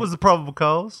 What was the probable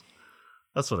cause?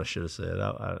 That's what I should have said.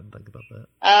 I didn't think about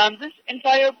that. This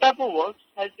entire paperwork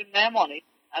has the name on it,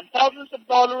 and thousands of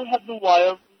dollars have been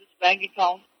wired from this bank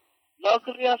account,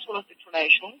 locally as well as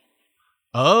internationally.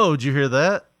 Oh, did you hear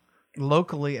that?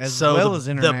 Locally as well as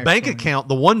internationally. The bank account,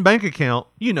 the one bank account,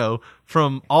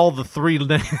 from all the three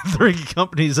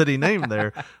companies that he named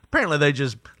there. Apparently, they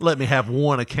just let me have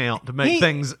one account to make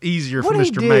things easier for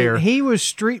Mr. Mayor. He was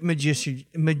street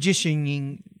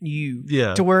magicianing you.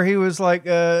 Yeah. To where he was like,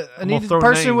 I need a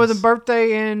person with a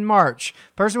birthday in March,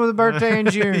 person with a birthday in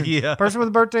June, Yeah. person with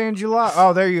a birthay in July.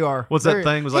 Oh, there you are. What's that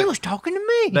thing? He was talking to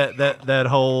me. That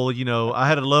whole, I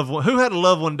had a loved one. Who had a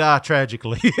loved one die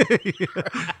tragically?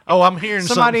 Oh, I'm hearing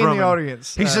somebody something in the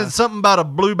audience. He said something about a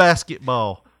blue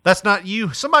basketball. That's not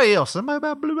you. Somebody else. Somebody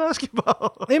about blue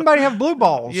basketball. Anybody have blue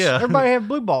balls? Yeah. Everybody have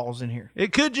blue balls in here.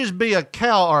 It could just be a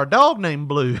cow or a dog named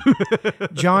Blue.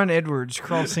 John Edwards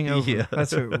crossing over. Yeah.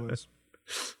 That's who it was.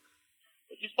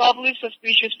 Which is totally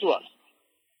suspicious to us.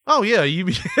 Oh yeah, we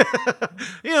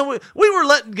were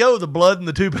letting go of the blood and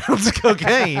the 2 pounds of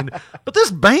cocaine, but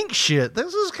this bank shit,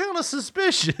 this is kind of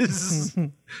suspicious.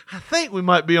 I think we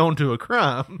might be onto a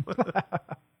crime.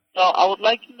 So I would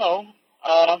like to know.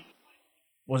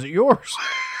 Was it yours?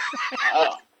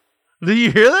 Do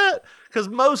you hear that? Because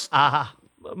most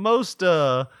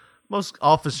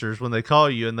officers, when they call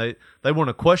you and they want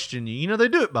to question you, they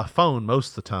do it by phone most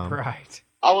of the time. Right.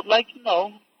 I would like to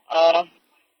know.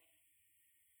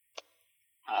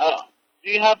 Do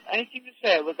you have anything to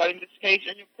say regarding this case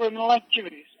and your criminal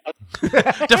activities?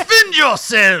 Defend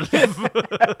yourself!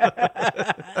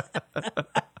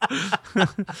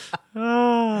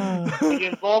 Are you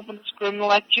involved in this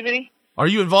criminal activity? Are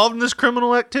you involved in this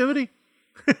criminal activity?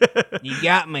 You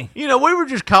got me. We were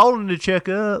just calling to check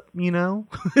up, It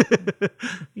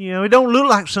don't look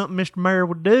like something Mr. Mayor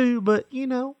would do, but,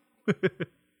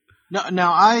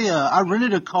 Now, I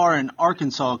rented a car in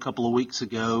Arkansas a couple of weeks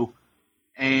ago,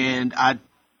 and I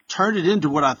turned it into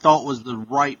what I thought was the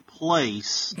right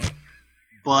place,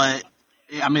 but,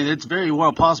 it's very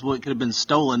well possible it could have been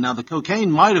stolen. Now, the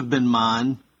cocaine might have been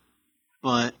mine,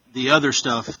 but the other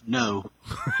stuff, no.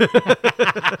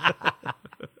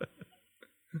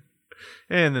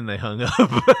 And then they hung up.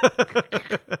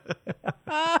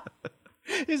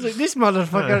 He's like, this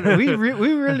motherfucker, we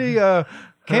really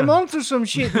came on to some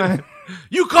shit, man.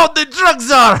 You called the drug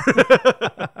czar!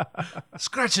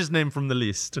 Scratch his name from the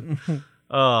list.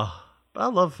 I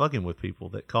love fucking with people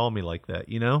that call me like that,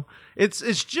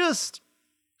 It's just...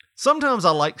 Sometimes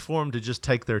I like for them to just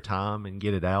take their time and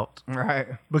get it out. Right.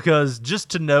 Because just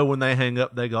to know when they hang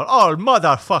up, they go, oh,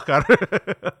 motherfucker.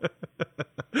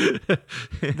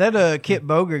 That Kit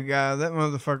Boger guy, that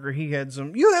motherfucker, he had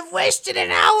some, you have wasted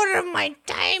an hour of my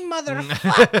time,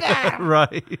 motherfucker.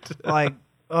 Right. Like,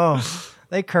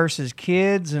 they curse his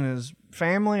kids and his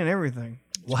family and everything.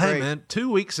 Well, hey, man, 2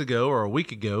 weeks ago or a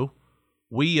week ago,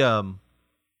 we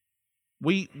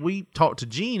talked to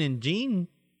Gene, and Gene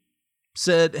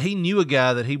said he knew a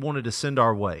guy that he wanted to send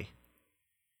our way.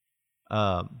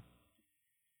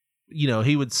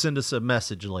 He would send us a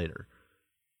message later.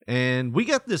 And we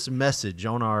got this message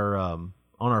on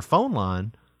our phone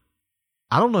line.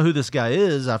 I don't know who this guy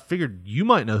is. I figured you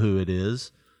might know who it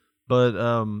is, but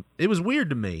it was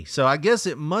weird to me. So I guess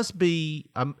it must be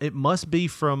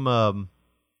from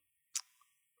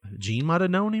Gene might have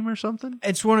known him or something.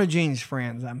 It's one of Gene's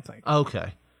friends, I'm thinking.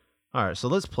 Okay. All right, so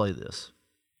let's play this.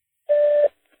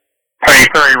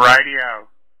 P3 Radio.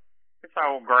 It's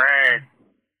old Greg.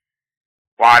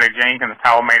 Waddy Jenkins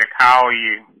told me to call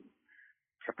you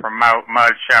to promote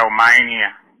Mud Show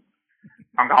Mania.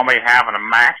 I'm going to be having a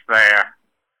match there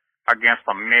against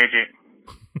a midget.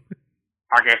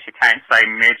 I guess you can't say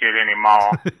midget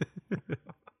anymore.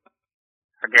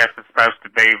 I guess it's supposed to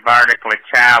be vertically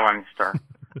challenged or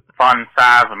fun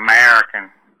size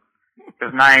American.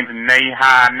 His name's Knee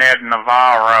High Ned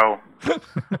Navarro.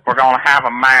 We're going to have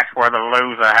a match where the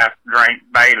loser has to drink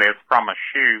Baileys from a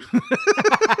shoe.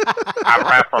 I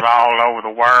wrestled all over the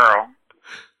world.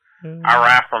 I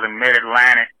wrestled in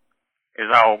Mid-Atlantic, is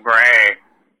old Greg.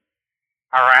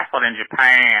 I wrestled in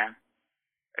Japan,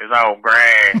 is old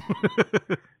Greg.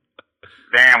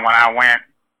 Then when I went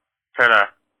to the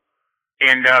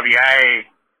NWA,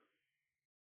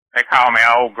 they called me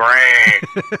old Greg.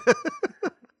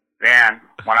 Then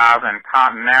when I was in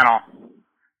Continental,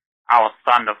 I was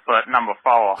Thunderfoot number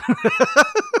 4.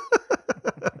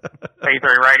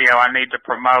 P3 Radio, I need to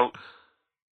promote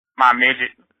my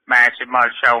midget match at Mud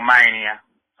Show Mania.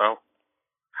 So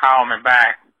call me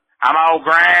back. I'm old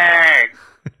Greg.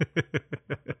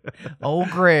 Old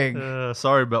Greg.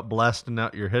 Sorry about blasting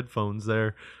out your headphones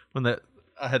there. I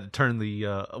had to turn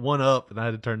the one up and I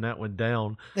had to turn that one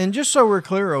down. And just so we're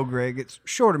clear, old Greg, it's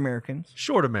short Americans.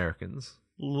 Short Americans.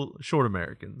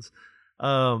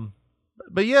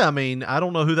 But yeah, I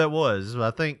don't know who that was. I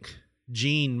think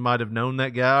Gene might have known that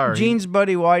guy. Or Gene's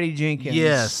buddy Whitey Jenkins.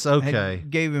 Yes, okay.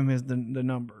 Gave him the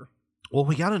number. Well,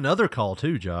 we got another call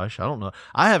too, Josh. I don't know.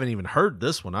 I haven't even heard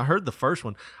this one. I heard the first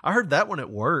one. I heard that one at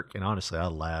work, and honestly, I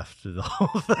laughed through the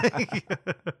whole thing.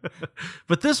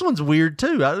 But this one's weird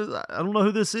too. I don't know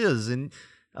who this is. And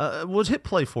we'll hit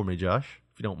play for me, Josh,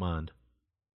 if you don't mind.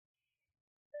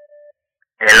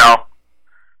 Hello.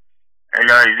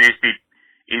 Hello, is this the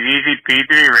P3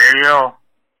 Radio?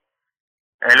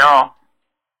 Hello.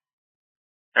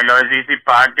 Hello, is this the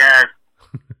podcast?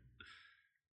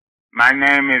 My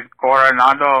name is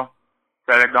Coronado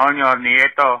Celedonio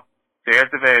Nieto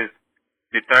Cespedes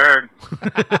III.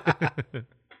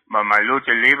 But my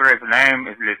lucha libre's name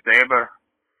is Le Sabre.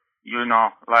 You know,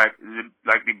 like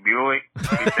the Buick.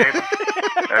 Le Sabre.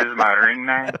 That is my ring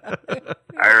name.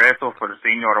 I wrestle for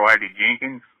Senor Whitey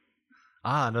Jenkins.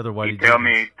 Another Whitey Jenkins. He tell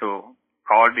me to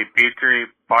call the P3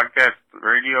 Podcast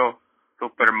Radio to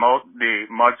promote the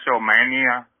Macho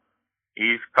Mania.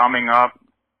 He's coming up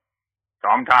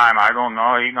sometime. I don't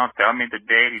know. He don't tell me the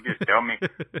date. He just tell me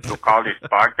to call this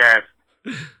podcast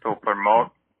to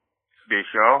promote the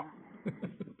show.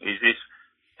 Is this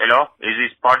hello? Is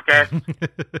this podcast?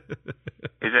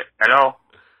 Is it hello?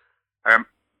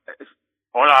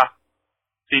 Hola,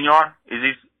 señor. Is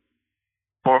this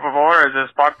por favor? Is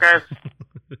this podcast?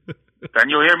 Can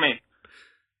you hear me?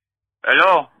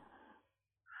 Hello.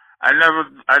 I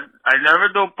never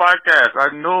do podcasts.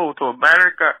 I'm new to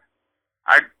America.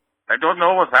 I don't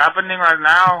know what's happening right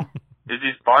now. Is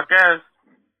this podcast?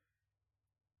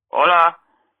 Hola.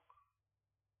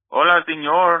 Hola,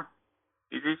 señor.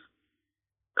 Is this...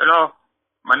 Hello.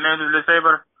 My name is Le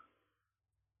Sabre.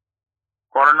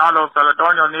 Coronado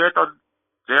Celedonio Nieto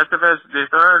Cespedes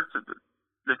III.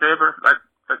 Le Sabre. Like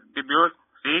the Buick.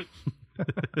 See?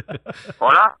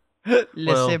 Hola.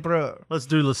 Le Sabre. Let's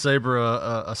do Le Sabre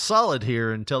a solid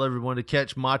here and tell everyone to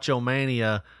catch Macho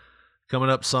Mania coming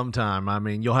up sometime. I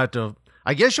mean, I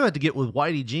guess you'll have to get with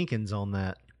Whitey Jenkins on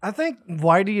that. I think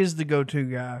Whitey is the go-to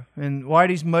guy, and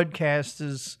Whitey's Mudcast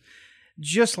is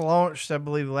just launched, I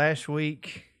believe, last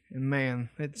week. And man,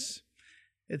 it's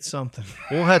something.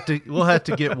 We'll have to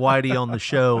get Whitey on the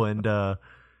show and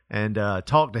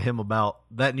talk to him about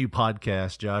that new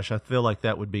podcast, Josh. I feel like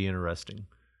that would be interesting.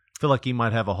 I feel like he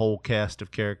might have a whole cast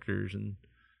of characters and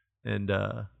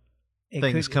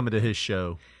things coming to his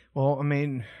show. Well, I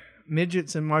mean,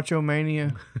 midgets and Macho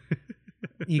Mania,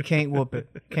 you can't whoop it.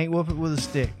 Can't whoop it with a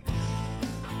stick.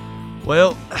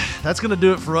 Well, that's going to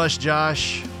do it for us,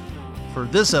 Josh, for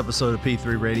this episode of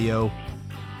P3 Radio.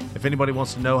 If anybody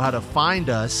wants to know how to find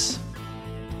us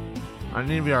on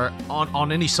any of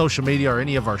on any social media or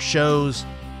any of our shows,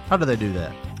 how do they do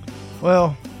that?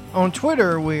 Well, on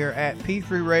Twitter, we are at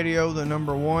P3 Radio, the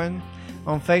number 1.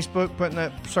 On Facebook, put in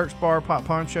that search bar Pop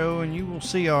Poncho, and you will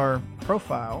see our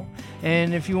profile.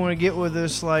 And if you want to get with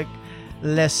us like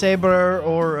Le Sabre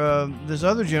or this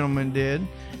other gentleman did,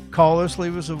 call us,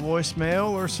 leave us a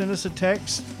voicemail, or send us a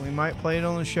text. We might play it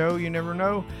on the show. You never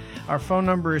know. Our phone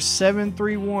number is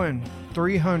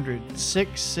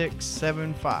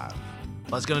 731-300-6675.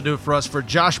 That's going to do it for us. For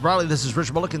Josh Briley, this is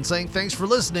Rich Mulligan saying thanks for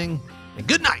listening, and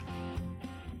good night.